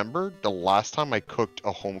don't remember the last time I cooked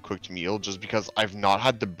a home cooked meal just because I've not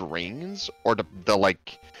had the brains or the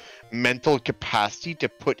like mental capacity to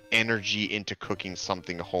put energy into cooking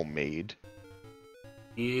something homemade.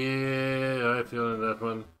 Yeah, I feel that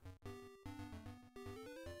one.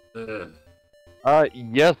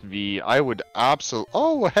 Yes, V. I would absolutely.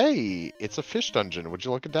 Oh, hey, it's a fish dungeon. Would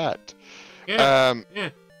you look at that? Yeah. Um, Yeah.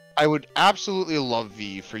 I would absolutely love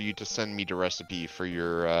V for you to send me the recipe for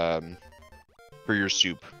your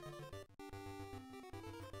soup.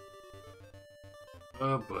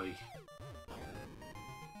 Oh boy.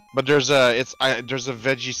 But there's there's a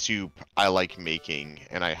veggie soup I like making,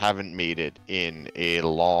 and I haven't made it in a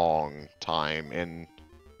long time. And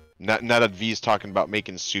now that V's talking about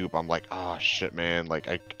making soup, I'm like, oh shit, man! Like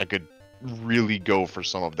I could really go for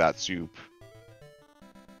some of that soup.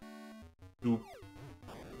 Soup.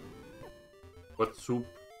 What soup?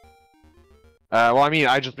 Well, I mean,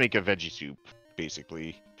 I just make a veggie soup,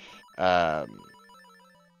 basically. I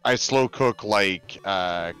slow cook like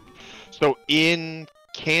so in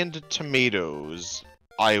canned tomatoes,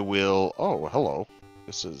 I will. Oh, hello.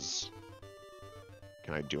 This is.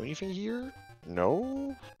 Can I do anything here?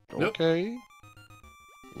 No. Nope. Okay.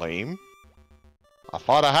 Lame. I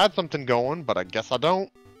thought I had something going, but I guess I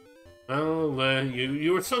don't. Oh,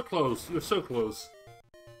 you were so close. You were so close.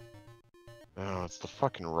 Oh, it's the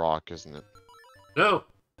fucking rock, isn't it? No.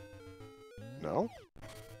 No?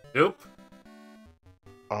 Nope.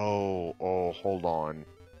 Oh, hold on.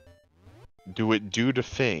 Do the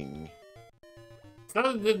thing. It's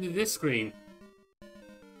not in this screen.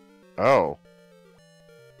 Oh.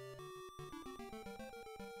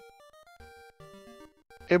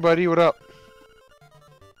 Hey, buddy, what up?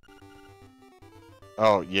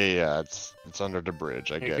 Oh, yeah, it's under the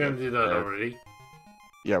bridge. I You get can't it. do that already.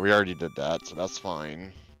 Yeah, we already did that, so that's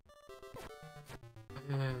fine.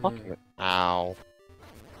 Fucking ow.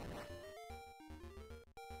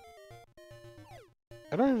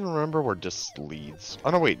 I don't even remember where this leads.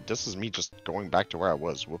 Oh no, wait, this is me just going back to where I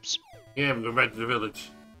was. Whoops. Yeah, I'm going back to the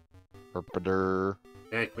village. Herpader.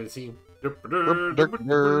 Yeah, can I see?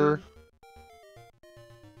 Herpader.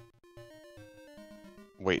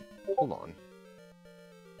 Wait, hold on.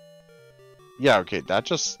 Yeah, okay,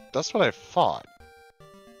 that's what I thought.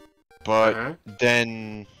 But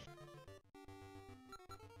then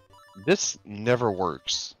this never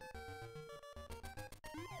works.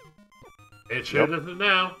 It sure doesn't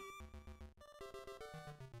now.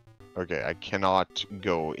 Okay, I cannot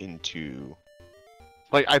go into...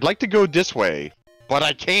 Like, I'd like to go this way, but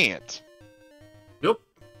I can't. Nope.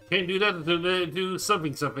 Can't do that until they do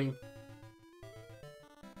something.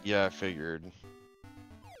 Yeah, I figured.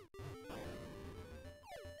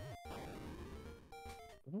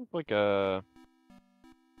 Like a...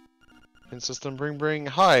 Pin system bring.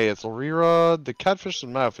 Hi, it's Elrira. The catfish's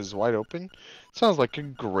mouth is wide open. Sounds like a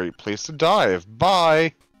great place to dive.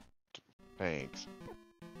 Bye! Thanks.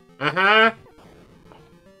 Uh-huh.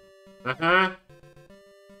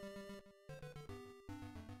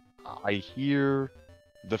 I hear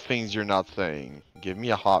the things you're not saying. Give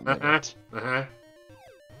me a hot minute.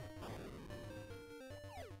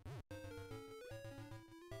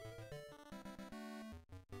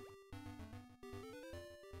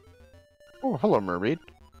 Oh, hello, mermaid.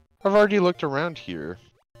 I've already looked around here.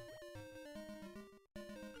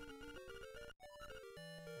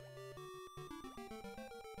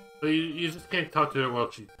 So you just can't talk to her while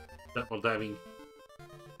diving.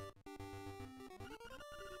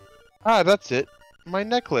 Ah, that's it. My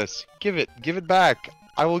necklace. Give it back.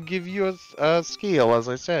 I will give you a scale, as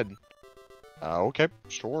I said. Okay,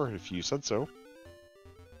 sure, if you said so.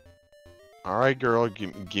 Alright, girl,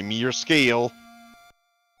 give me your scale.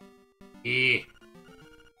 Yeah.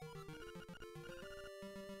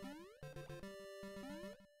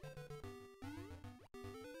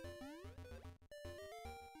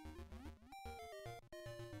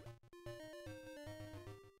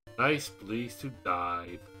 Nice place to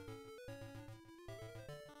dive.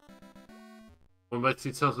 One might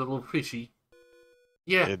say it sounds a little fishy.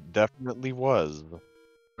 Yeah. It definitely was.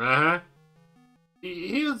 Uh-huh.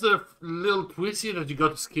 Here's a little twist here that you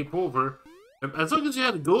got to skip over. As long as you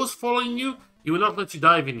had a ghost following you, he will not let you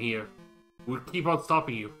dive in here. We'll keep on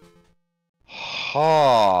stopping you.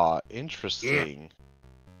 Ha, interesting.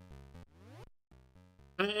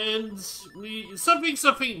 Yeah. And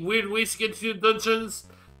something weird ways to get to the dungeons.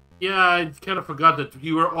 Yeah, I kind of forgot that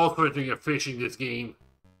you were also entering a fish in this game.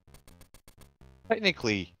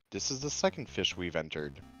 Technically, this is the second fish we've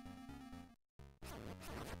entered.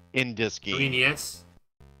 In this game. I mean, yes.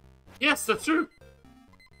 Yes, that's true.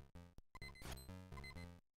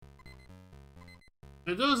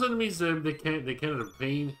 And those enemies, they kind of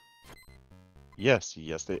pain. Yes,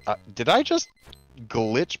 they. Did I just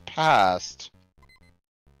glitch past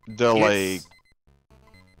the Yes.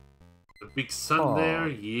 The big sun there,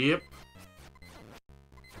 yep.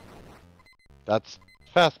 That's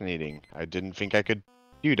fascinating. I didn't think I could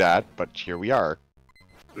do that, but here we are.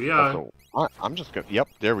 We are. Also, I'm just gonna. Yep,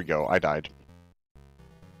 there we go. I died.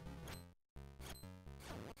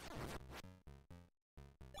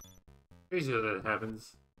 Crazy how that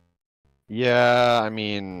happens. Yeah, I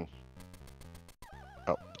mean.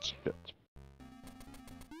 Oh shit.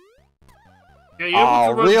 Yeah, you're able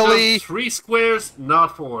to run really? down 3 squares,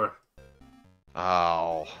 not 4.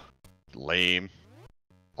 Oh, lame.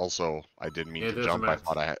 Also, I didn't mean to jump. I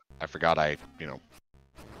thought I forgot I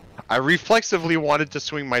reflexively wanted to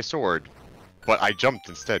swing my sword, but I jumped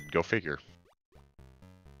instead. Go figure.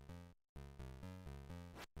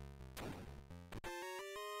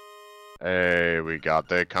 Hey, we got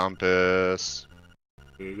the compass.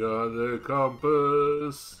 We got the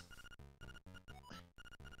compass.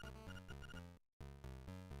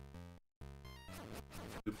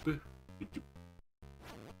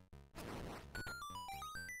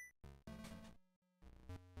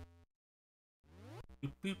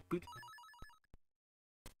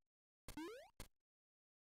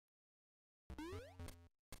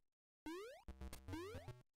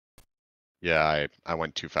 Yeah, I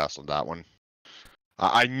went too fast on that one.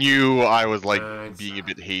 I knew I was like being a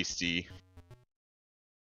bit hasty.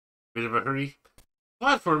 Bit of a hurry.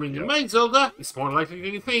 Platforming Yep. in mine, Zelda. It's more likely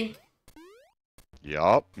than you think.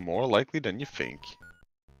 Yup, more likely than you think.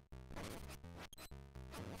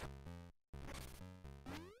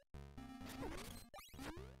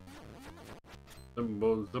 Them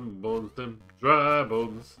bones, them dry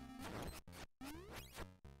bones.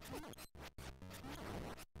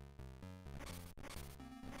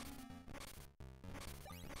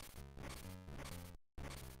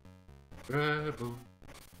 Dry bones.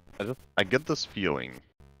 I get this feeling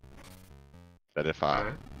that if I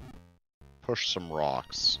Alright. push some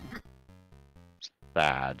rocks, it's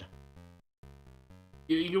bad.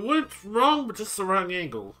 You weren't wrong, but just the wrong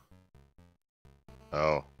angle.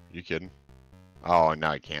 Oh, you kidding? Oh,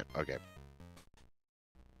 now I can't. Okay.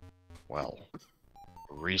 Well,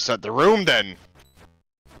 reset the room then.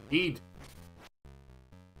 Indeed.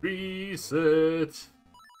 Reset.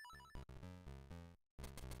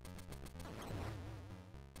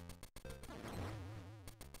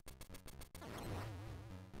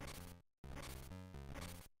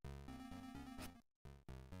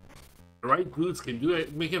 The right boots can do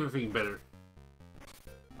it, make everything better.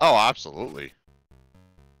 Oh, absolutely.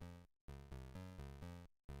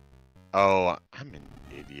 Oh, I'm an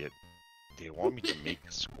idiot. They want me to make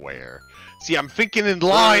a square. See, I'm thinking in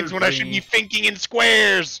lines when I should be thinking in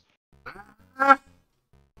squares!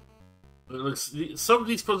 Look, some of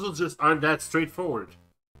these puzzles just aren't that straightforward.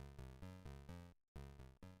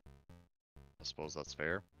 I suppose that's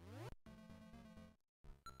fair.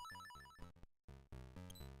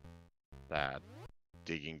 That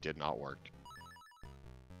digging did not work.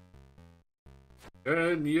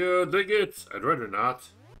 Can you dig it? I'd rather not.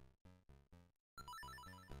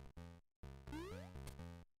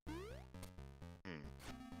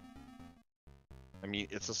 I mean,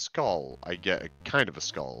 it's a skull. I get a kind of a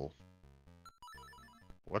skull.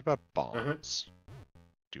 What about bombs?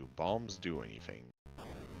 Do bombs do anything?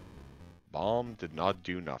 Bomb did not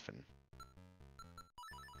do nothing.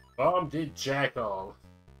 Bomb did jack all.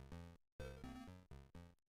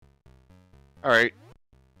 Alright.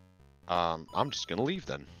 I'm just gonna leave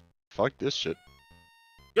then. Fuck this shit.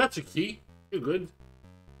 Got your key. You're good.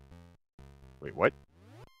 Wait, what?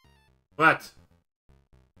 What?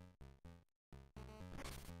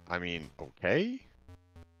 I mean, okay?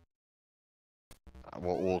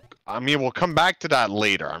 We'll come back to that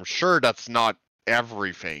later. I'm sure that's not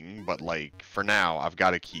everything, but like, for now, I've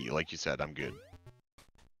got a key. Like you said, I'm good.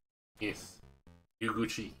 Yes. You're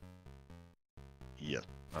Gucci. Yes,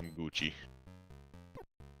 I'm Gucci.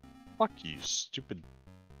 Fuck you, stupid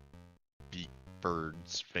beak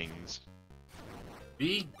birds things.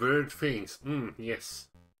 Big bird things. Yes.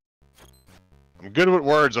 I'm good with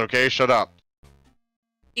words, okay? Shut up.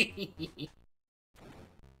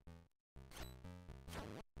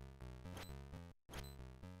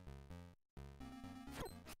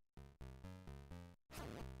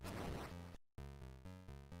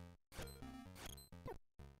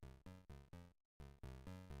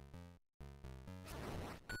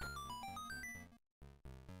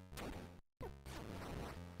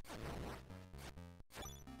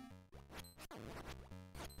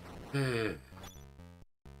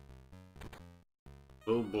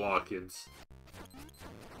 No blockage.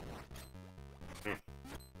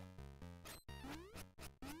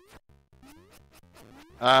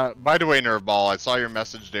 By the way, Nerveball, I saw your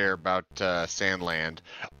message there about Sandland.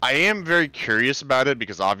 I am very curious about it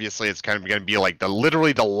because obviously it's kind of going to be like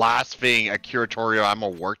literally the last thing a curatorial Ammo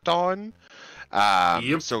worked on.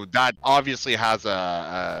 Yep. So that obviously has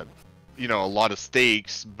a a lot of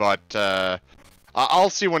stakes, but I'll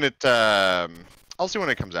see when it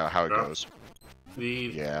comes out how it Yeah. goes.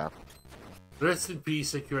 Indeed. Yeah, Rest in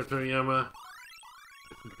peace, Akira Toriyama.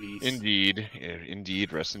 Rest in peace.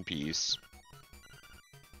 indeed. Rest in peace.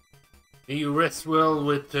 And you rest well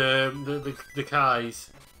with the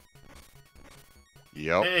Kais.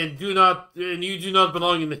 Yep. And you do not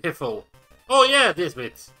belong in the Hiffle. Oh yeah, this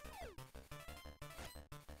bit.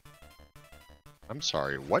 I'm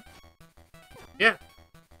sorry. What? Yeah.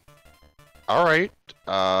 All right.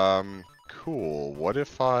 Cool. What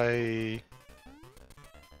if I?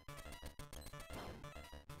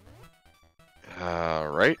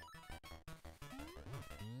 Right.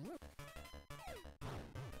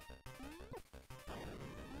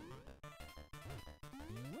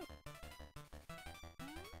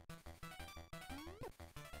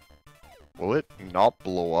 Will it not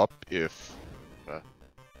blow up if...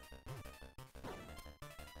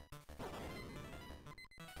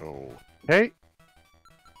 Okay.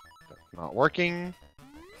 That's not working.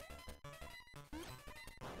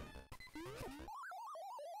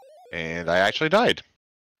 And I actually died.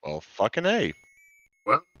 Well, fucking A.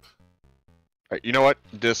 Well. Alright, you know what?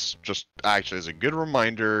 This just actually is a good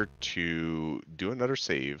reminder to do another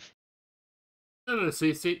save. Another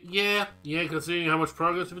save state. Yeah, considering how much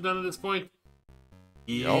progress we've done at this point.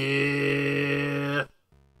 Yeah. Yep.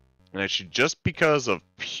 And actually, just because of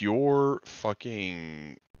pure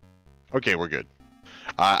fucking... Okay, we're good.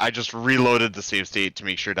 I just reloaded the save state to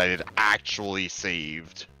make sure that it actually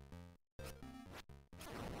saved.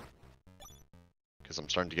 Because I'm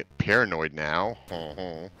starting to get paranoid now.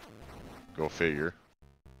 Go figure.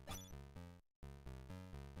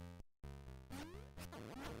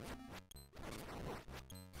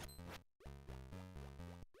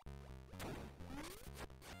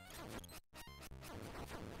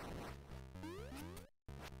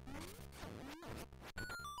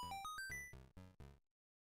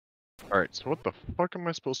 Alright, so what the fuck am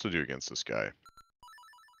I supposed to do against this guy?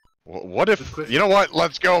 What if... You know what?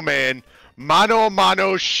 Let's go, man. Mano a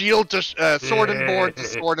mano, shield to... sword and board to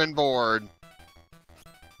sword and board.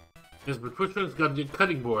 Yes, but which one's got the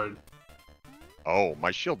cutting board? Oh,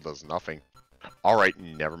 my shield does nothing. Alright,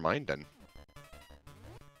 never mind then.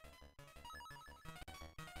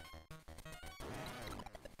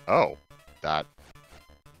 Oh, that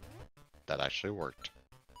actually worked.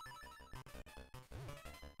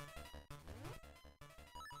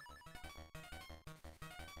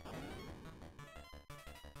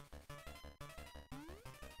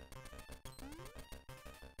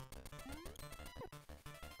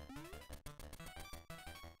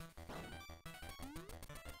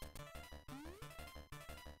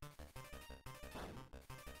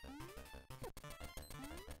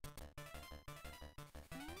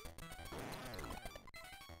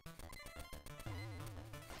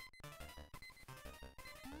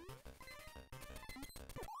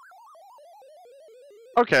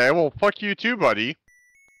 Okay, well, fuck you too, buddy.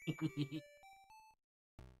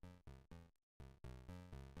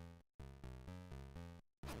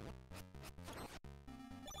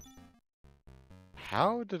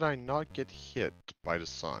 How did I not get hit by the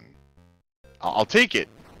sun? I'll take it,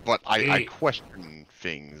 but I Hey. question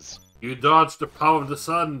things. You dodged the power of the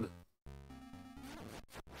sun.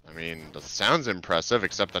 I mean, that sounds impressive,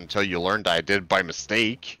 except until you learned I did by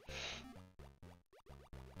mistake.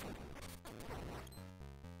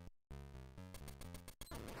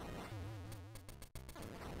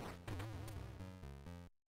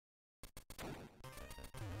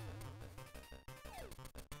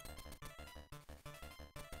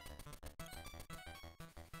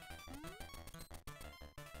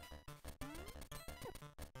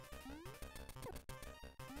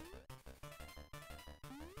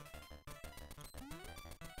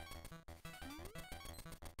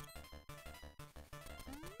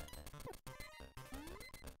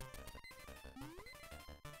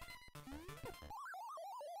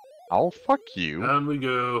 Oh, fuck you. Down we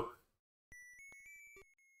go.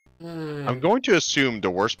 I'm going to assume the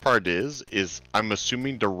worst part is I'm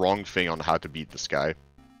assuming the wrong thing on how to beat this guy.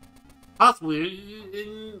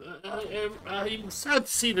 Possibly. I'm sad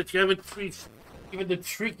to see that you haven't reached even the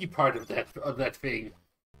tricky part of that thing.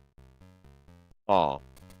 Aw.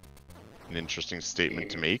 An interesting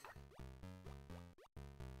statement to make.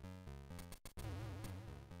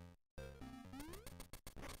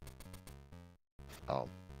 Oh,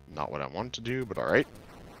 not what I wanted to do, but alright.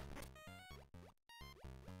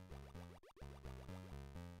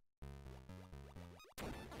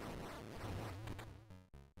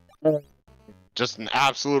 Just an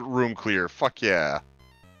absolute room clear. Fuck yeah.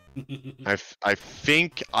 I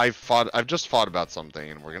think I've just thought about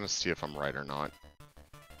something, and we're gonna see if I'm right or not.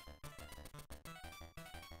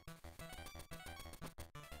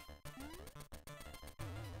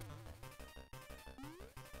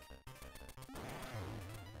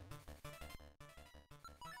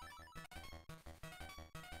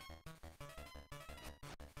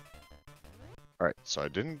 Alright, so I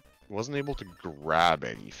wasn't able to grab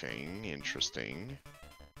anything interesting.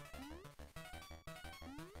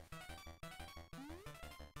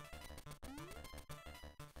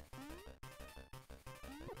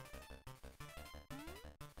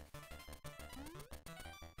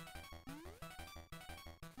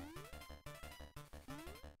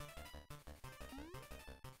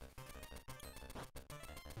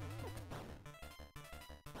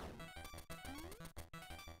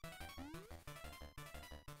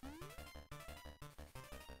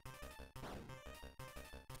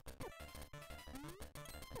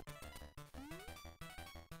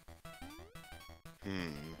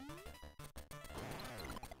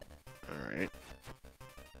 Alright.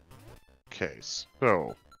 Okay,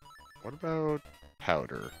 so what about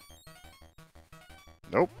powder?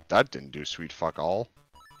 Nope, that didn't do sweet fuck all.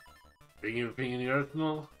 Bring everything in the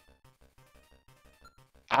arsenal.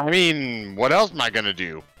 I mean, what else am I gonna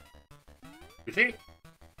do? You see?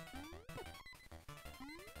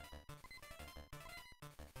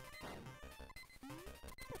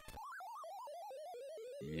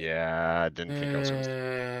 Yeah, I didn't think I was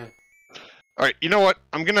gonna... Alright, you know what?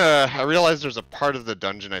 I realize there's a part of the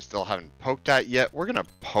dungeon I still haven't poked at yet. We're gonna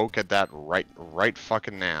poke at that right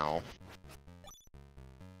fucking now.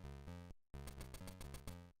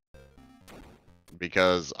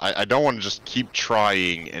 Because I don't want to just keep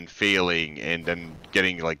trying and failing and then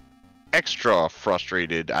getting, like, extra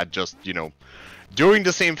frustrated at just, you know, doing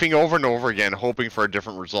the same thing over and over again, hoping for a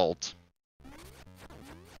different result.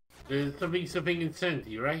 There's something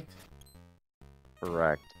insanity, right?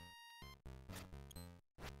 Correct.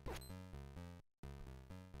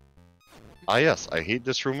 Ah yes, I hate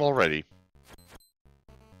this room already.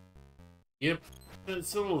 Yep,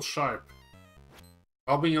 it's a little sharp.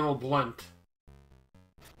 I'll be a little blunt.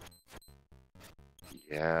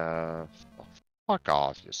 Yeah. Oh, fuck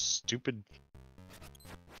off, you stupid...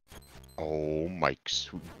 Oh, Mike's.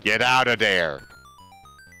 Get out of there!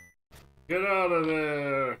 Get out of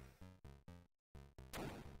there!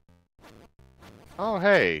 Oh,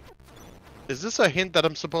 hey. Is this a hint that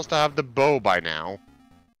I'm supposed to have the bow by now?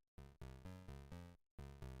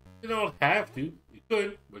 You don't have to. You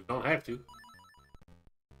could, but you don't have to.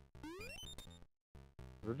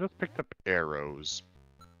 I just picked up arrows.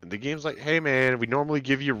 And the game's like, hey man, we normally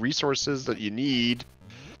give you resources that you need.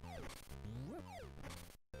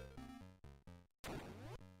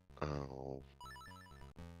 Oh.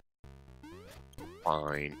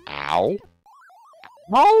 Fine. Ow?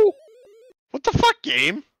 No! What the fuck,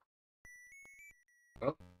 game?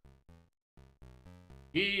 Oh.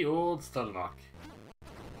 Ye old stun lock.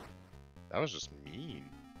 That was just mean.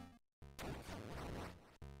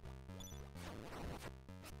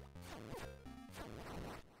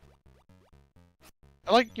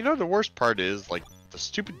 Like, you know, the worst part is, like, the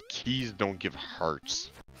stupid keys don't give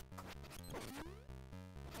hearts.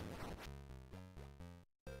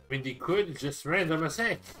 I mean, they could just random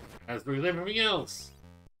attack, as with everything else.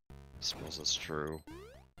 I suppose that's true.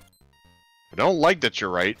 I don't like that you're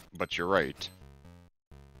right, but you're right.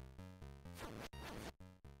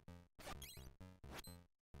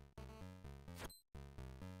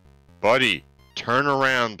 Buddy, turn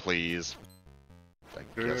around, please.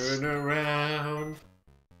 Turn around.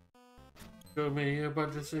 Show me a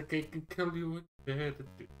bunch of sick cake and tell you what you had to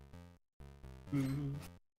do.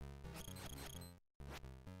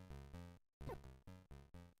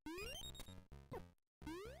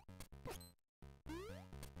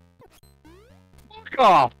 Fuck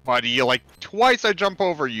off, buddy. Like, twice I jump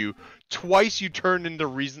over you. Twice you turn in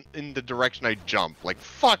the direction I jump. Like,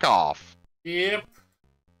 fuck off. Yep.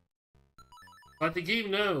 But the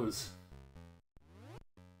game knows.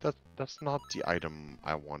 That's not the item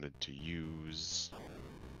I wanted to use.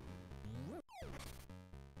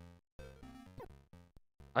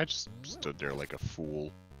 I just stood there like a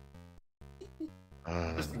fool.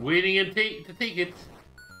 Just waiting and to take it.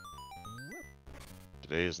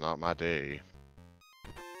 Today is not my day.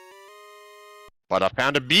 But I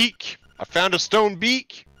found a beak! I found a stone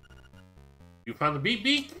beak! You found the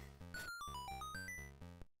beak?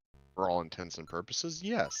 For all intents and purposes,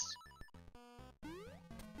 yes.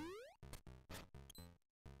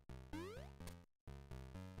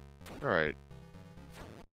 Alright.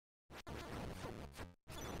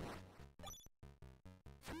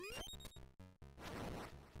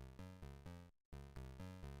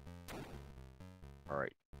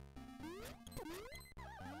 Alright.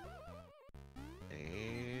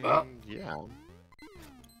 And Well. yeah.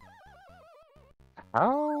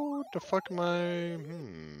 How the fuck am I?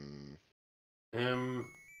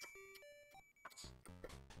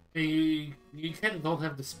 You kind of don't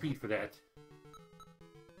have the speed for that.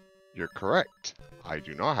 You're correct. I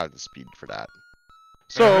do not have the speed for that.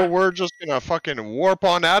 So Uh-huh. we're just gonna fucking warp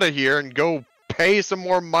on out of here and go pay some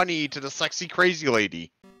more money to the sexy crazy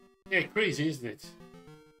lady. Yeah, crazy, isn't it?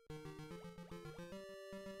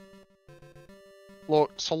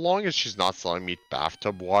 Look, so long as she's not selling me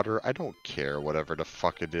bathtub water, I don't care whatever the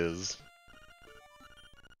fuck it is.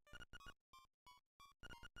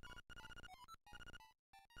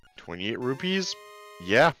 ₹28?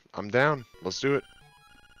 Yeah, I'm down. Let's do it.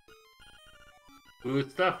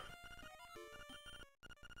 Good stuff.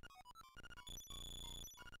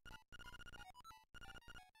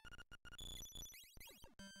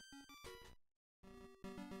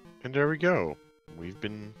 And there we go. We've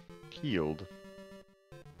been healed.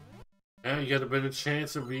 Now you got a better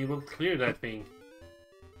chance of being able to clear that thing.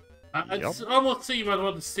 I'd Yep. almost say you might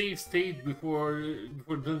want to save state before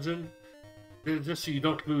dungeon, just so you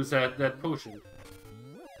don't lose that potion.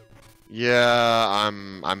 Yeah,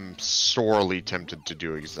 I'm sorely tempted to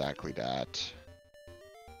do exactly that.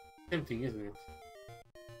 Tempting, isn't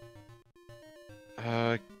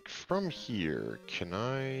it? From here, can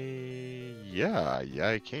I? Yeah,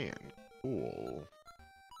 I can. Cool.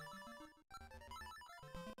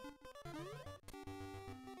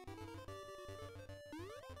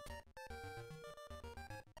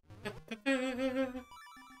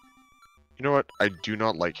 You know what? I do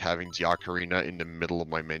not like having the ocarina in the middle of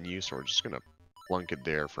my menu, so we're just gonna plunk it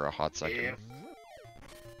there for a hot second. Yeah.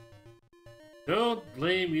 Don't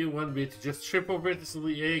blame you one bit. Just trip over it to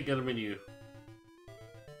the egg on a menu.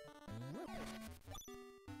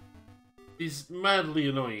 It's madly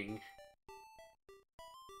annoying.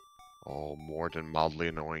 Oh, more than mildly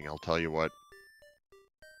annoying, I'll tell you what.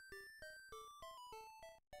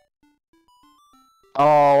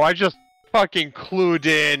 Oh, I just fucking clued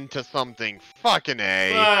in to something. Fucking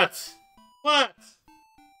A. What? What?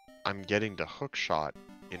 I'm getting the hook shot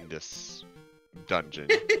in this dungeon.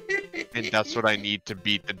 And that's what I need to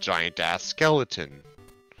beat the giant ass skeleton.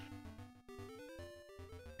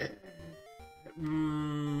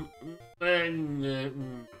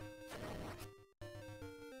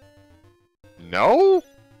 No?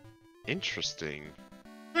 Interesting.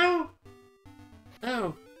 No.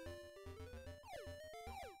 No.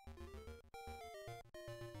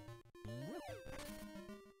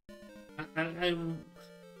 I'm...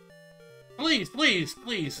 Please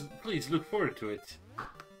look forward to it.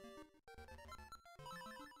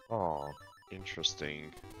 Oh,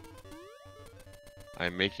 interesting.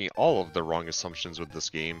 I'm making all of the wrong assumptions with this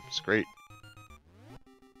game. It's great.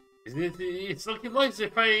 It's looking like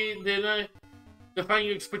defying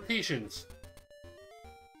your expectations.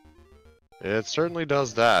 It certainly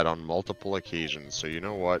does that on multiple occasions, so you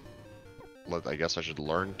know what? I guess I should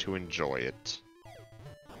learn to enjoy it.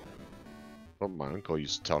 Well, my uncle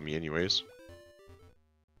used to tell me anyways.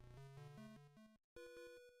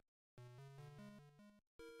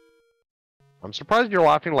 I'm surprised you're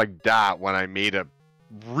laughing like that when I made a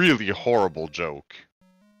really horrible joke.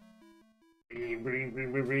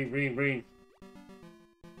 Bring.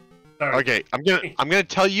 Sorry. Okay, I'm gonna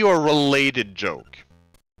tell you a related joke.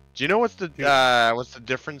 Do you know what's the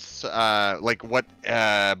difference? Like what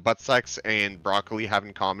butt sex and broccoli have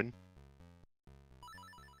in common?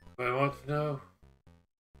 I want to know.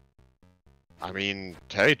 I mean,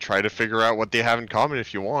 hey, try to figure out what they have in common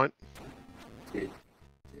if you want.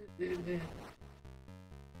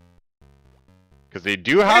 Because they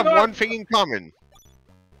do have one thing in common.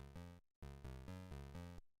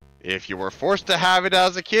 If you were forced to have it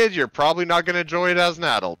as a kid, you're probably not going to enjoy it as an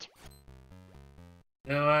adult.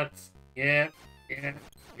 You know what? Yeah.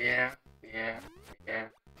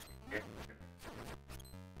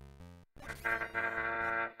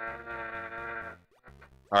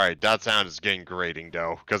 Alright, that sound is getting grating,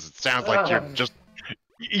 though. Because it sounds like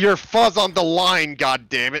you're fuzz on the line,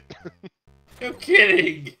 goddammit. No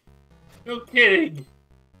kidding! No kidding!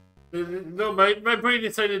 No, my brain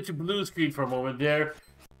decided to blue screen for a moment there.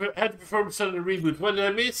 I had to perform a sudden reboot. What did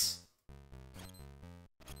I miss?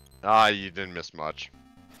 Ah, you didn't miss much.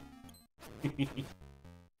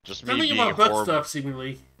 Just me Something being about butt horrible. stuff,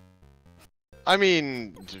 seemingly. I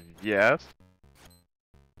mean, yes.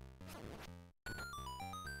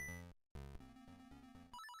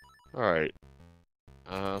 Alright.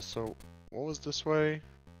 So, what was this way?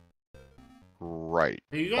 Right.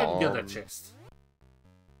 Hey, you gotta get that chest.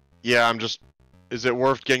 Yeah, I'm just... Is it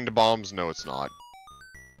worth getting the bombs? No, it's not.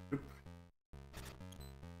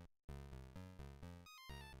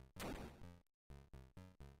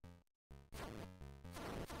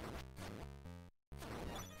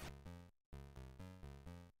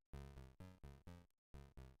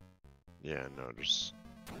 Yeah, no, just...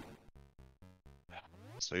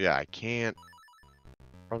 So yeah, I can't...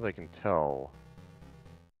 As far as I can tell...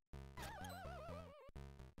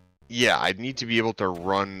 Yeah, I'd need to be able to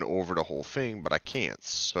run over the whole thing, but I can't,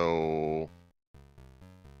 so...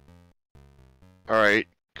 Alright,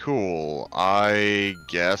 cool. I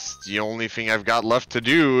guess the only thing I've got left to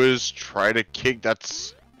do is try to kick that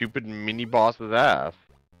stupid mini-boss's ass.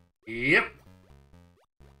 Yep.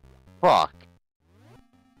 Fuck.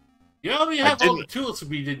 You already have all the tools to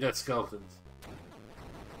beat in that skeletons.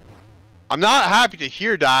 I'm not happy to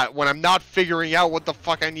hear that when I'm not figuring out what the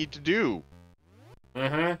fuck I need to do.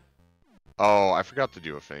 Uh-huh. Oh, I forgot to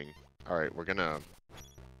do a thing. Alright, we're gonna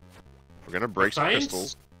break some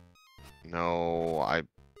crystals. No, I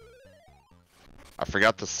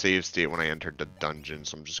forgot to save state when I entered the dungeon,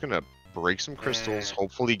 so I'm just gonna break some crystals,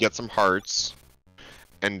 hopefully get some hearts,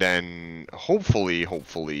 and then hopefully, have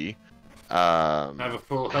a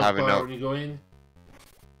full health bar when you go in?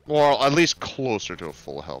 Well, at least closer to a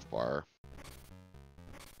full health bar.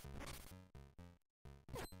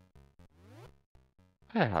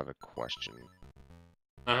 I have a question.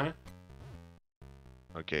 Uh-huh.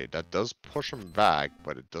 Okay, that does push them back,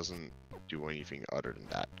 but it doesn't do anything other than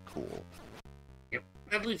that. Cool. Yep.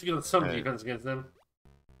 At least you get some defense against them.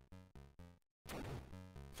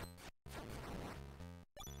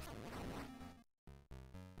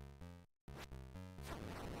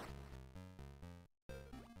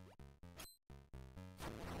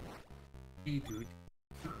 Dude.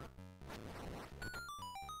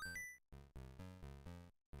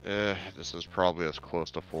 This is probably as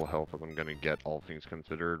close to full health as I'm gonna get, all things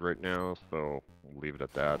considered, right now, so we'll leave it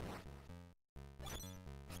at that.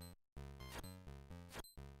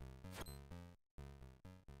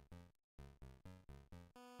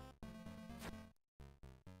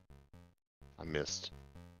 I missed.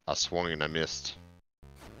 I swung and I missed.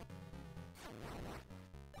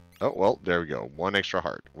 Oh, well, there we go. One extra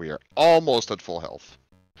heart. We are almost at full health.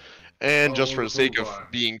 And just for the sake of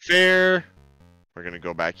being fair, we're going to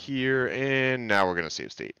go back here, and now we're going to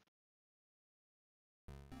save state.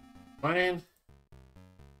 Fine.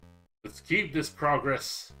 Let's keep this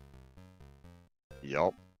progress.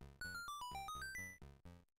 Yup.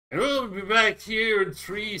 And we'll be back here in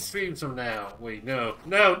 3 streams from now. Wait, no.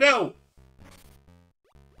 No, no!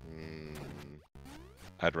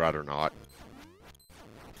 I'd rather not.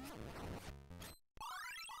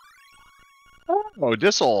 Oh,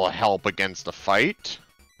 this'll help against the fight.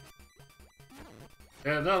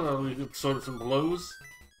 Yeah, no, we can absorb some blows.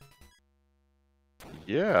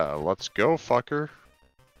 Yeah, let's go, fucker.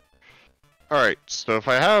 Alright, so if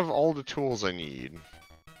I have all the tools I need...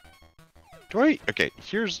 Okay,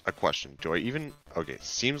 here's a question. Do I even... Okay,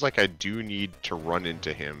 seems like I do need to run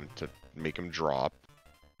into him to make him drop.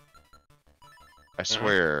 I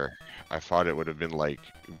swear, I thought it would have been like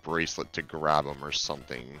bracelet to grab him or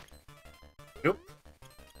something. Nope.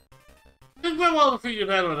 I think my mom figured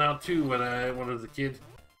that one out too when I was a kid.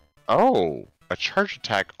 Oh, a charge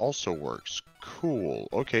attack also works. Cool.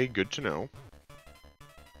 Okay, good to know.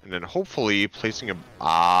 And then hopefully placing a...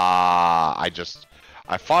 I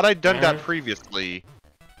thought I'd done that previously,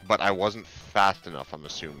 but I wasn't fast enough, I'm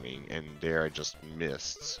assuming. And there I just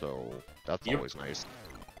missed, so that's always nice.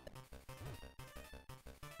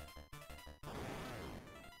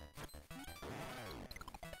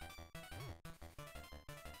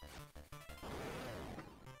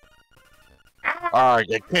 I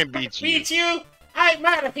can't beat you. Beat you? I'm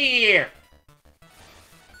out of here!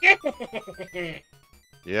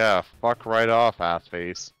 Yeah, fuck right off, ass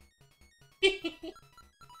face.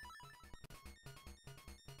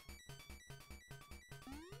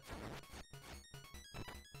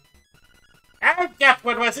 I've got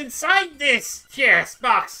what was inside this chest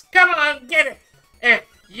box. Come on, get it. If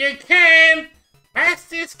you can,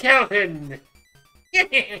 Master Skeleton.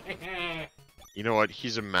 You know what?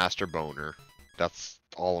 He's a master boner. That's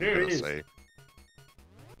all I'm gonna say.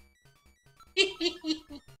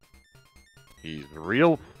 He's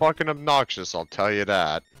real fucking obnoxious, I'll tell you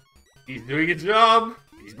that. He's doing his job.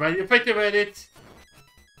 He's mighty effective at it.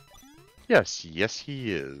 Yes,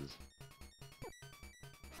 he is.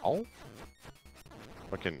 Oh?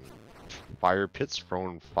 Fucking fire pits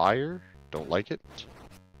throwing fire? Don't like it?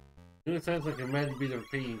 It sounds like a mad bit of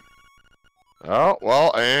pain. Oh,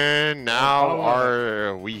 well, and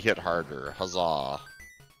now we hit harder. Huzzah.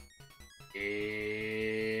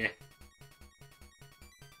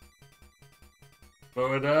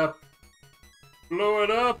 Blow it up. Blow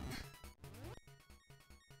it up.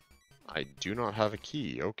 I do not have a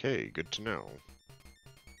key. Okay, good to know.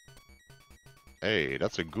 Hey,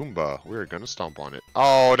 that's a Goomba. We're gonna stomp on it.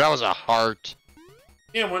 Oh, that was a heart.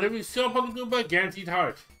 Yeah, whenever you stomp on the Goomba, guaranteed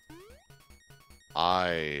heart.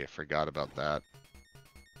 I forgot about that.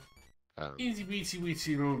 Easy beasy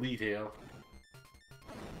weetsy little detail.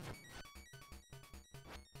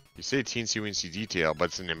 You say teensy weensy detail, but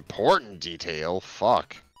it's an important detail.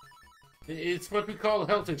 Fuck. It's what we call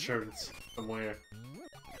health insurance somewhere.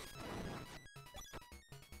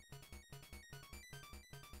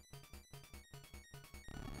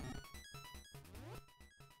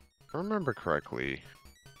 If I remember correctly.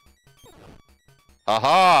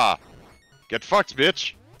 Aha! Get fucked,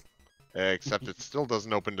 bitch! Except it still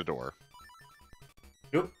doesn't open the door.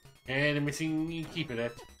 Nope. And I'm missing you keep it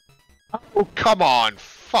at. Oh, come on!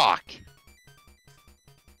 Fuck!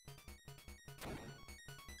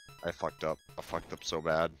 I fucked up. I fucked up so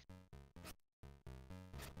bad.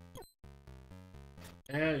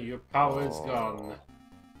 Yeah, your power is gone.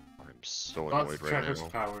 I'm so Lots annoyed of right Trapper's now.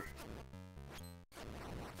 power.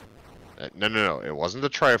 No. It wasn't the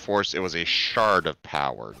Triforce. It was a shard of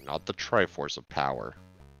power, not the Triforce of power.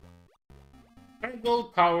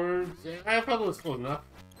 Gold power. I thought it was close enough.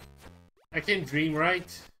 I can dream,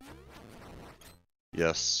 right?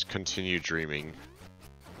 Yes, continue dreaming.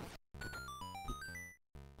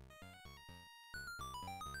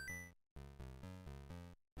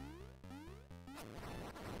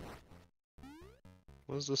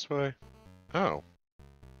 What is this way? Oh.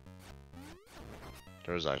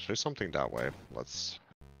 There's actually something that way. Let's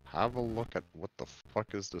have a look at what the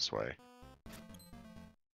fuck is this way.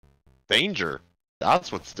 Danger!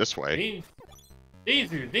 That's what's this way.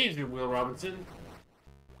 Danger, Will Robinson.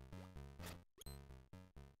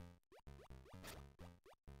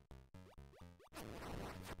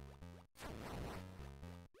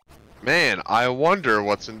 Man, I wonder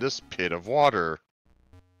what's in this pit of water.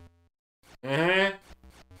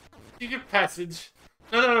 Secret passage.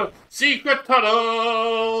 No. Secret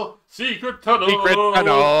tunnel. Secret tunnel. Secret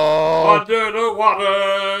tunnel. Under the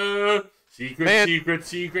water. Man.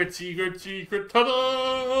 Secret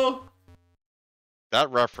tunnel. That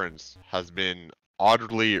reference has been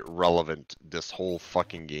oddly relevant this whole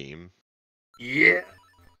fucking game. Yeah.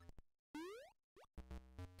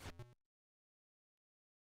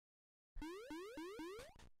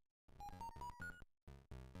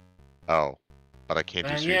 Oh, but I can't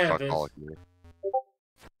do sweet yeah, fuck all here.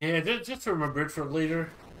 Yeah, just remember it for later.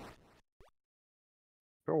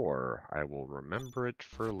 Sure, I will remember it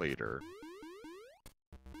for later.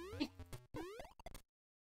 Give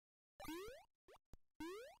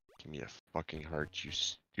me a fucking heart, you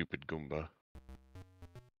stupid Goomba.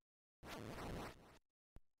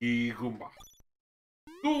 Goomba.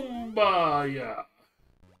 Goomba, yeah.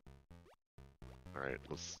 Alright,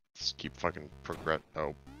 let's keep fucking progress.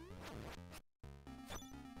 Oh.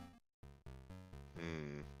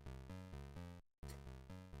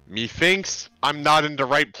 Methinks I'm not in the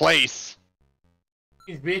right place.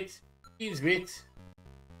 He's bit.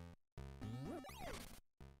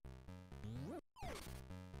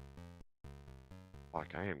 Fuck,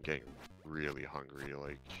 I am getting really hungry,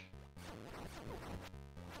 like...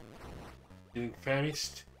 Getting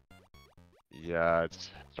famished. Yeah, it's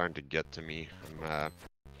starting to get to me.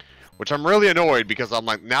 Which I'm really annoyed because I'm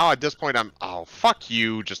like, now at this point I'm... Oh, fuck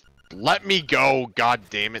you, just let me go, god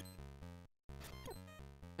damn it.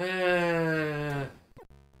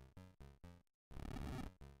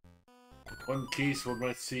 One case one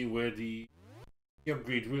might see where the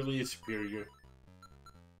upgrade really is superior.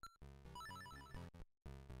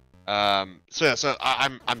 So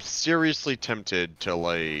I'm seriously tempted to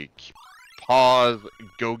like pause,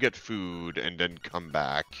 go get food, and then come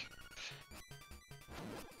back.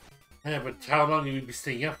 Yeah, but how long will you be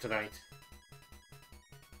staying up tonight?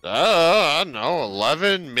 I don't know,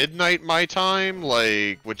 11 midnight my time,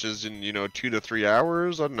 like, which is in 2 to 3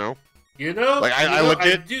 hours. I don't know. You know, like I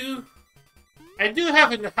legit. I do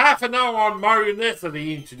have half an hour on marionettes that I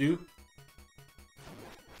need to do.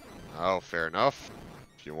 Oh, fair enough.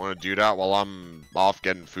 If you want to do that while I'm off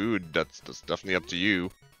getting food, that's definitely up to you.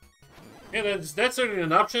 Yeah, that's certainly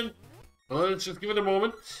an option. Well, let's just give it a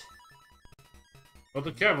moment. I'll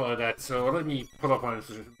take care of that, so let me pull up my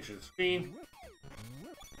information screen.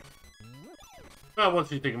 Well,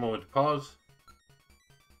 once you take a moment to pause.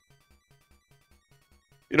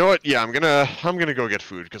 You know what? Yeah, I'm gonna go get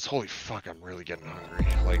food because holy fuck, I'm really getting hungry.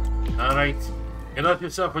 Like, all right, get out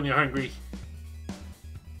yourself when you're hungry.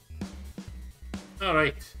 All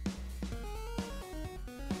right.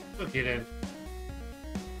 Okay then.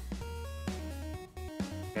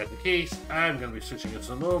 That's the case. I'm gonna be switching this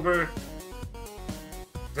one over.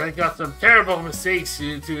 I got some terrible mistakes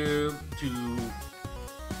to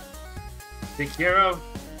take care of.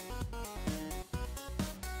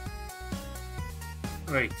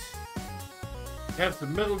 Right. Have the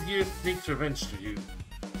Metal Gear Snake's Revenge to do.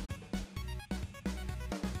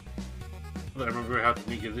 Well, I remember how to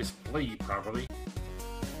make this play properly.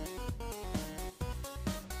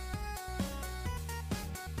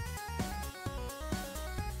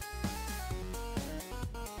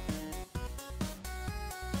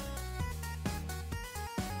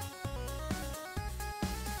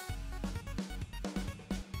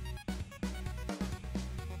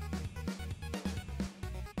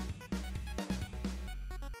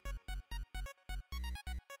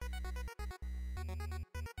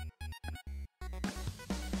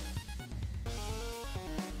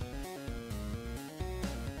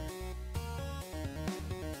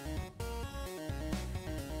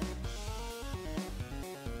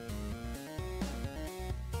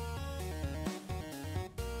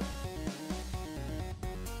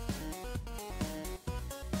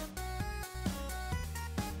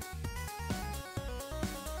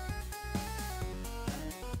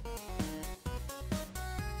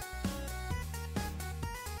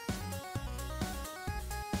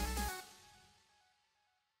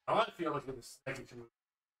 I feel like it's second to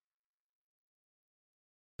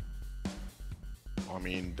I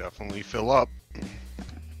mean, definitely fill up.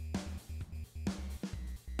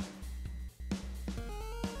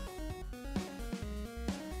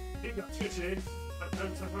 You got two shades, but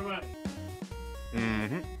don't suffer mine.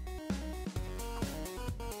 Mm-hmm.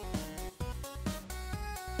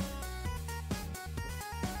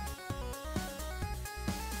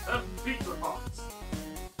 Pizza pops.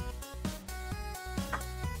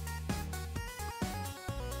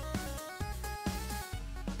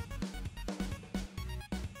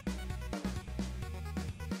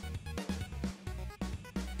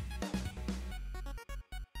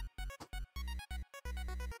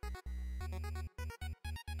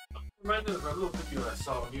 Reminded of a little video I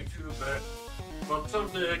saw on YouTube about some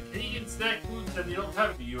of the Canadian snack foods that they don't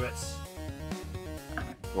have in the US.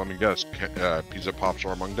 Let me guess. Pizza Pops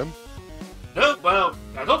are among them? No, well,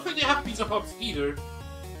 I don't think they have pizza pops either.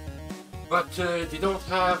 But they don't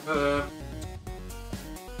have a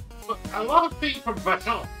lot of things from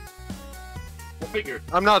Vachon. Go figure.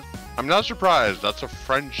 I'm not surprised. That's a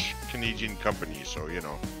French Canadian company, so you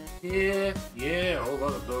know. Yeah, a whole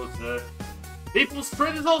lot of those. Maple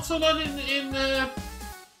spread is also not in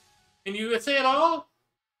USA at all.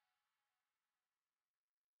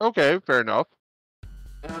 Okay, fair enough.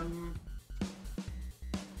 I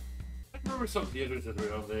remember some of the others that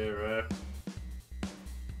were on there.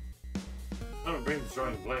 I don't bring the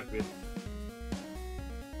drawing blank with.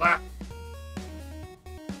 Blah.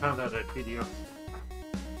 Found out that video.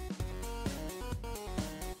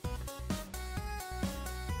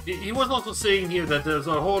 He was also saying here that there's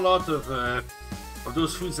a whole lot of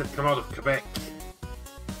those foods that come out of Quebec.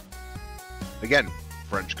 Again,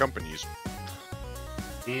 French companies.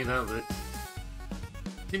 You know, but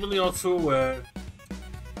seemingly also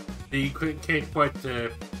they can't quite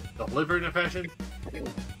deliver in a fashion.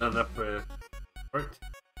 Not enough work.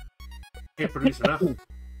 Can't produce enough.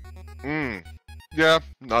 Yeah,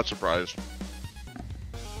 not surprised.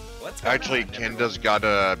 What's going Actually, on, Canada's got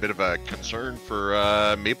a bit of a concern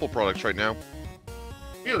for maple products right now.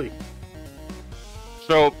 Really?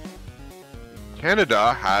 So,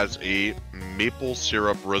 Canada has a maple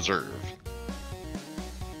syrup reserve.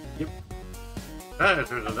 Yep. That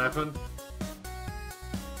hasn't happened.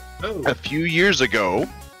 Oh. A few years ago,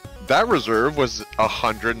 that reserve was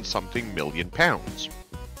 100 and something million pounds.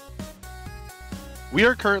 We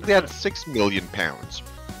are currently at 6 million pounds.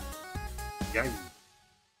 Yeah.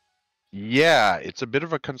 Yeah, it's a bit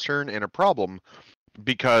of a concern and a problem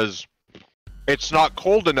because it's not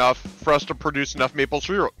cold enough for us to produce enough maple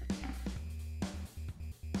syrup.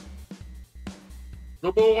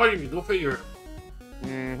 No more wine, go figure.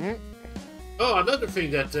 Mm-hmm. Oh, another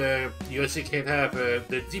thing that USA can't have,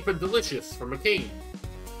 the Deep and Delicious from McCain.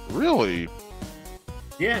 Really?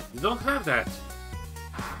 Yeah, they don't have that.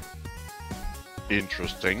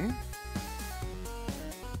 Interesting.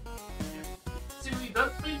 See, we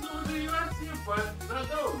don't think over the US here, but not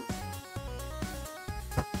those.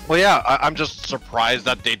 Well, yeah, I'm just surprised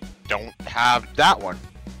that they don't have that one.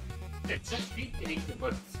 It's just sheet cake,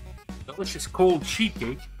 but delicious cold sheet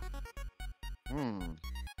cake.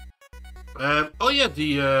 Oh yeah,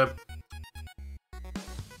 the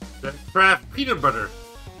Kraft peanut butter.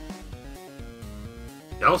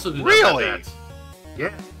 They also do not have Really? that.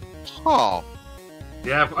 Yeah. Oh. They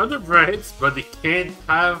have other brands, but they can't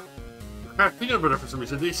have Kraft peanut butter for some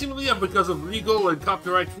reason. They seemingly have because of legal and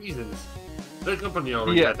copyright reasons. Their company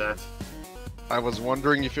already Yeah. had that. I was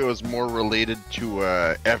wondering if it was more related to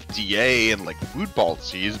FDA and like food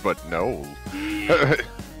policies, but no.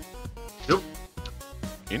 Nope.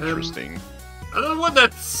 Interesting. Another one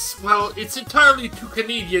that's, well, it's entirely too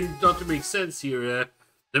Canadian not to make sense here.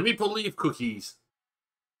 The maple leaf cookies.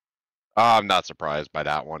 I'm not surprised by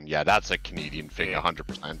that one. Yeah, that's a Canadian thing, Yeah.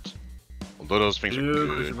 100%. Although those things are No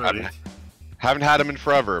good. question about it. Haven't had them in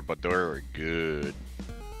forever, but they're good.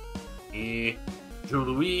 Joe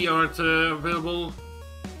Louis aren't available.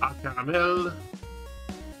 Hot caramel.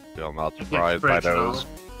 Still not surprised by French and those.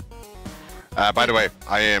 By the way,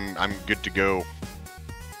 I'm good to go.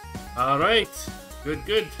 Alright. Good,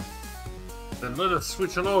 good. Then let us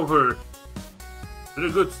switch on over to the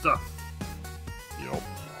good stuff. Yup.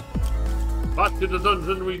 Back to the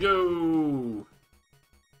dungeon we go.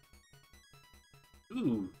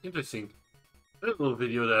 Ooh, interesting. That little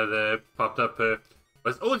video that popped up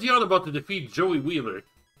was OG about to defeat Joey Wheeler.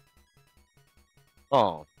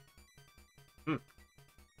 Oh.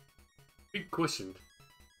 Big question.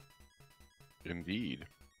 Indeed.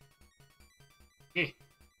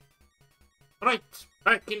 Right,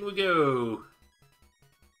 back in we go.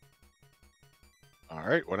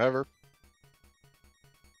 Alright, whatever.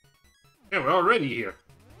 Yeah, we're already here.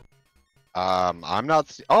 I'm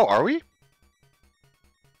not. Oh, are we?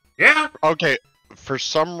 Yeah? Okay. For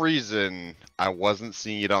some reason, I wasn't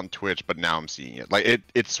seeing it on Twitch, but now I'm seeing it. Like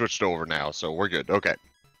it switched over now, so we're good. Okay.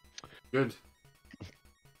 Good.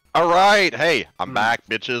 All right. Hey, I'm back,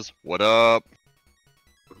 bitches. What up?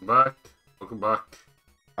 Welcome back. Welcome back.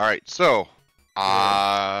 All right. So,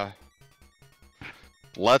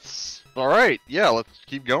 let's. All right. Yeah, let's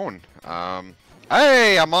keep going.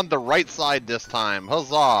 Hey, I'm on the right side this time.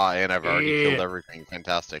 Huzzah! And I've already killed everything.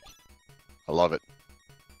 Fantastic. I love it.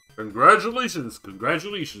 Congratulations,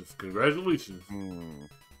 congratulations, congratulations.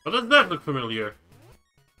 Oh, does that look familiar?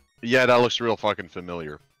 Yeah, that looks real fucking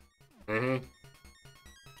familiar. Mm-hmm.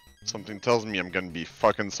 Something tells me I'm gonna be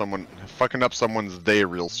fucking up someone's day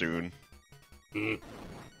real soon.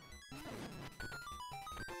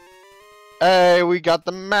 Hey, we got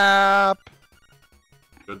the map!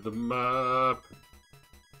 Got the map.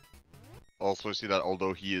 Also see that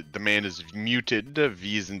although the man is muted,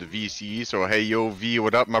 V's into VC, so hey yo V,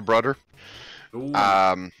 what up my brother? Ooh.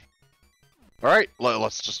 Alright,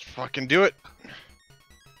 let's just fucking do it.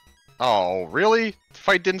 Oh, really? The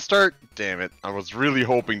fight didn't start? Damn it, I was really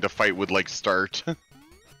hoping the fight would like start.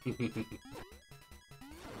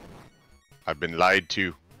 I've been lied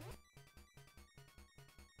to.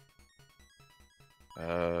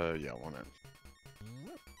 Yeah, I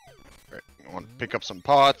wanna pick up some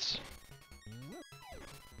pots.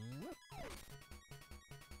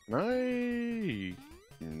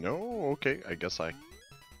 No, okay, I guess I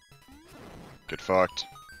get fucked.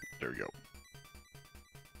 There we go.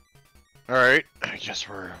 Alright, I guess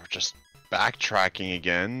we're just backtracking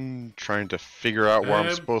again, trying to figure out where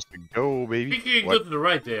I'm supposed to go, baby. I think you can go to the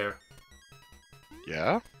right there.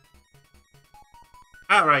 Yeah?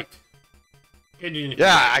 Alright.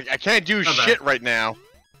 Yeah, I can't do shit right now.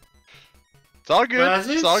 It's all good.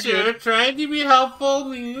 It's all good. Trying to be helpful.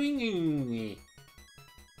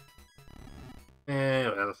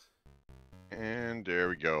 Well. And there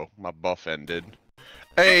we go. My buff ended.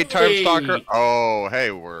 Hey, Time Stalker. Oh,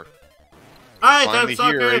 hey, we're finally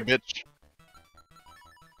here, eh, bitch?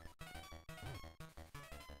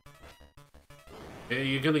 Hey,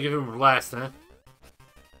 you're gonna give him a blast, huh?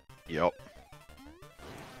 Yep.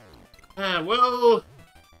 Well,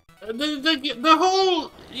 the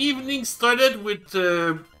whole evening started with,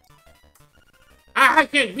 I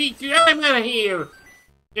can't beat you, I'm out of here!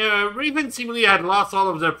 Raven seemingly had lost all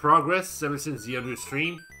of their progress ever since the other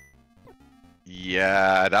stream.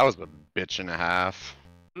 Yeah, that was a bitch and a half.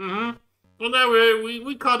 Mm-hmm. Well, now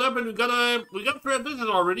we caught up and we got through a visit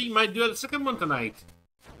already. Might do a second one tonight.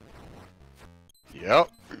 Yep.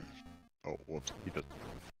 Oh, whoops. Keep it.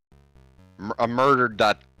 I murdered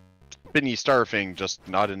that spinny star thing, just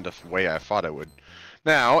not in the way I thought I would.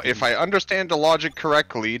 Now, if I understand the logic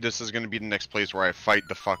correctly, this is going to be the next place where I fight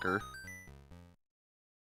the fucker.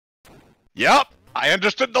 Yep! I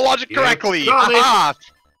understood the logic correctly! Haha!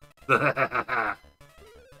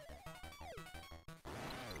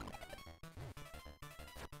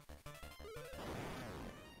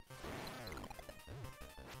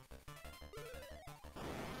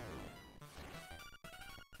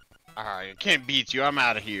 I can't beat you, I'm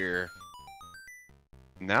out of here.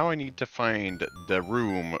 Now I need to find the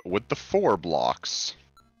room with the 4 blocks.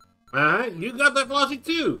 You got that logic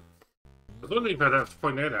too. I was wondering if I'd have to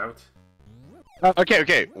point that out.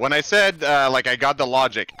 Okay. When I said, like, I got the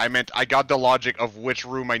logic, I meant I got the logic of which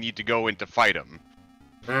room I need to go in to fight him.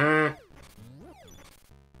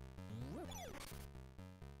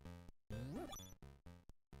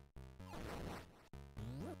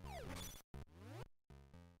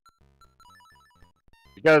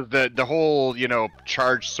 Because the whole, you know,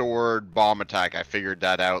 charge sword bomb attack, I figured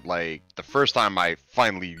that out like the first time I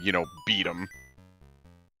finally, you know, beat him.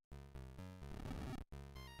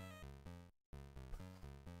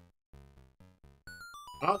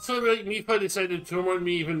 Also, like, Mifa decided to torment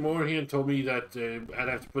me even more here and told me that I'd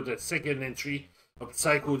have to put a second entry of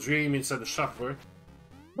Psycho Dream inside the shuffler.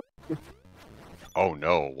 Oh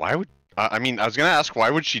no, why would... I mean, I was gonna ask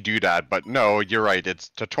why would she do that, but no, you're right, it's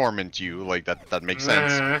to torment you, like, that makes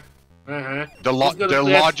sense. The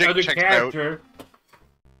logic checks out.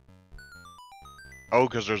 Oh,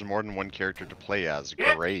 because there's more than one character to play as.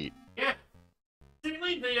 Yeah. Great. Yeah.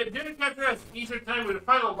 Simply, the other character has easier time with the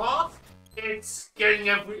final boss. It's getting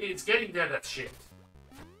that shit.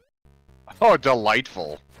 Oh,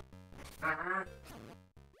 delightful.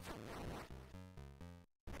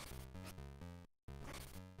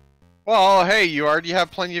 Well, hey, you already have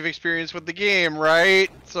plenty of experience with the game, right?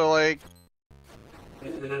 So, like...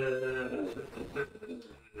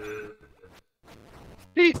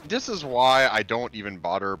 See, this is why I don't even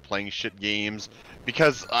bother playing shit games,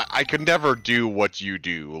 because I could never do what you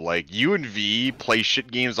do. Like, you and V play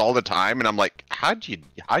shit games all the time, and I'm like, how'd you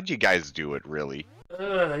guys do it, really?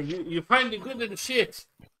 You find the good in the shit.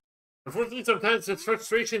 Unfortunately, sometimes it's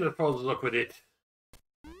frustration that follows up with it.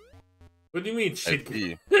 What do you mean, shit?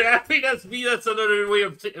 I think that's V, that's another way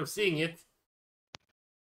of seeing it.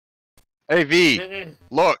 Hey, V,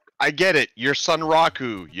 look, I get it. You're Sun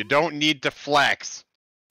Raku. You don't need to flex.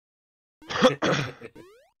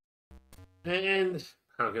 And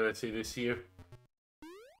how can I say this here?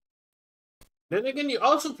 Then again, you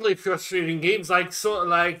also play frustrating games like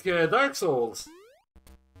Dark Souls.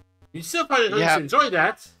 You still find it hard to enjoy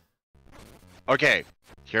that. Okay,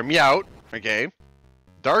 hear me out. Okay,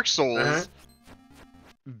 Dark Souls,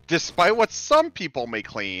 despite what some people may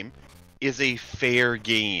claim, is a fair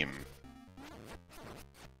game.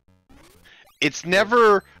 It's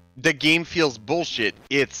never the game feels bullshit.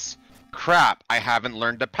 It's crap, I haven't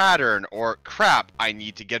learned the pattern, or crap, I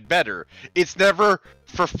need to get better. It's never,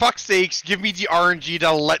 for fuck's sakes, give me the RNG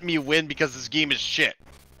to let me win because this game is shit.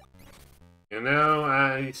 You know,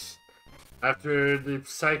 after the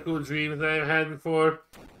Psycho Dreams I had before,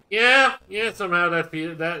 yeah, somehow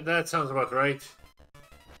that sounds about right.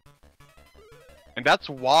 And that's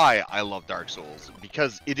why I love Dark Souls,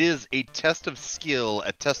 because it is a test of skill,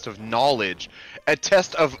 a test of knowledge, a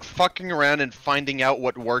test of fucking around and finding out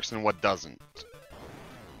what works and what doesn't.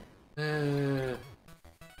 I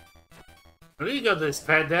really got this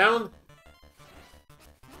pad down.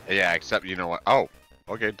 Yeah, except, you know what? Oh,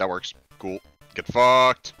 okay, that works. Cool. Get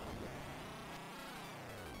fucked.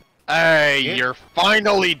 Hey, you're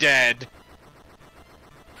finally dead!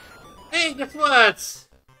 Hey, guess what?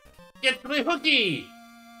 Get my hooky!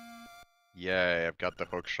 Yay, I've got the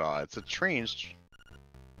hook shot. It's a strange...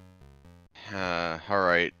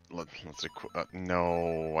 alright, let's equip...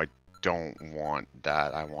 no, I don't want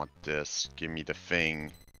that. I want this. Give me the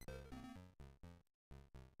thing.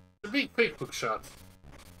 It's a big quick hook shot.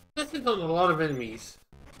 This is on a lot of enemies.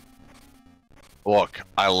 Look,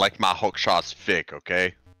 I like my hook shots thick,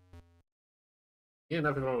 okay? Yeah,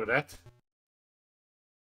 nothing wrong with that.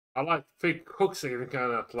 I like fake hooks that can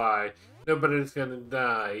kind of apply. Nobody's gonna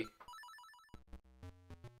die.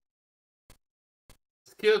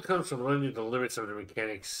 Skill comes from learning the limits of the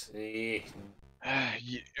mechanics. V,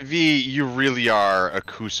 you really are a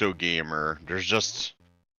Kuso gamer. There's just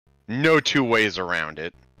no two ways around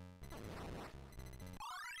it.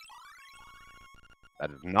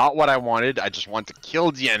 That is not what I wanted. I just want to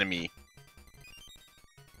kill the enemy.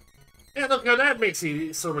 Yeah, look how that makes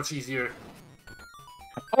it so much easier.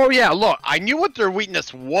 Oh yeah, look, I knew what their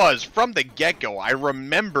weakness was from the get-go. I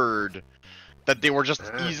remembered that they were just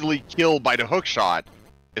easily killed by the hook shot.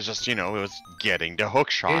 It's just, you know, it was getting the hook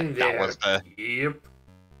shot. That was the... Yep.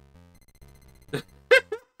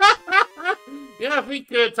 Yeah, I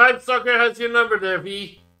think Time Sucker has your number there,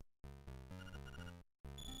 V.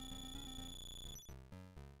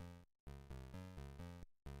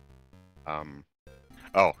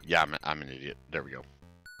 Oh, yeah, I'm an idiot. There we go.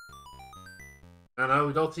 No,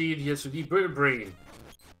 we don't see idiots with the brain.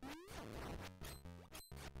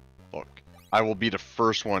 Look, I will be the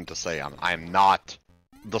first one to say I'm not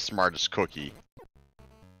the smartest cookie.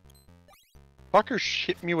 Fuckers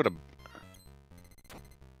hit me with a...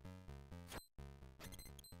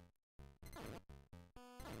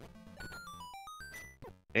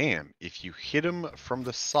 Damn, if you hit them from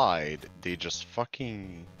the side, they just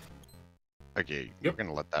fucking... Okay, we're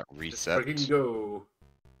gonna let that reset. Just fucking go.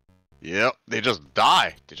 Yep, they just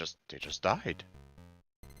die. They just died.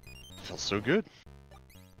 Feels so good.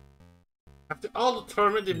 After all the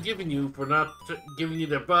torment they've given you for not giving you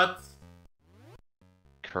their butts.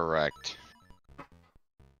 Correct.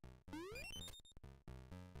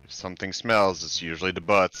 If something smells, it's usually the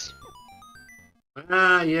butts.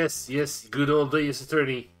 Ah, yes, yes, good old Ace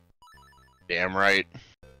Attorney. Damn right.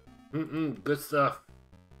 Good stuff.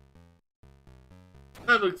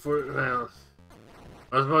 I look for, well,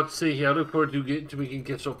 I was about to say, yeah, I look forward to getting to making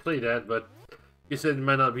Ketchel play that, but you said it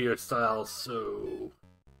might not be your style, so...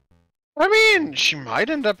 I mean, she might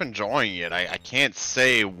end up enjoying it. I can't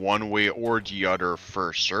say one way or the other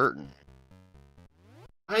for certain.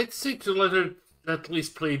 I'd say to let her at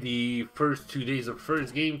least play the first 2 days of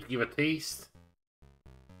first game to give a taste.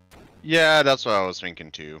 Yeah, that's what I was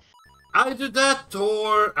thinking too. Either that,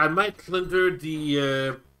 or I might lend her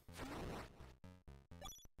the,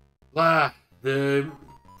 the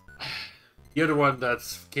other one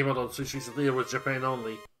that came out on Switch recently. It was Japan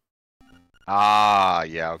only. Ah,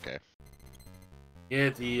 yeah, okay. Yeah,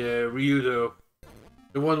 the Ryudo.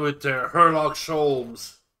 The one with Herlock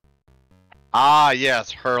Sholmes. Ah,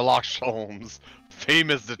 yes, Herlock Sholmes.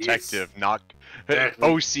 Famous detective, Yes. not...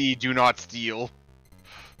 Exactly. OC, do not steal.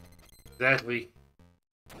 Exactly.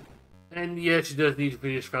 And yeah, she does need to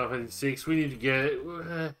finish Final Fantasy VI. We need to get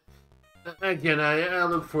it. Again, I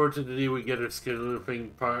look forward to the day we get her scheduler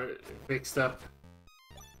thing part fixed up.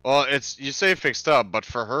 Well, it's... You say fixed up, but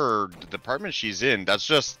for her, the department she's in, that's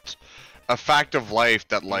just a fact of life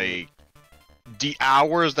that, like... The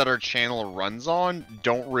hours that our channel runs on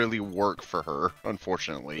don't really work for her,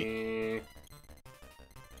 unfortunately.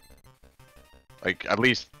 Like, at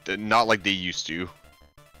least, not like they used to.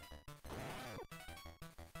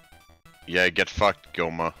 Yeah, get fucked,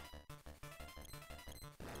 Goma.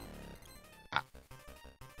 Ah.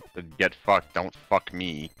 Get fucked, don't fuck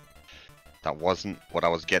me. That wasn't what I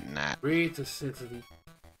was getting at. Great acidity.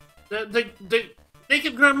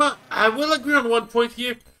 Naked Grandma, I will agree on one point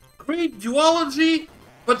here. Great duology,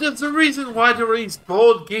 but there's a reason why they released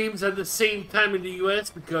both games at the same time in the US,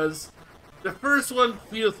 because the first one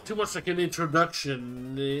feels too much like an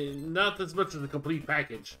introduction, not as much as a complete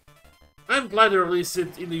package. I'm glad they released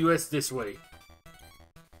it in the US this way.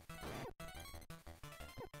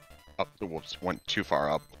 Oh, whoops, went too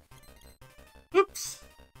far up. Oops.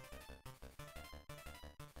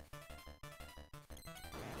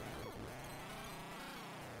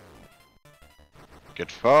 Get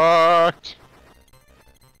fucked!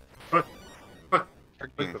 Fuck.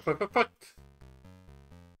 Freaking... Fuck.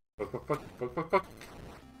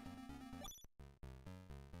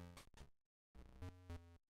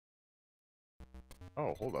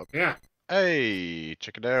 Oh, hold up. Yeah. Hey,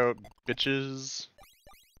 check it out, bitches.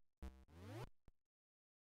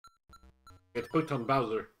 Get hooked on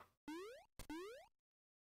Bowser. I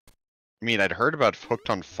mean, I'd heard about Hooked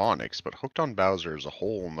on Phonics, but Hooked on Bowser is a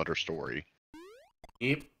whole nother story.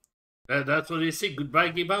 Yep. That's what they say. Goodbye,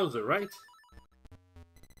 Gay Bowser, right?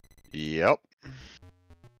 Yep.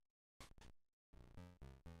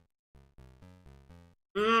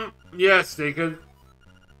 Yes, they could.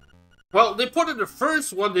 Well, they put in the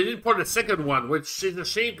first one, they didn't put the second one, which is a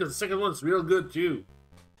shame because the second one's real good too.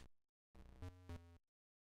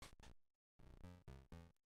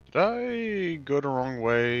 Did I go the wrong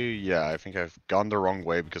way? Yeah, I think I've gone the wrong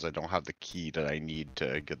way because I don't have the key that I need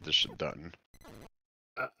to get this shit done.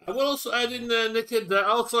 I will also add in, Naked, I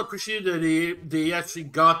also appreciate that they actually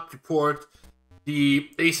got to port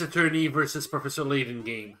the Ace Attorney versus Professor Layton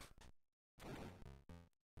game.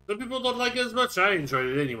 Some people don't like it as much, I enjoyed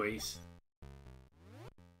it anyways.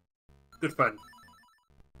 Good fun.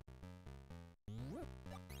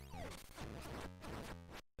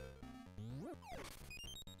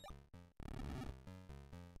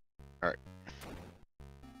 Alright.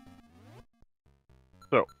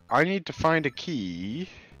 So, I need to find a key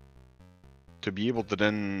to be able to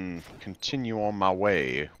then continue on my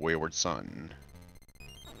way, wayward son.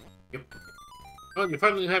 Yep. Oh, you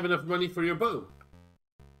finally have enough money for your bow.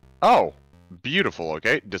 Oh, beautiful,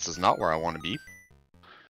 okay. This is not where I want to be.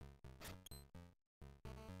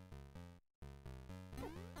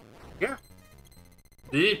 Yeah.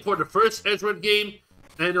 They did for the first Edgewood game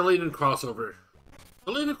and the Layton crossover.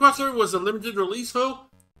 The Layton crossover was a limited release though,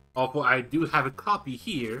 although I do have a copy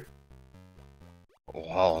here.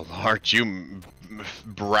 Well, aren't you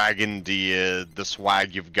bragging the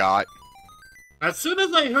swag you've got? As soon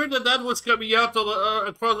as I heard that that was coming out to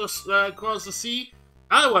across the sea,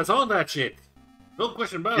 I was on that shit. No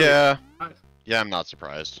question about it. Yeah. Yeah, I'm not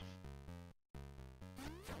surprised.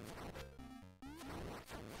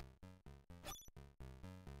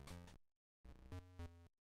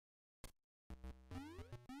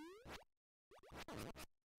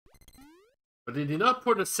 But they did not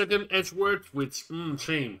put a second Edgeworth, which,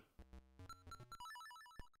 shame.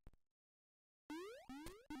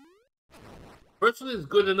 First one is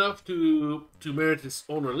good enough to merit its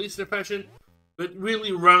own release in fashion, but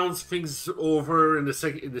really rounds things over in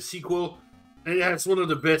the sequel, and it has one of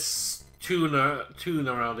the best tune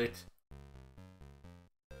around it.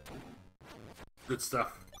 Good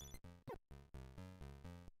stuff.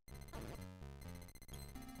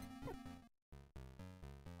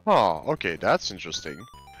 Oh, okay, that's interesting.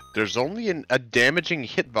 There's only a damaging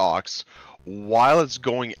hitbox while it's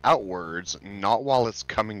going outwards, not while it's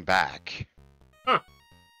coming back. Huh.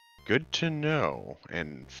 Good to know.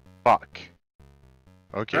 And fuck.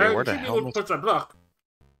 Okay, where the hell must... push a block.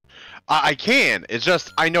 I can. It's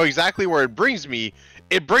just I know exactly where it brings me.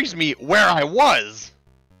 It brings me where I was.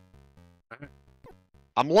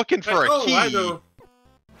 I'm looking for a key. I know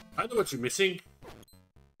what you're missing.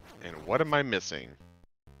 And what am I missing?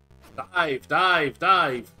 Dive, dive,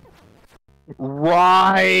 dive.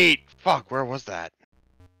 Right. Fuck. Where was that?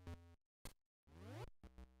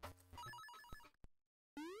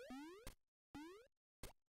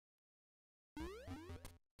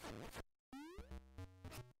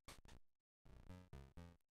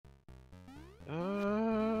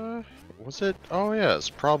 Was it? Oh yeah, it's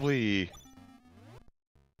probably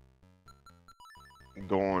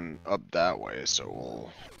going up that way, so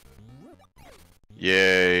we'll...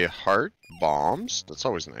 Yay, heart bombs. That's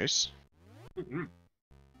always nice.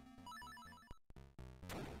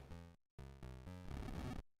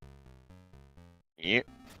 Yeah.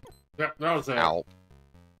 Yeah, that was it. Ow.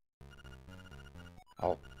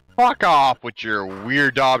 Oh, fuck off with your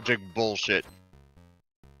weird object bullshit.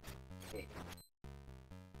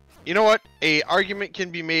 You know what? A argument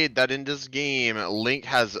can be made that in this game, Link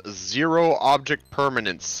has 0 object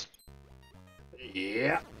permanence.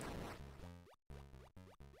 Yeah.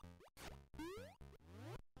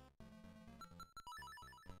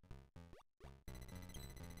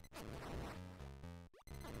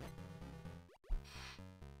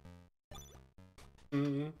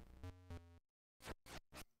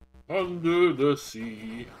 Under the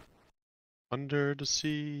sea. Under the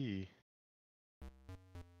sea.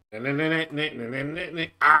 Ow!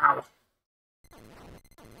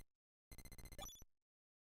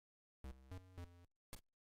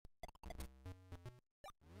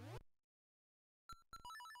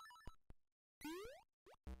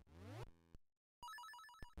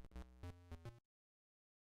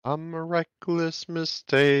 I'm a reckless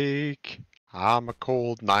mistake. I'm a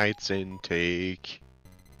cold night's intake.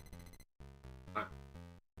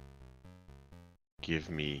 Give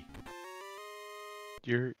me.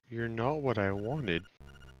 You're not what I wanted.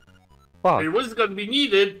 Fuck. It was gonna be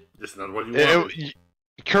needed, just not what you wanted.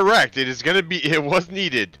 Correct. It is gonna be. It was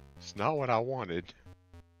needed. It's not what I wanted.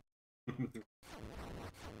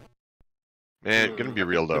 Man, gonna be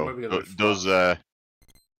real though. Those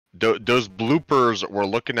bloopers were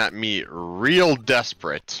looking at me real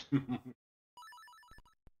desperate.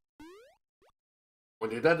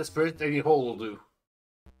 When you're that desperate, any hole will do.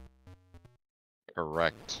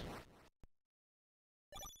 Correct.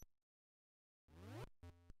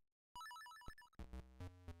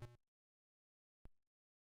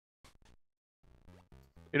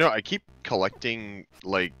 You know, I keep collecting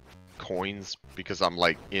like coins because I'm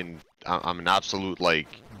like I'm an absolute like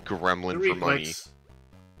gremlin for money.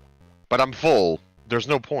 But I'm full. There's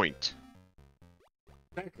no point.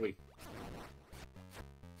 Exactly.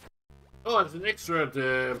 Oh, as an extra,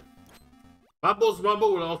 the Mambo's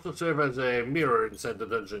Mambo will also serve as a mirror inside the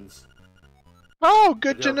dungeons. Oh,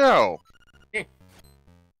 good to know.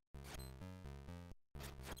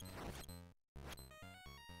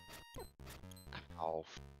 Oh,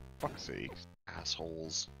 fuck's sake,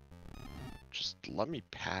 assholes. Just let me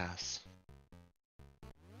pass.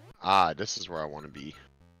 Ah, this is where I want to be.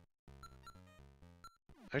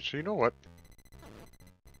 Actually, you know what?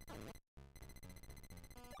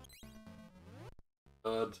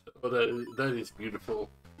 Oh, that is beautiful.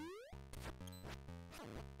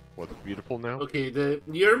 What's beautiful now? Okay,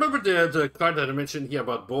 you remember the card that I mentioned here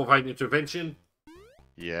about bovine intervention?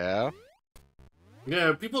 Yeah.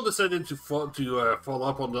 Yeah, people decided to follow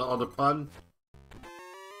up on the pun.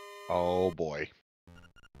 Oh boy.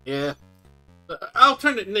 Yeah.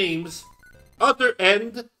 Alternate names: Other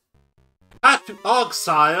End, Hat to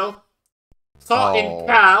Oxile, Saw in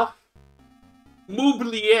Cal,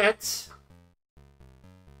 Moubliette,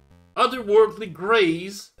 Otherworldly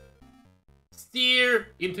Graze, Steer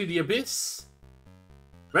into the Abyss,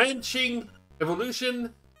 Ranching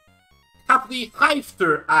Evolution, Happily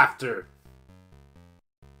Hifter After.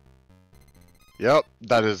 Yep,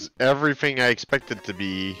 that is everything I expected to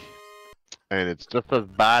be. And it's just as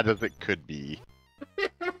bad as it could be.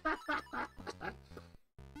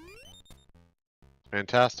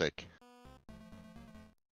 Fantastic.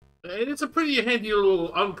 And it's a pretty handy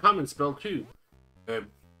little uncommon spell, too. 2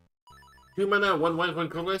 mana, 1 white, 1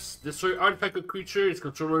 colorless. Destroy artifact or creature. Its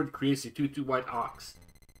controller creates a 2/2 white ox.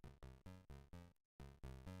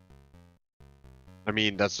 I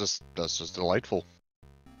mean, that's just delightful.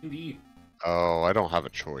 Indeed. Oh, I don't have a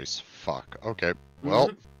choice. Fuck. Okay.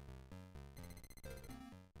 Well,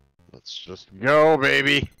 let's just go,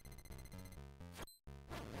 baby.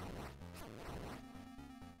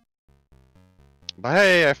 But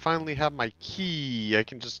hey, I finally have my key. I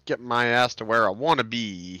can just get my ass to where I want to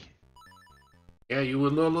be. Yeah, you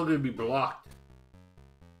will no longer be blocked.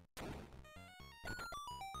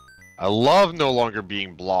 I love no longer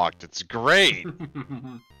being blocked. It's great.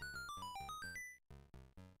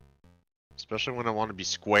 Especially when I want to be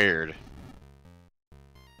squared.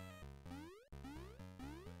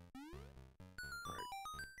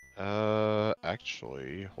 Alright.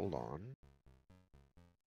 Actually, hold on.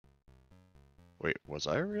 Wait, was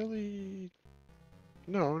I really?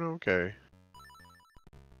 No, okay.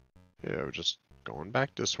 Yeah, we're just going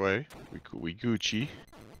back this way. We Gucci.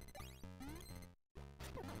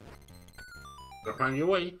 Go find your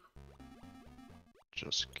way.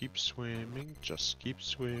 Just keep swimming, just keep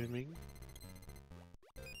swimming.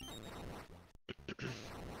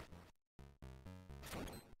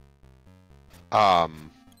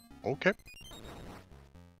 Okay.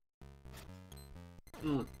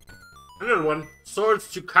 Another one.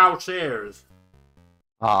 Swords to cow chairs.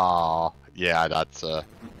 Ah, yeah, that's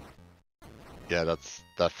yeah,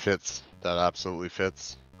 that fits. That absolutely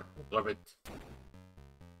fits. Love it.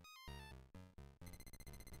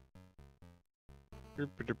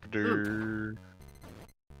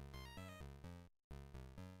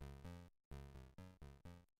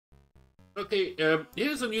 Okay,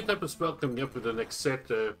 here's a new type of spell coming up for the next set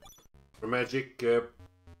for magic.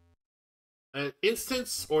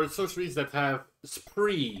 Instants or sorceries that have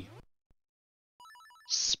spree.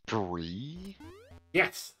 Spree?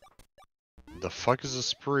 Yes. The fuck is a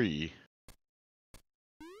spree?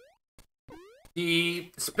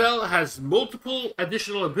 The spell has multiple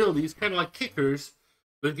additional abilities, kind of like kickers,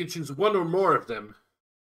 but you can choose one or more of them.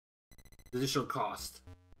 Additional cost.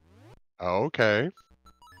 Okay.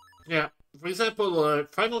 Yeah, for example,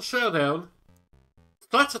 Final Showdown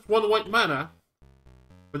starts at 1 white mana,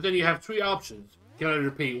 but then you have 3 options. You can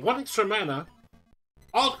either pay 1 extra mana,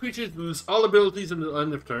 all creatures lose all abilities in the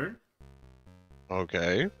end of turn.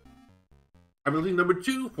 Okay. Ability number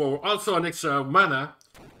 2, for also an extra mana,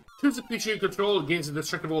 choose a creature you control gains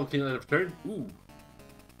indestructible until the end of turn. Ooh.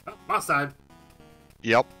 Oh, boss side.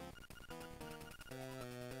 Yep.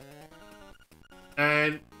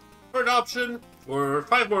 And third option, for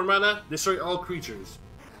 5 more mana, destroy all creatures.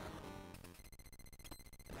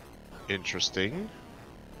 Interesting.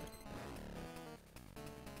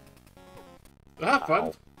 Have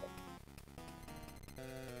fun.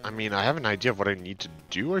 I mean, I have an idea of what I need to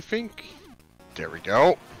do, I think. There we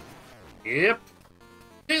go. Yep.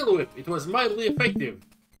 Tail Whip. It was mildly effective.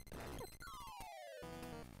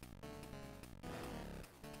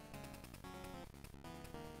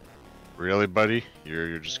 Really, buddy?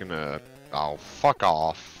 You're just gonna... Oh, fuck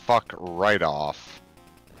off. Fuck right off.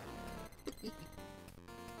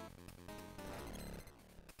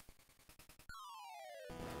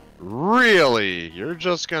 Really? You're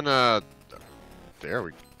just gonna... There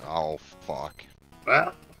we go. Oh, fuck.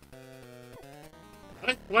 Well,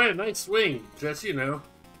 nice play, nice swing. Just, you know.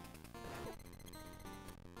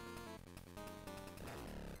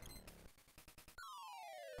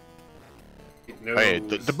 Hey,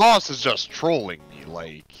 the boss is just trolling me,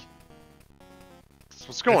 like...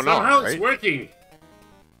 What's going That's on, not how right? it's working.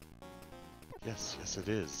 Yes, yes it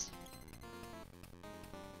is.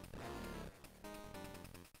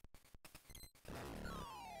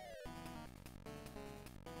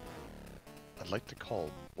 I'd like to call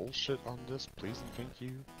bullshit on this, please and thank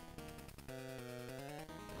you.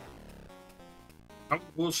 How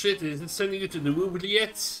bullshit is it sending you to the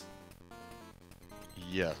oubliettes?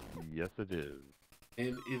 Yes, yes it is.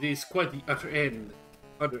 And it is quite the utter end.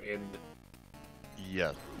 Other end.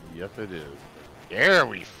 Yes, yes it is. There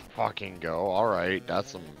we fucking go. Alright,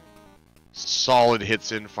 that's some solid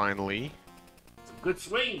hits in finally. Some good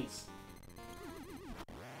swings.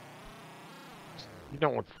 You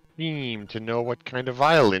don't seem to know what kind of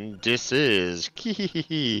island this is.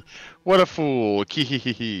 Kihihihi. What a fool.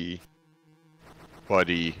 Kihihihi.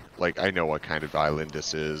 Buddy, like, I know what kind of island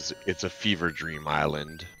this is. It's a fever dream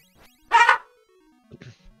island.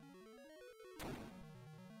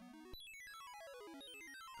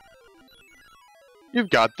 You've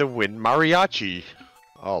got the wind mariachi.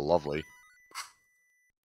 Oh, lovely.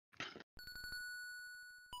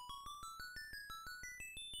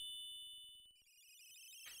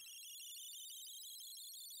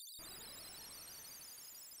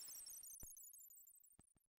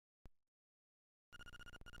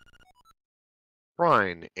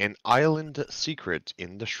 Shrine, an island secret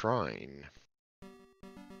in the shrine.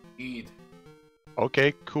 Indeed.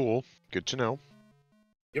 Okay, cool. Good to know.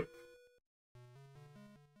 Yep.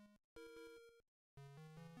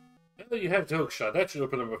 Well, you have the hook shot. That should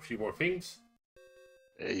open up a few more things.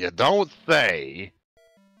 You don't say.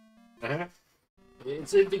 Uh-huh.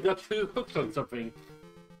 It's if they got 2 hooks on something.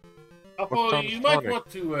 Although on you might Sonic? want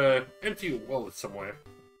to empty your wallet somewhere.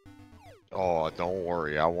 Oh, don't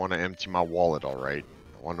worry. I want to empty my wallet, alright?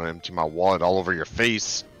 I want to empty my wallet all over your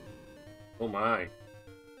face. Oh my.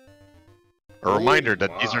 A reminder that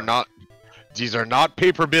my. these are not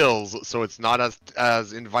paper bills, so it's not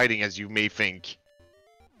as inviting as you may think.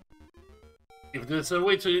 If there's a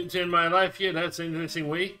way to end my life here, that's an interesting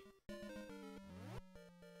way.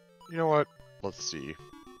 You know what? Let's see.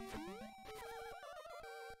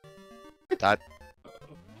 That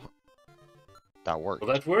worked.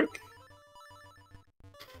 Will that work?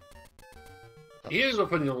 Here's a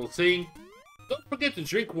funny little saying. Don't forget to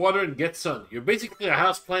drink water and get sun. You're basically a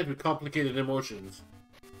houseplant with complicated emotions.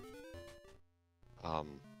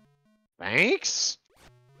 Thanks?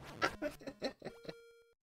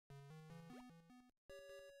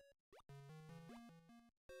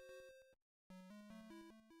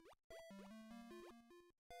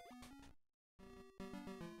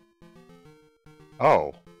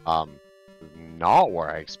 Oh, not where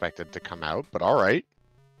I expected to come out, but alright.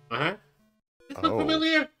 Uh-huh. This look Oh.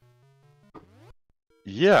 familiar?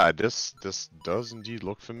 Yeah, this does indeed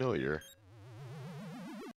look familiar.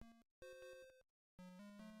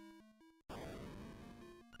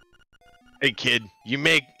 Hey kid,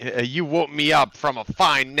 you woke me up from a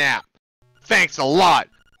fine nap. Thanks a lot,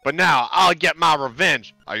 but now I'll get my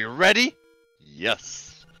revenge. Are you ready?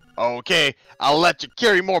 Yes. Okay, I'll let you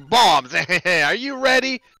carry more bombs. Are you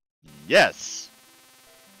ready? Yes.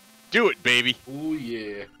 Do it, baby. Oh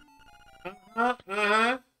yeah.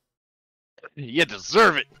 Uh-huh. You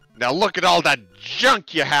deserve it. Now look at all that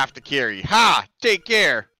junk you have to carry. Ha! Take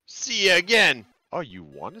care. See you again. Oh, you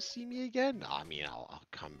want to see me again? I mean, I'll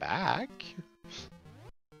come back.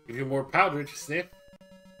 Give you more powder to sniff.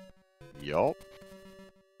 Yup.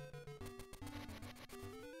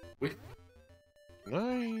 Wait.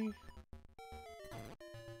 Nice.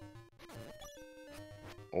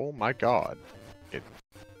 Oh my god.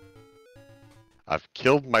 I've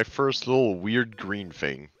killed my first little weird green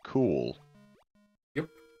thing. Cool. Yep.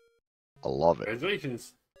 I love it.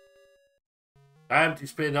 Congratulations. Time to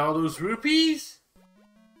spend all those rupees?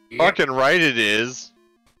 Yep. Fucking right it is.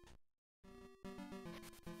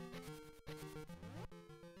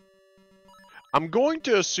 I'm going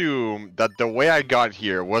to assume that the way I got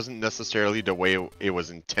here wasn't necessarily the way it was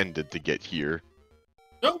intended to get here.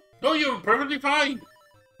 No, you're perfectly fine.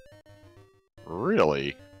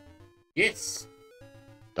 Really? Yes.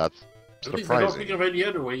 That's At least I don't think surprising. of any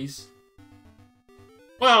other ways.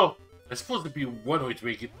 Well, I suppose there'd be one way to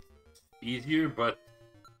make it easier, but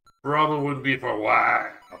probably wouldn't be for a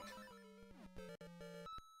while.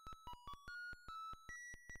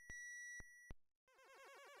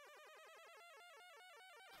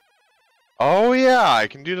 Oh yeah, I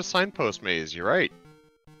can do the signpost maze, you're right.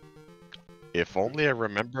 If only I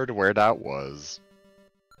remembered where that was.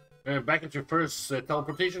 Back at your first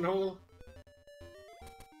teleportation hole?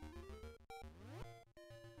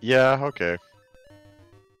 Yeah, okay.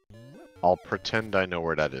 I'll pretend I know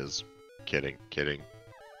where that is. Kidding, kidding.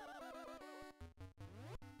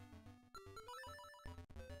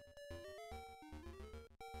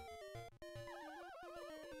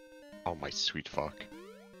 Oh my sweet fuck.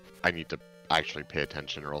 I need to actually pay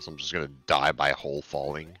attention or else I'm just gonna die by hole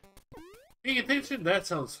falling. Paying attention? That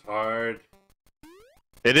sounds hard.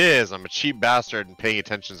 It is! I'm a cheap bastard and paying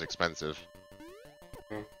attention's expensive.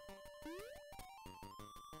 Hmm.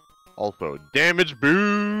 Also, damage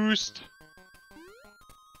boost!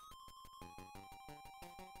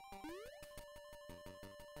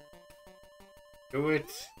 Do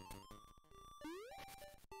it.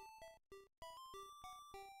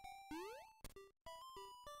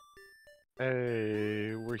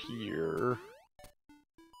 Hey, we're here.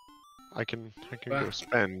 I can go Ah.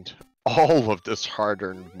 spend all of this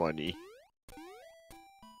hard-earned money.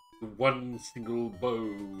 One single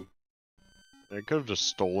bow. I could have just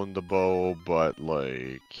stolen the bow, but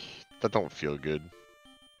like that don't feel good.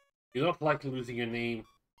 You don't like losing your name.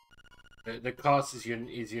 The cost is your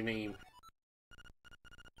name.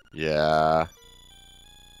 Yeah.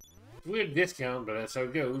 Weird discount, but that's how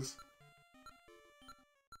it goes.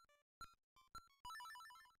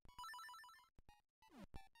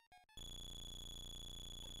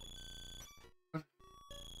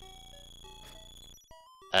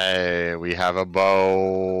 Hey, we have a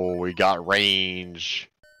bow. We got range.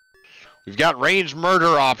 We've got range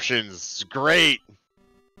murder options. Great.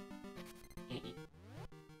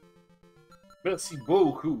 Merci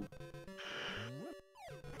beaucoup.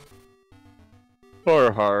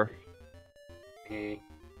 Har. Eh.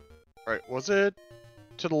 Right, was it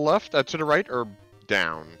to the left, to the right, or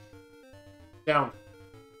down? Down.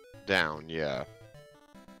 Down, yeah.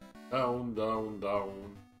 Down, down,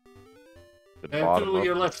 down. The And bottom to of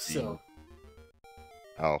your the left, sea. so.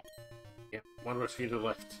 Oh. Yeah, one rush to the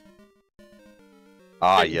left.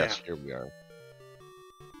 Ah, And yes, down. here we are.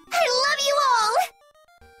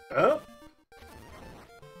 Oh.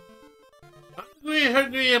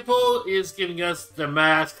 Henry Apple is giving us the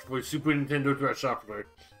mask for Super Nintendo Dress Software.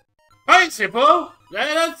 Hi, Sippo!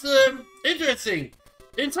 That's interesting.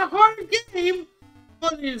 It's a hard game,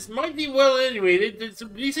 but it's mighty well animated. There's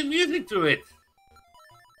some decent music to it.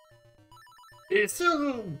 It's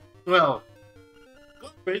still, well,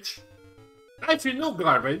 garbage. Actually, no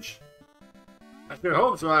garbage. I sure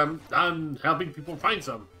hope so. I'm helping people find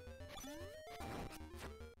some.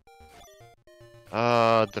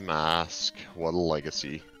 The mask. What a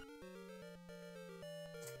legacy.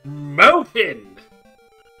 Mountain!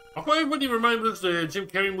 I hope everybody remembers the Jim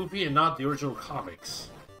Carrey movie and not the original comics.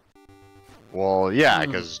 Well, yeah,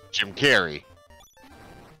 because Jim Carrey.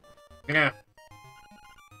 Yeah.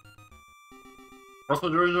 Also,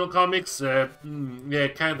 the original comics, yeah,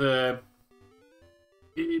 kind of...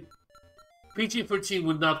 PG-13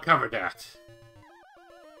 would not cover that.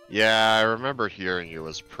 Yeah, I remember hearing it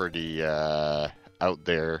was pretty, out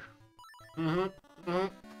there.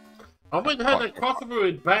 I went had a crossover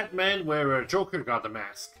with Batman where Joker got the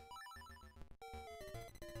mask.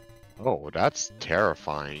 Oh, that's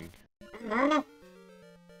terrifying. Because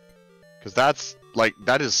that's, like,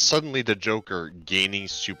 that is suddenly the Joker gaining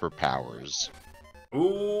superpowers.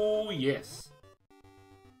 Oh, yes.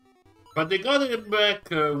 But they got him back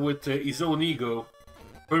with his own ego.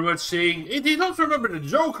 Pretty much saying, hey, they don't remember the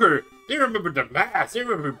Joker! They remember the mask! They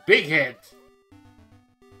remember Big Head!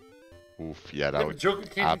 Oof, yeah, that The would... Joker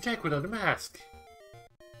can't attack without a mask.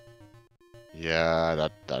 Yeah,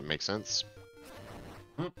 that makes sense.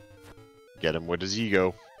 Get him with his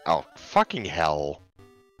ego. Oh, fucking hell.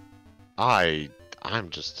 I'm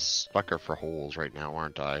just a sucker for holes right now,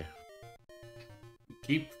 aren't I?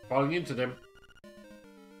 Keep falling into them.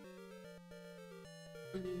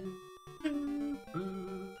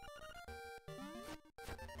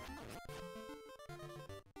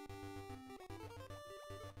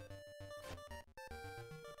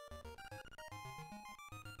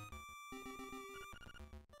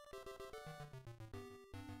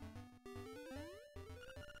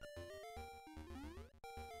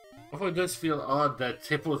 Although it does feel odd that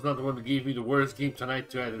Hippo is not the one who gave me the worst game tonight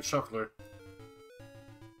to add a shuffler.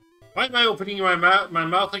 Why am I opening my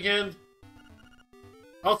mouth again?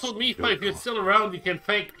 Also, Mifa, if you're still around, you can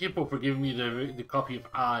thank Hippo for giving me the copy of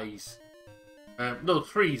Eyes. No,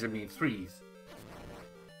 Threes, I mean, Threes.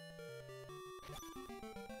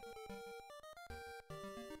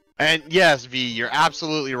 And yes, V, you're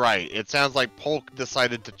absolutely right. It sounds like Polk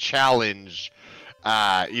decided to challenge,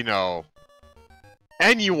 you know,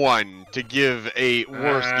 anyone to give a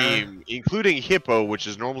worse game, including Hippo, which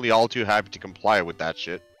is normally all too happy to comply with that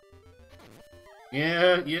shit.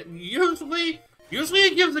 Yeah, usually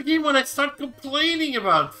it gives a game when I start complaining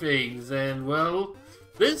about things, and well,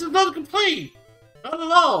 this is not a complaint! Not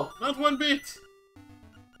at all! Not one bit!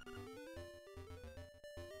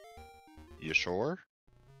 You sure?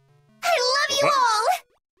 I love you all!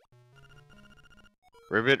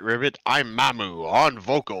 Ribbit, I'm Mamu on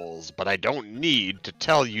vocals, but I don't need to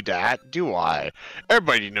tell you that, do I?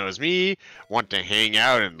 Everybody knows me. Want to hang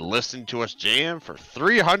out and listen to us jam? For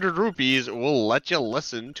 300 rupees, we'll let you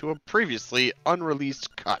listen to a previously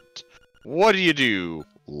unreleased cut. What do?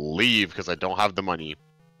 Leave, because I don't have the money.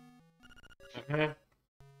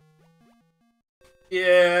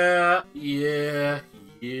 Yeah,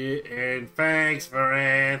 and thanks for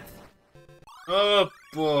it. Oh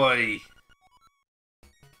boy.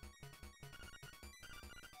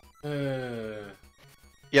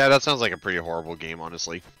 Yeah, that sounds like a pretty horrible game,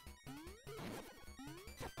 honestly.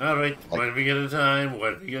 Alright, one week at a time,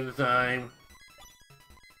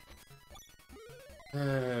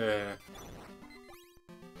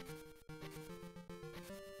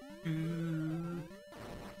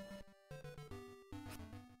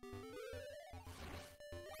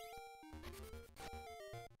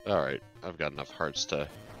 Alright, I've got enough hearts to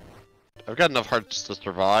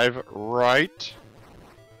survive, right?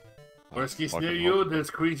 Worst case Fucking scenario, hope. there's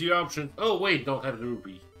crazy options. Oh wait, don't have the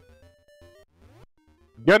ruby.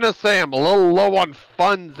 Gonna say I'm a little low on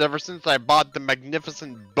funds ever since I bought the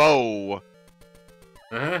magnificent bow.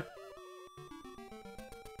 Huh?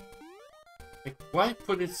 Like, why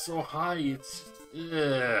put it so high? It's...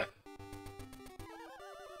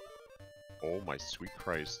 Oh my sweet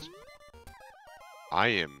Christ. I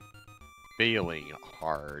am failing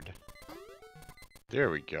hard. There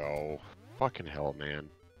we go. Fucking hell, man.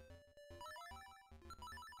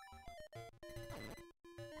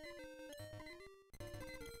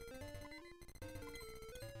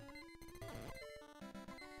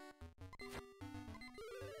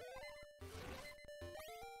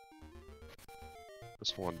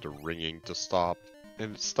 Just wanted the ringing to stop,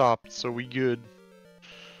 and it stopped, so we good.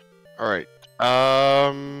 Alright,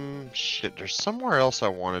 shit, there's somewhere else I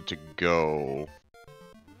wanted to go.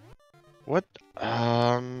 What, you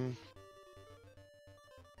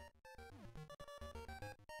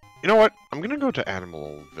know what? I'm gonna go to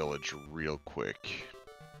Animal Village real quick.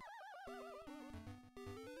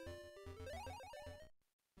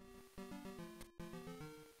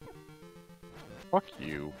 Fuck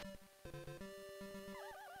you.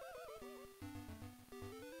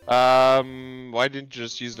 Why didn't you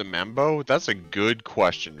just use the Mambo? That's a good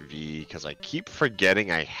question, V, because I keep forgetting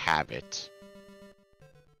I have it.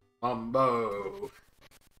 Mambo.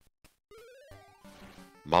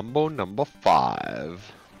 Mambo number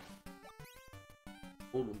 5.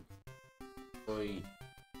 Oh. Boy.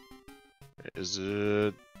 Is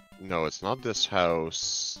it... No, it's not this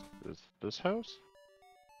house. Is this house?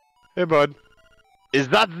 Hey, bud. Is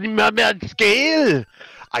that the mermaid scale?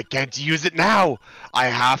 I can't use it now. I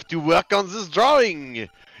have to work on this drawing.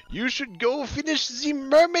 You should go finish the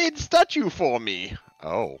mermaid statue for me.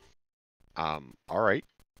 Oh. Alright.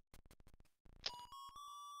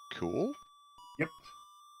 Cool. Yep.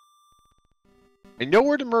 I know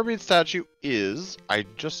where the mermaid statue is. I'm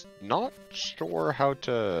just not sure how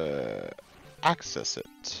to access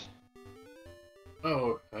it.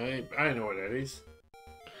 Oh, I know what that is.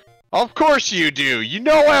 Of course you do! You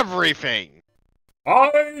know everything!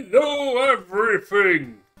 I know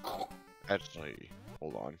everything! Actually,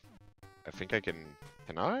 hold on. I think I can...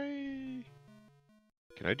 Can I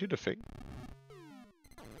do the thing?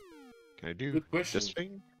 Can I do Good question. this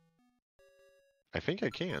thing? I think I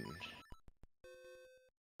can.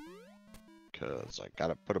 Because I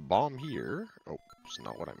gotta put a bomb here. Oh, it's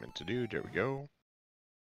not what I meant to do. There we go.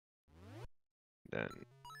 Then...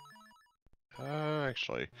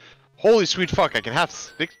 actually... Holy sweet fuck, I can have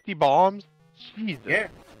 60 bombs? Jesus. Yeah.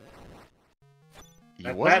 You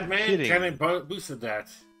That wasn't Batman kidding. kind of boosted that.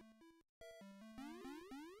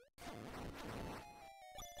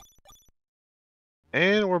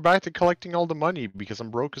 And we're back to collecting all the money because I'm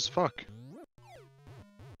broke as fuck.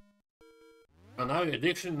 And now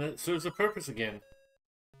addiction serves a purpose again.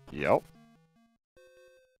 Yep.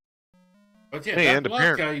 But yeah, Hey, that and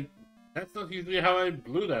black guy, that's not usually how I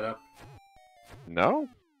blew that up. No?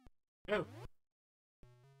 No.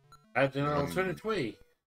 I had an alternate way.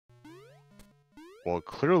 Well,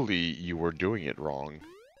 clearly you were doing it wrong.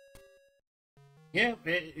 Yeah,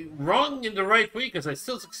 wrong in the right way because I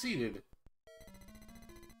still succeeded.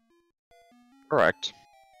 Correct.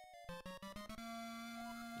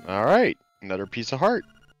 Alright, another piece of heart.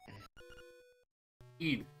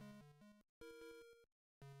 Indeed.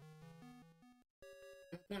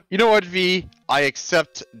 You know what, V? I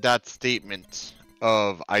accept that statement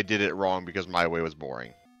of I did it wrong because my way was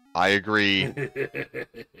boring. I agree.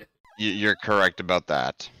 You're correct about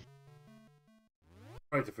that.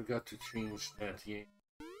 Right, I forgot to change that, yeah.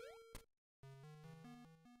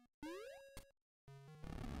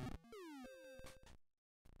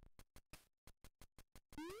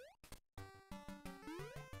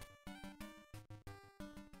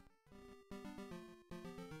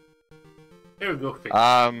 There we go. Fix.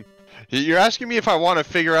 You're asking me if I want to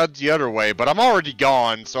figure out the other way, but I'm already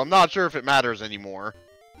gone, so I'm not sure if it matters anymore.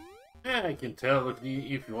 Yeah, I can tell if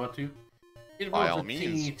you want to. It By was all a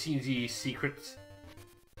means. teensy secret.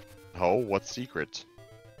 Oh, what secret?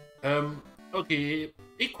 Okay.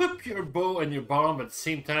 Equip your bow and your bomb at the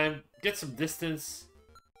same time. Get some distance.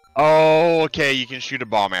 Oh, okay, you can shoot a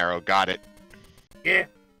bomb arrow. Got it. Yeah.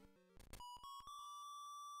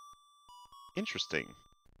 Interesting.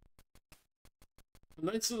 A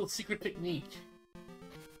nice little secret technique.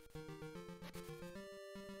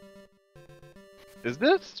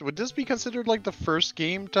 Would this be considered like the first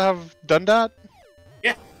game to have done that?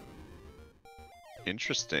 Yeah.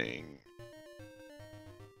 Interesting.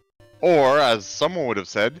 Or, as someone would have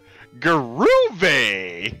said,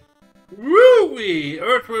 groovy! Groovy!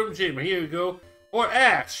 Earthworm Jim, here you go. Or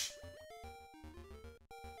Ash.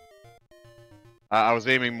 I was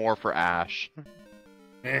aiming more for Ash.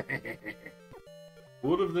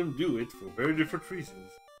 Both of them do it for very different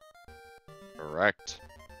reasons. Correct.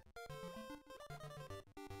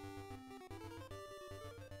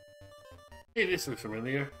 Hey, this looks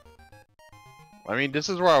familiar. I mean, this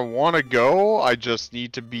is where I want to go. I just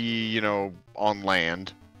need to be, you know, on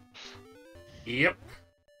land. Yep.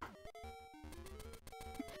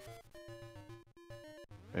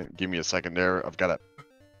 Give me a second there. I've got a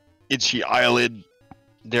itchy eyelid.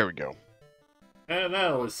 There we go. And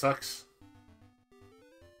that always sucks.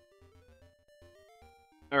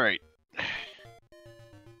 Alright.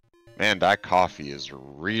 Man, that coffee is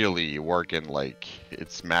really working like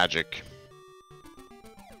it's magic.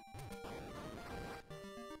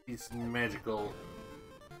 He's magical.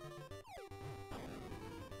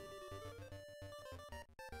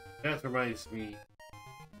 That reminds me.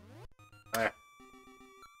 Ah.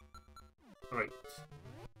 Right.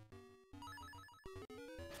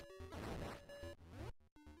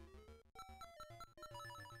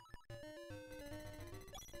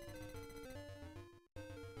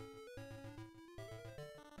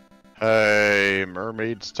 Hey,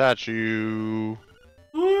 mermaid statue.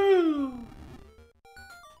 Woo!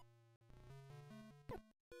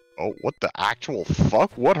 Oh, what the actual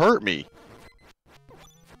fuck? What hurt me?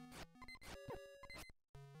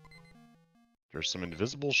 There's some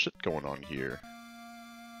invisible shit going on here.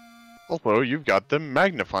 Also, you've got the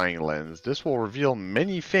magnifying lens. This will reveal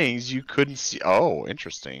many things you couldn't see. Oh,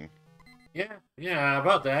 interesting. Yeah,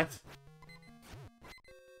 about that.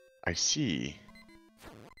 I see.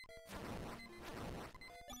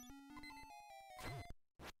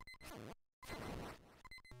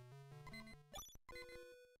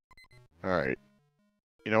 Alright.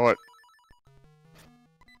 You know what?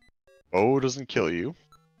 Bow doesn't kill you.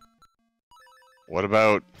 What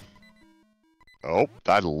about... Oh,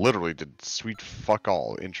 that literally did sweet fuck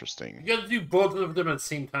all. Interesting. You gotta do both of them at the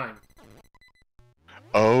same time.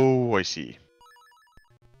 Oh, I see.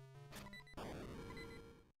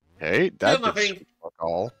 Hey, that did nothing. sweet fuck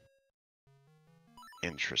all.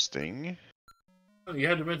 Interesting. Well, you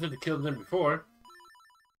had the method to kill them before.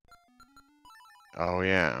 Oh,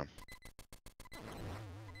 yeah.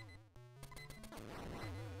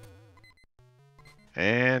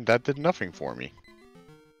 And that did nothing for me.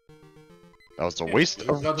 That was a waste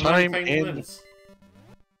of time and...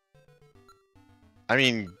 I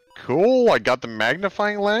mean, cool, I got the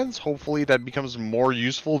magnifying lens. Hopefully that becomes more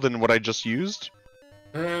useful than what I just used.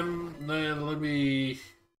 Let me...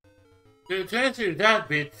 To answer that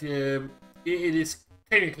bit, it is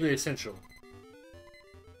technically essential.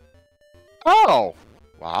 Oh!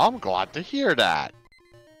 Well, I'm glad to hear that.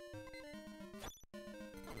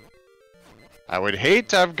 I would hate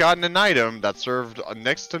to have gotten an item that served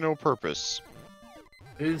next to no purpose.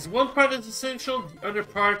 There's one part that's essential, the other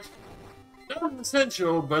part not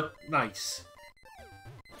essential, but nice.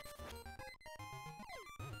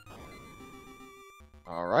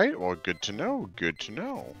 Alright, well, good to know, good to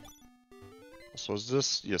know. So is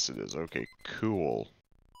this? Yes, it is. Okay, cool.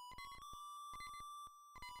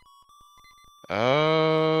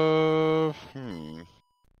 Oh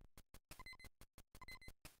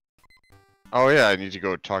yeah, I need to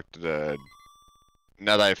go talk to the...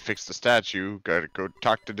 Now that I fixed the statue, gotta go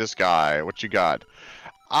talk to this guy. What you got?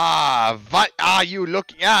 Ah, what are you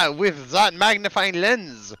looking at with that magnifying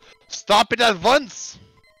lens? Stop it at once!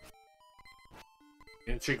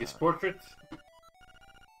 Can you check his portrait?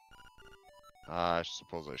 I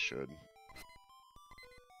suppose I should.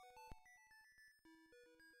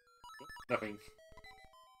 Nothing.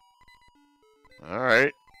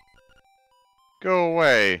 Alright. Go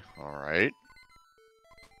away. Alright.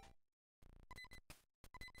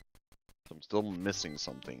 I'm still missing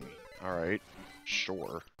something. Alright.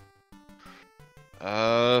 Sure.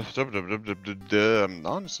 Honestly,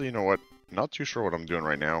 you know what? Not too sure what I'm doing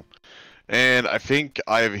right now. And I think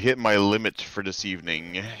I've hit my limit for this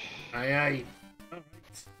evening. Aye. Alright.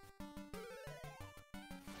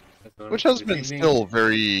 Which has been still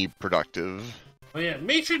very productive. Oh yeah,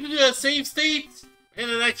 make sure to do a save state and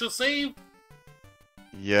an actual save.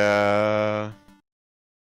 Yeah.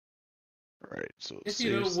 Right, so If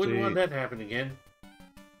you wouldn't want that to happen again.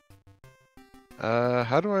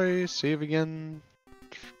 How do I save again?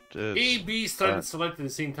 A, B, start and select at the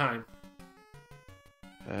same time.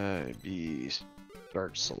 B,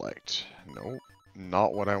 start select. Nope,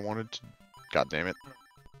 not what I wanted to. God damn it.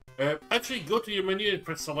 Actually, go to your menu and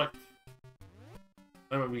press select.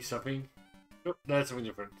 That might be something. Nope, that's something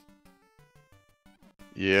different.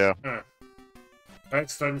 Yeah.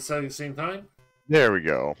 Alright, starting to set at the same time. There we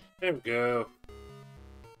go. There we go.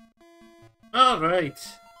 Alright.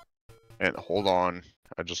 And hold on.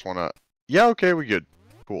 I just want to... Yeah, okay, we good.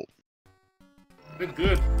 Cool.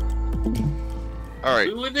 Good. Alright.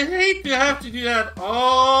 We would hate to have to do that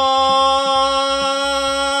all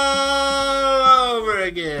over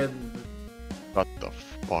again. Shut the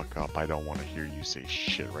fuck up. I don't want to hear you say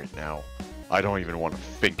shit right now. I don't even want to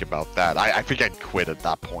think about that. I think I'd quit at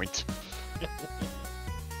that point.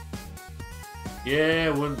 Yeah, I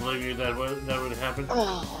wouldn't blame you that would happen.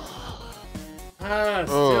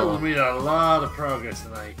 Still we made a lot of progress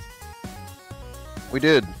tonight. We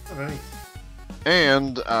did. Alright.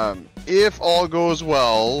 And, if all goes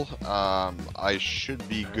well, I should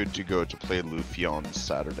be good to go to play Luffy on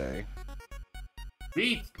Saturday.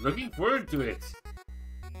 Sweet, looking forward to it.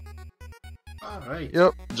 Alright.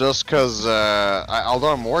 Yep, just cause,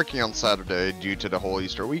 although I'm working on Saturday due to the whole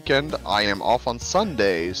Easter weekend, I am off on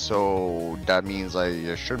Sunday, so that means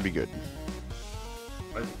I should be good.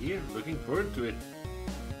 Right here, looking forward to it.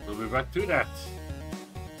 We'll be back to that.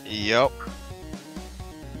 Yep.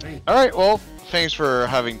 Right. Alright, well, thanks for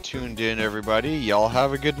having tuned in, everybody. Y'all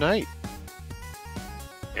have a good night.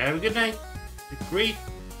 Have a good night. A great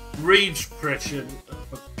rage depression.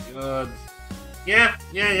 Oh, God. Yeah,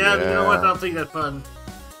 you know what? I'll take that fun.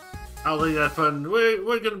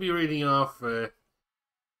 We're gonna be reading off.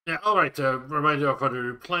 Yeah, alright, reminder of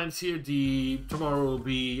other plans here. Tomorrow will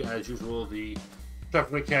be, as usual, the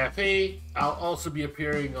Tropical Cafe. I'll also be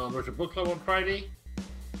appearing on Virtual Book Club on Friday.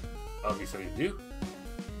 That'll be something to do.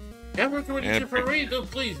 Yeah, we're going to for a read. Don't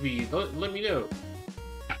please me. Let me know.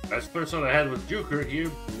 Last person I had was Joker here,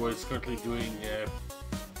 who was currently doing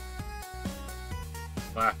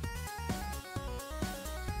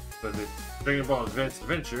the Dragon Ball Advanced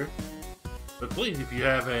Adventure. But please, if you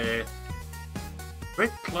have a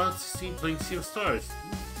Red Clouds Steam playing Sea of Stars.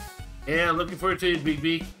 Yeah, looking forward to it, Big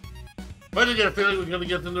Beak. But I get a feeling we're gonna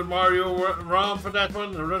get another Mario ROM for that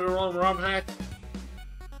one, another ROM hack.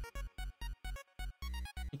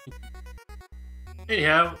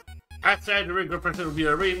 Anyhow, outside the regular person will be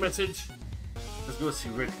a raid message. Let's go see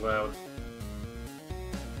Red Cloud.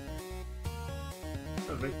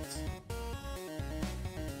 Alright.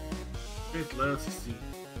 Red Cloud 16.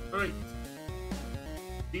 Alright.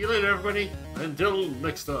 See you later, everybody. Until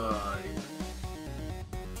next time.